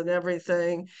whereas and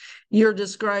everything, you're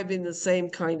describing the same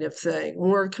kind of thing.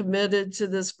 We're committed to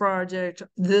this project.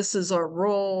 This is our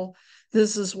role.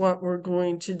 This is what we're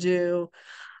going to do.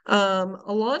 A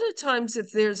lot of times,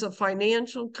 if there's a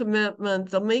financial commitment,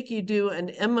 they'll make you do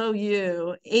an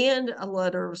MOU and a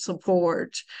letter of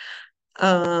support,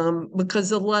 because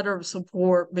the letter of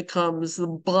support becomes the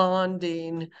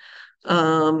bonding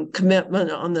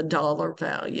commitment on the dollar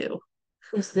value.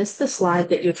 Is this the slide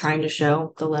that you're trying to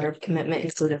show, the letter of commitment,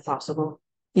 include if possible?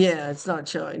 Yeah, it's not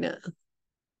showing it.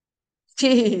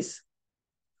 Jeez.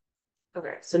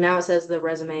 Okay, so now it says the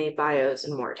resume, bios,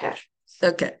 and more attachments.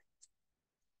 Okay.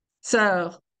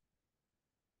 So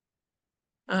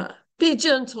be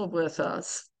gentle with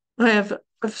us. I've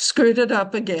screwed it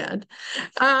up again.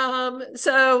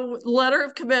 So letter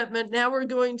of commitment. Now we're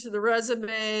going to the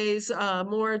resumes,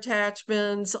 more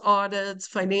attachments, audits,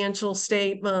 financial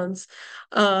statements.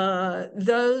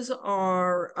 Those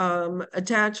are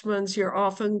attachments you're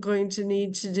often going to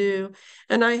need to do.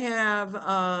 And I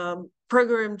have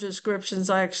program descriptions.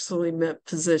 I actually meant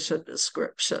position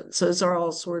descriptions. Those are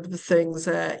all sort of things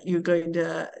that you're going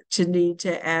to need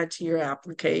to add to your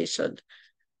application.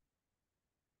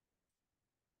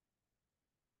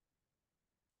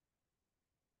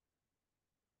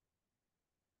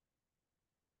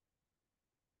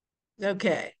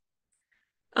 Okay.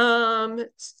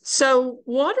 So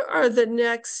what are the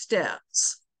next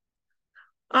steps?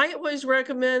 I always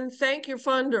recommend thank your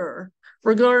funder,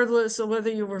 regardless of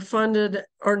whether you were funded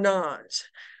or not.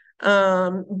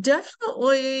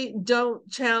 Definitely don't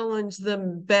challenge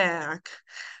them back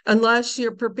unless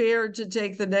you're prepared to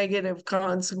take the negative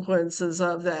consequences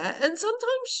of that. And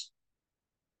sometimes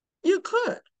you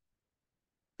could.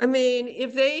 I mean,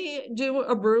 if they do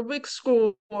a rubric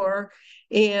score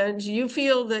and you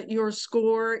feel that your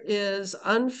score is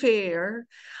unfair,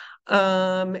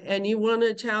 and you want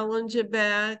to challenge it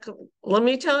back, let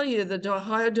me tell you, the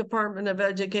Ohio Department of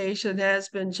Education has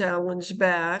been challenged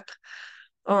back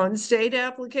on state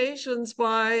applications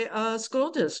by school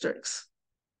districts.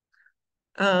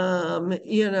 So,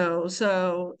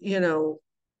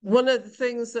 one of the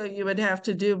things that you would have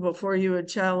to do before you would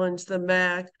challenge them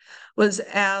back was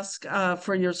ask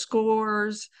for your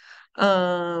scores.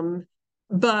 But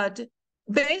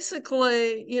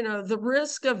basically, the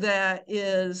risk of that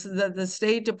is that the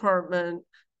State Department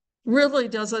really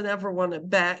doesn't ever want to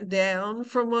back down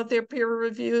from what their peer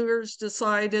reviewers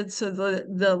decided. So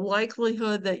the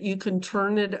likelihood that you can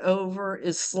turn it over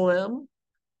is slim.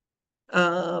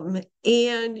 And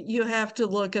you have to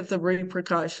look at the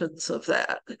repercussions of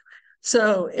that.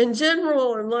 So in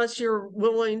general, unless you're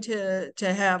willing to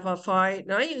have a fight,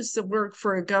 and I used to work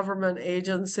for a government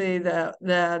agency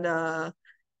that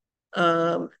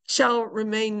shall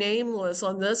remain nameless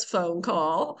on this phone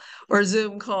call or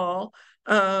Zoom call.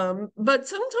 But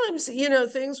sometimes,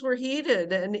 things were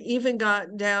heated and even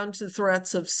got down to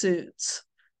threats of suits.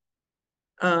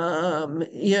 And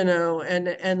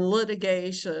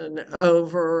litigation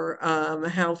over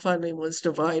how funding was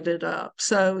divided up.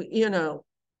 So,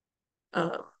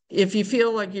 if you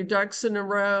feel like your ducks in a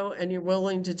row and you're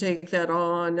willing to take that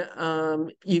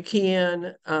on, you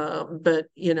can, but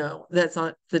that's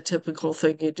not the typical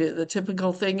thing you do. The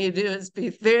typical thing you do is be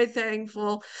very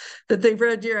thankful that they've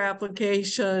read your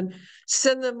application,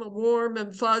 send them a warm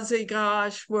and fuzzy,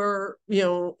 gosh, we're,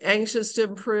 anxious to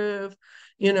improve,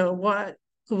 what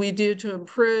can we do to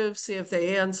improve, see if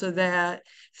they answer that.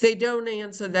 If they don't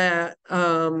answer that,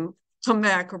 come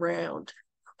back around.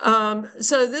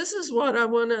 So this is what I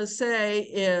want to say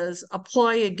is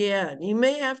apply again. You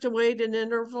may have to wait an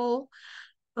interval,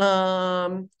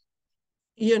 but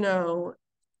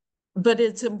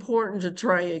it's important to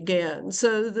try again.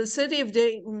 So the city of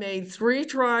Dayton made 3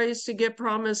 tries to get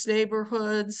promised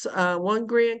neighborhoods. 1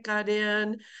 grant got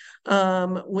in.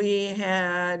 We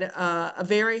had a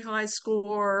very high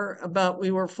score, but we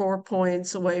were 4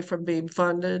 points away from being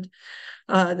funded.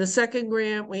 The second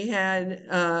grant we had,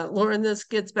 Lauren, this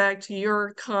gets back to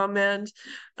your comment.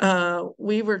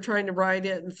 We were trying to write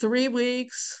it in 3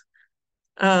 weeks.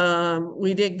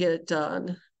 We didn't get it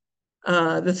done.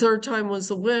 The third time was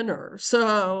the winner.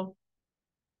 So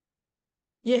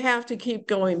you have to keep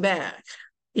going back.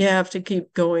 You have to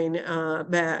keep going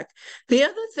back. The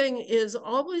other thing is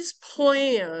always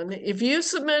plan. If you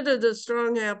submitted a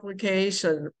strong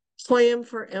application, plan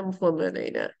for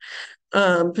implementing it.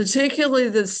 Particularly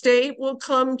the state will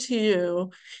come to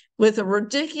you with a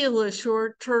ridiculous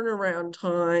short turnaround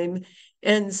time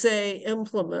and say,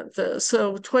 implement this.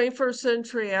 So 21st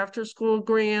century after school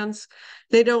grants,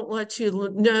 they don't let you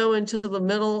know until the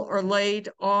middle or late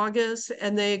August,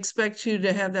 and they expect you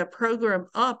to have that program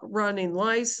up, running,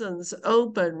 licensed,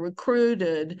 open,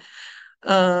 recruited,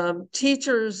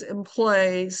 teachers in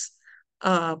place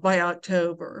by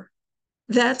October.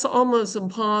 That's almost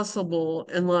impossible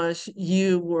unless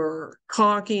you were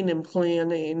talking and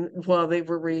planning while they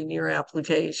were reading your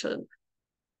application.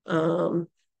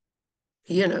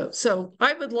 So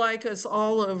I would like us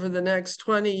all over the next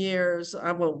 20 years,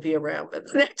 I won't be around, but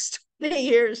the next 20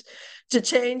 years to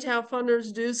change how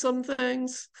funders do some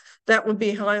things. That would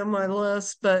be high on my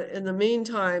list. But in the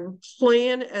meantime,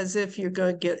 plan as if you're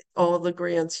going to get all the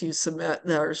grants you submit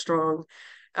that are strong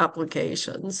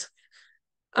applications.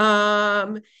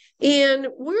 And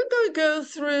we're going to go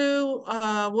through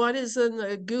what is in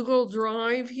the Google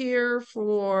Drive here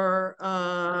for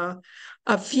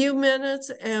a few minutes,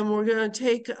 and we're going to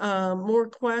take more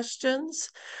questions.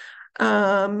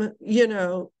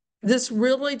 This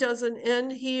really doesn't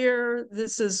end here.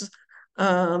 This is,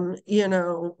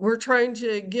 we're trying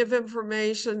to give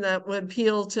information that would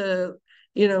appeal to,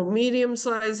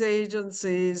 medium-sized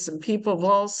agencies and people of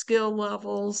all skill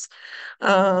levels.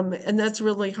 And that's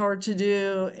really hard to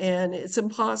do. And it's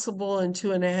impossible in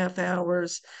 2.5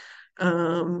 hours.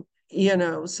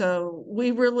 So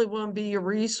we really want to be your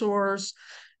resource.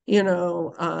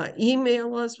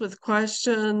 Email us with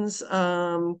questions,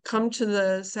 come to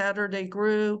the Saturday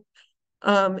group.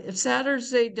 If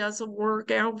Saturday doesn't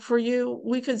work out for you,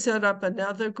 we could set up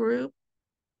another group.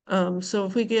 So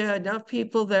if we get enough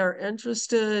people that are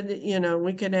interested,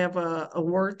 we can have a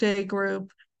workday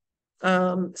group.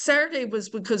 Saturday was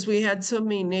because we had so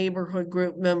many neighborhood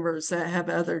group members that have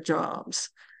other jobs.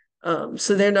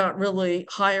 So they're not really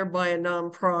hired by a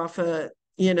nonprofit.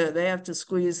 They have to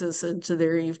squeeze this into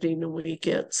their evening and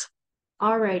weekends.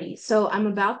 Alrighty, so I'm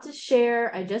about to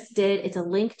share, I just did, it's a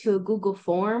link to a Google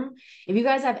form. If you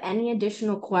guys have any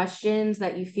additional questions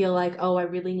that you feel like, oh, I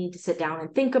really need to sit down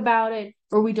and think about it,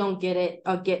 or we don't get it,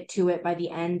 I'll get to it by the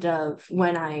end of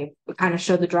when I kind of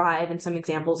show the drive and some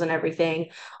examples and everything.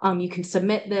 You can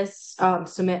submit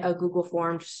a Google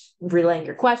form, just relaying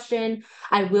your question.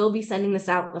 I will be sending this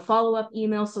out in the follow-up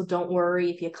email, so don't worry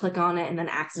if you click on it and then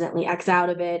accidentally X out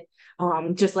of it.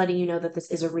 Just letting you know that this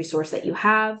is a resource that you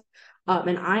have.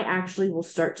 And I actually will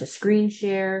start to screen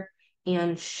share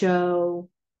and show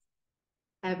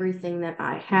everything that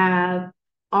I have.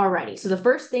 Alrighty, so the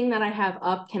first thing that I have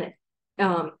up,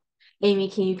 Amy,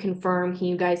 can you confirm? Can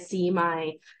you guys see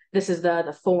this is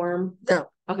the form? No.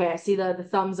 Okay, I see the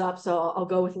thumbs up, so I'll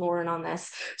go with Lauren on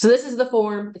this. So this is the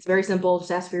form. It's very simple.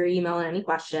 Just ask for your email and any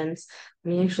questions.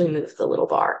 Let me actually move the little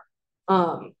bar.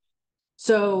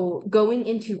 So going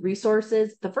into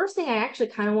resources, the first thing I actually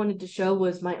kind of wanted to show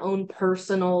was my own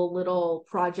personal little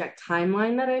project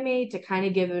timeline that I made to kind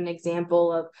of give an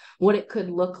example of what it could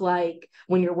look like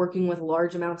when you're working with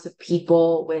large amounts of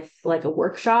people with like a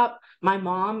workshop. My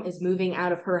mom is moving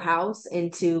out of her house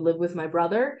and to live with my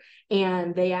brother,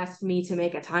 and they asked me to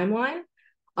make a timeline.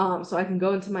 So I can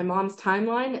go into my mom's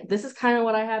timeline. This is kind of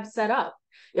what I have set up.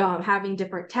 Having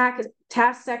different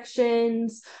task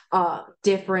sections,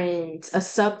 different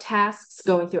subtasks,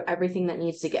 going through everything that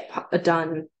needs to get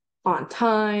done on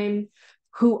time,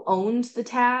 who owns the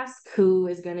task, who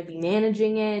is going to be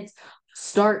managing it,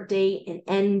 start date and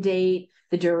end date,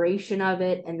 the duration of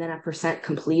it, and then a percent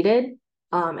completed.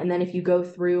 And then if you go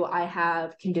through, I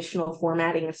have conditional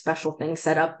formatting and special things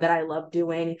set up that I love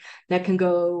doing that can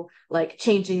go like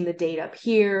changing the date up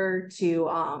here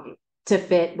to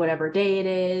fit whatever day it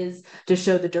is, to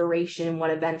show the duration, what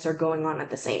events are going on at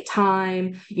the same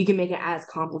time. You can make it as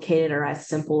complicated or as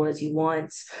simple as you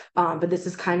want. But this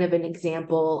is kind of an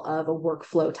example of a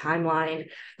workflow timeline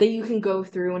that you can go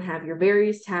through and have your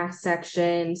various task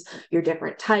sections, your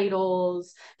different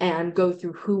titles, and go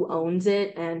through who owns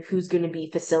it and who's going to be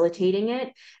facilitating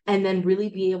it. And then really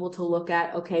be able to look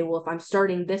at, okay, well, if I'm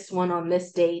starting this one on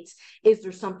this date, is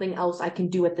there something else I can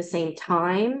do at the same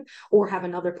time, or have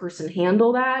another person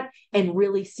handle that, and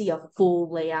really see a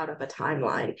full layout of a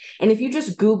timeline. And if you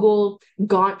just Google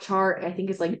Gantt chart, I think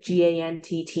it's like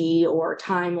GANTT or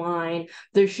timeline,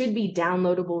 there should be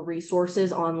downloadable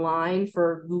resources online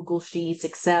for Google Sheets,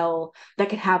 Excel, that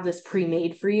could have this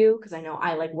pre-made for you, because I know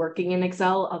I like working in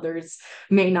Excel, others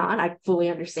may not, I fully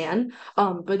understand.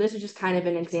 But this is just kind of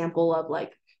an example of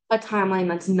like a timeline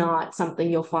that's not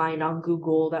something you'll find on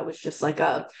Google that was just like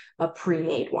a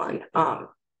pre-made one.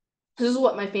 This is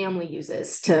what my family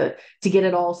uses to get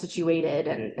it all situated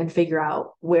and figure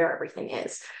out where everything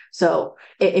is. So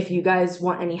if you guys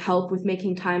want any help with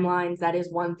making timelines, that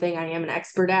is one thing I am an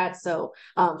expert at. So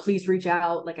please reach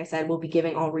out. Like I said, we'll be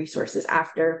giving all resources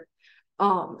after.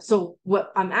 So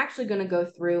what I'm actually going to go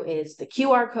through is the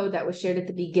QR code that was shared at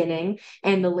the beginning,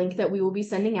 and the link that we will be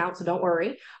sending out, so don't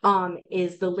worry,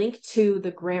 is the link to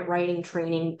the grant writing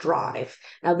training drive.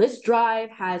 Now, this drive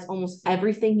has almost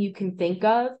everything you can think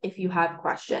of if you have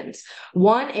questions.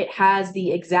 One, it has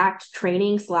the exact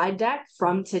training slide deck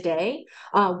from today,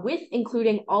 with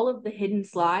including all of the hidden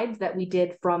slides that we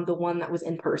did from the one that was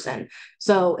in person.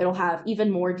 So it'll have even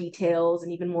more details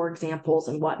and even more examples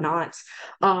and whatnot.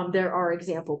 There are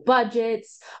example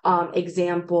budgets,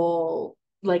 example,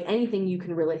 like anything you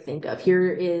can really think of.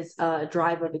 Here is a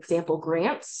drive of example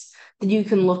grants that you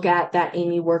can look at that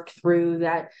Amy worked through,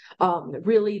 that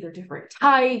really they're different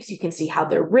types. You can see how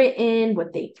they're written,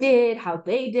 what they did, how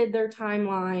they did their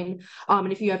timeline.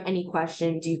 And if you have any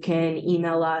questions, you can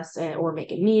email us or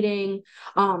make a meeting.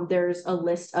 There's a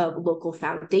list of local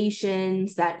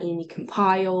foundations that Amy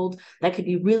compiled that could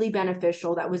be really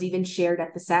beneficial, that was even shared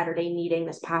at the Saturday meeting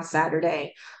this past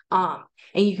Saturday. And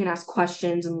you can ask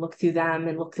questions and look through them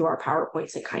and look through our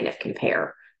PowerPoints and kind of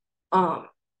compare.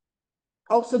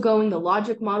 Also going the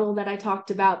logic model that I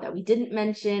talked about that we didn't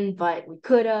mention, but we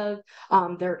could have.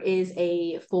 There is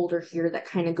a folder here that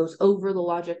kind of goes over the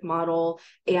logic model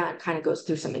and kind of goes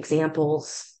through some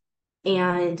examples.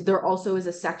 And there also is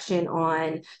a section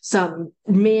on some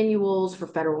manuals for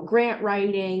federal grant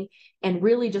writing, and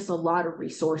really just a lot of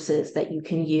resources that you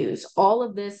can use. All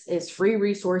of this is free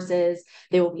resources.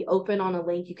 They will be open on a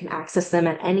link. You can access them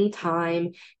at any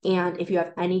time. And if you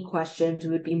have any questions,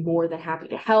 we would be more than happy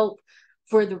to help.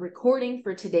 For the recording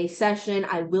for today's session,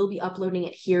 I will be uploading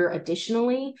it here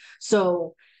additionally.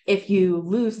 So if you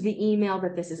lose the email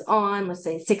that this is on, let's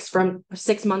say 6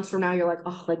 months from now, you're like,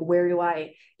 oh, like, where do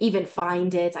I even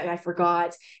find it? I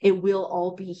forgot. It will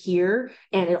all be here,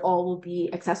 and it all will be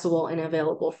accessible and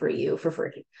available for you for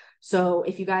free. So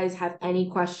if you guys have any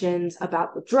questions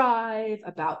about the drive,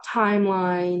 about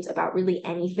timelines, about really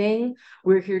anything,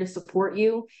 we're here to support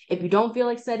you. If you don't feel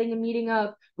like setting a meeting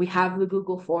up, we have the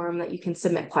Google form that you can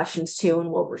submit questions to, and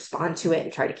we'll respond to it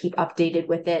and try to keep updated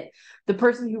with it. The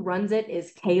person who runs it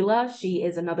is Kayla. She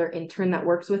is another intern that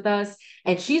works with us,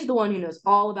 and she's the one who knows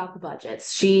all about the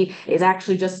budgets. She is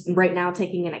actually just right now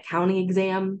taking an accounting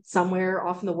exam somewhere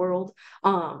off in the world,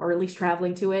 or at least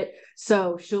traveling to it.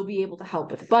 So she'll be able to help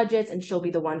with budgets, and she'll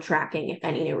be the one tracking if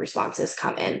any new responses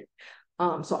come in.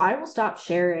 So I will stop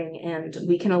sharing, and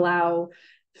we can allow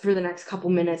for the next couple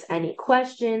minutes any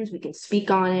questions. We can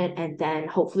speak on it, and then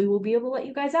hopefully we'll be able to let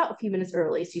you guys out a few minutes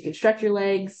early so you can stretch your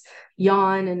legs,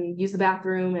 yawn, and use the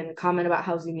bathroom and comment about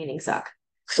how Zoom meetings suck.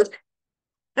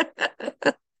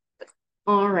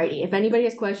 Alrighty, if anybody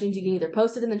has questions, you can either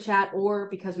post it in the chat, or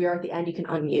because we are at the end, you can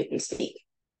unmute and speak.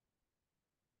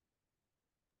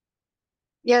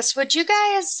 Yes, would you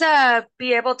guys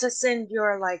be able to send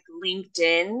your like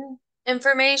LinkedIn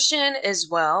information as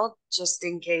well, just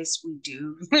in case we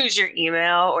do lose your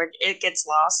email or it gets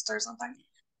lost or something?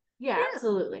 Yeah,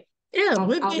 absolutely. Yeah,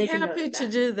 we'd I'll be make a note happy of to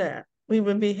that. do that. We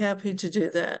would be happy to do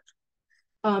that.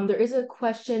 There is a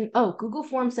question. Oh, Google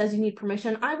Form says you need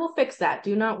permission. I will fix that.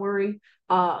 Do not worry.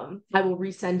 I will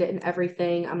resend it and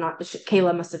everything. I'm not,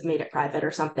 Kayla must have made it private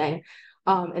or something.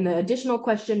 And the additional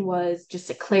question was just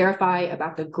to clarify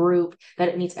about the group, that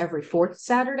it meets every fourth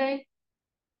Saturday.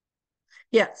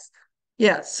 Yes.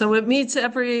 Yes. So it meets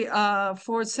every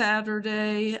fourth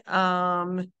Saturday,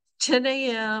 10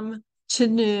 a.m. to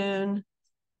noon.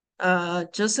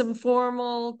 Just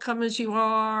informal, come as you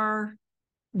are,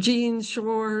 jeans,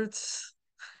 shorts,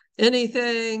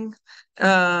 anything.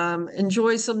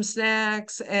 Enjoy some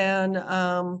snacks and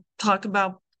talk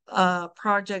about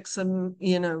projects and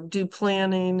do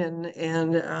planning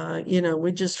and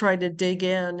we just try to dig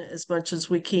in as much as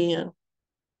we can.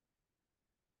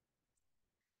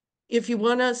 If you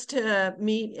want us to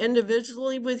meet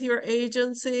individually with your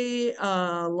agency,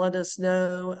 let us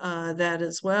know that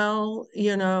as well.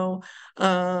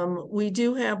 We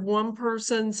do have one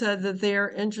person said that they're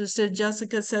interested.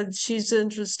 Jessica said she's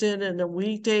interested in a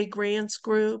weekday grants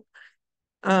group.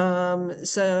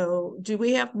 So do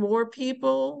we have more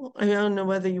people? I don't know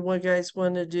whether you guys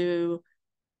want to do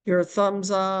your thumbs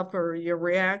up or your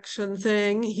reaction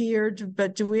thing here,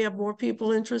 but do we have more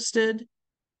people interested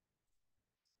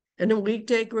in a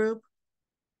weekday group?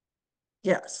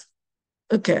 Yes.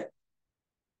 Okay.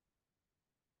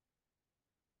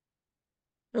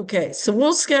 Okay, so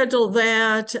we'll schedule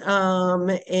that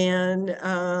and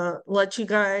let you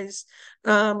guys.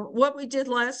 What we did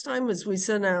last time was we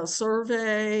sent out a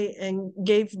survey and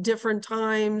gave different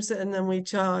times, and then we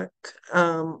took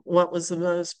what was the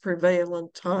most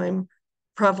prevalent time,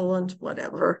 prevalent,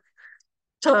 whatever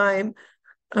time.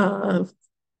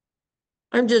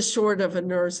 I'm just short of a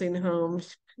nursing home.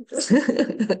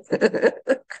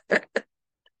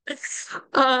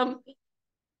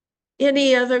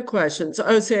 Any other questions?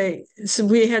 Oh, say, so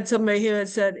we had somebody who had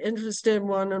said interested in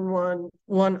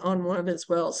one-on-one as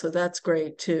well. So that's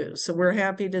great too. So we're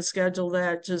happy to schedule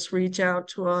that. Just reach out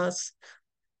to us.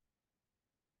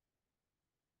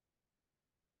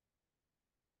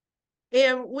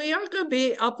 And we are going to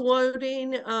be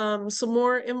uploading some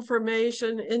more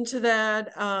information into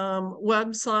that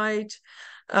website.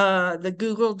 The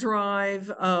Google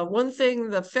Drive. One thing,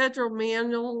 the federal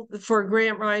manual for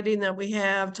grant writing that we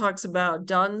have talks about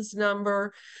DUNS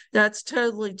number. That's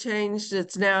totally changed.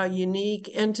 It's now a unique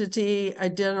entity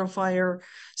identifier.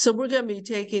 So we're going to be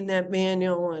taking that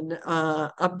manual and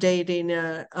updating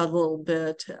it a little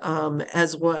bit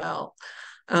as well.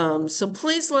 So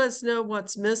please let us know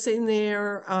what's missing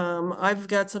there. I've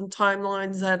got some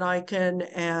timelines that I can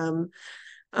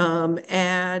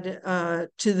add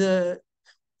to the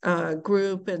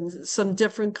group and some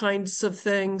different kinds of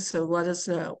things. So let us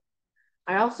know.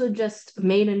 I also just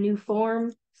made a new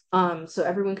form so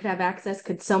everyone could have access.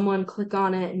 Could someone click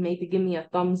on it and maybe give me a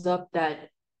thumbs up that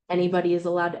anybody is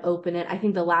allowed to open it? I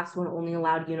think the last one only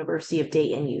allowed University of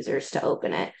Dayton users to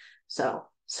open it. So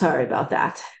sorry about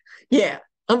that. Yeah.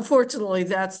 Unfortunately,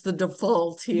 that's the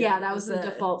default here. Yeah, that was the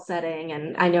default setting.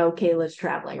 And I know Kayla's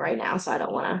traveling right now, so I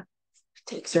don't want to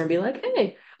text her and be like,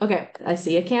 hey, okay, I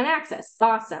see you can't access.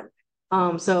 Awesome.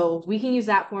 So we can use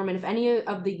that form. And if any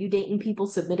of the U Dayton people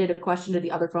submitted a question to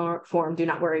the other form, do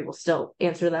not worry, we'll still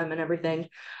answer them and everything.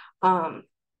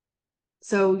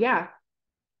 So yeah.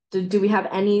 Do we have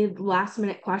any last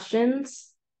minute questions?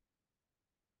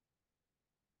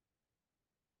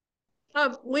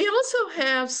 We also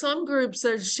have some groups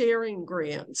that are sharing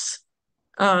grants.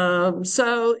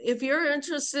 So if you're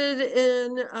interested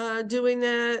in doing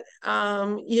that,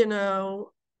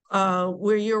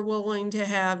 where you're willing to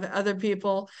have other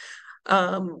people,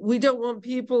 we don't want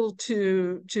people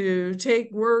to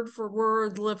take word for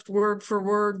word, lift word for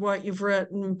word what you've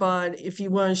written, but if you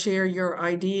want to share your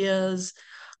ideas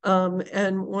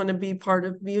and want to be part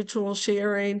of mutual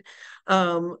sharing,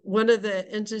 one of the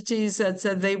entities that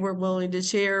said they were willing to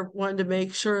share wanted to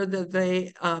make sure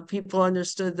that people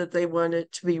understood that they want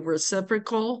it to be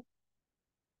reciprocal.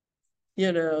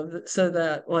 So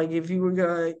that like if you were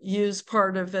going to use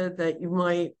part of it, that you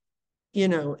might,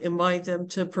 invite them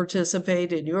to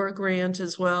participate in your grant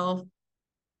as well.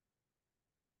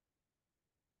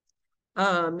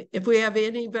 If we have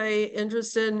anybody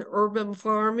interested in urban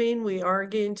farming, we are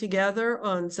getting together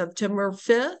on September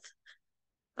 5th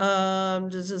to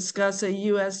discuss a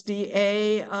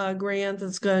USDA grant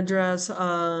that's going to address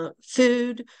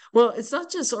food. Well, it's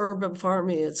not just urban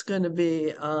farming, it's going to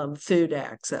be food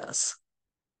access.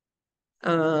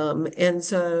 And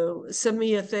so send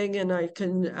me a thing and I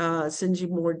can send you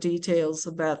more details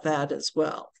about that as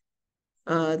well.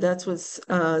 That's with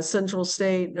Central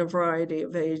State and a variety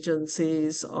of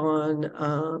agencies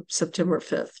on September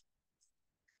 5th.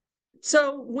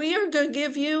 So we are going to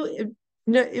give you,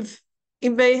 if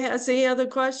anybody has any other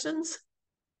questions?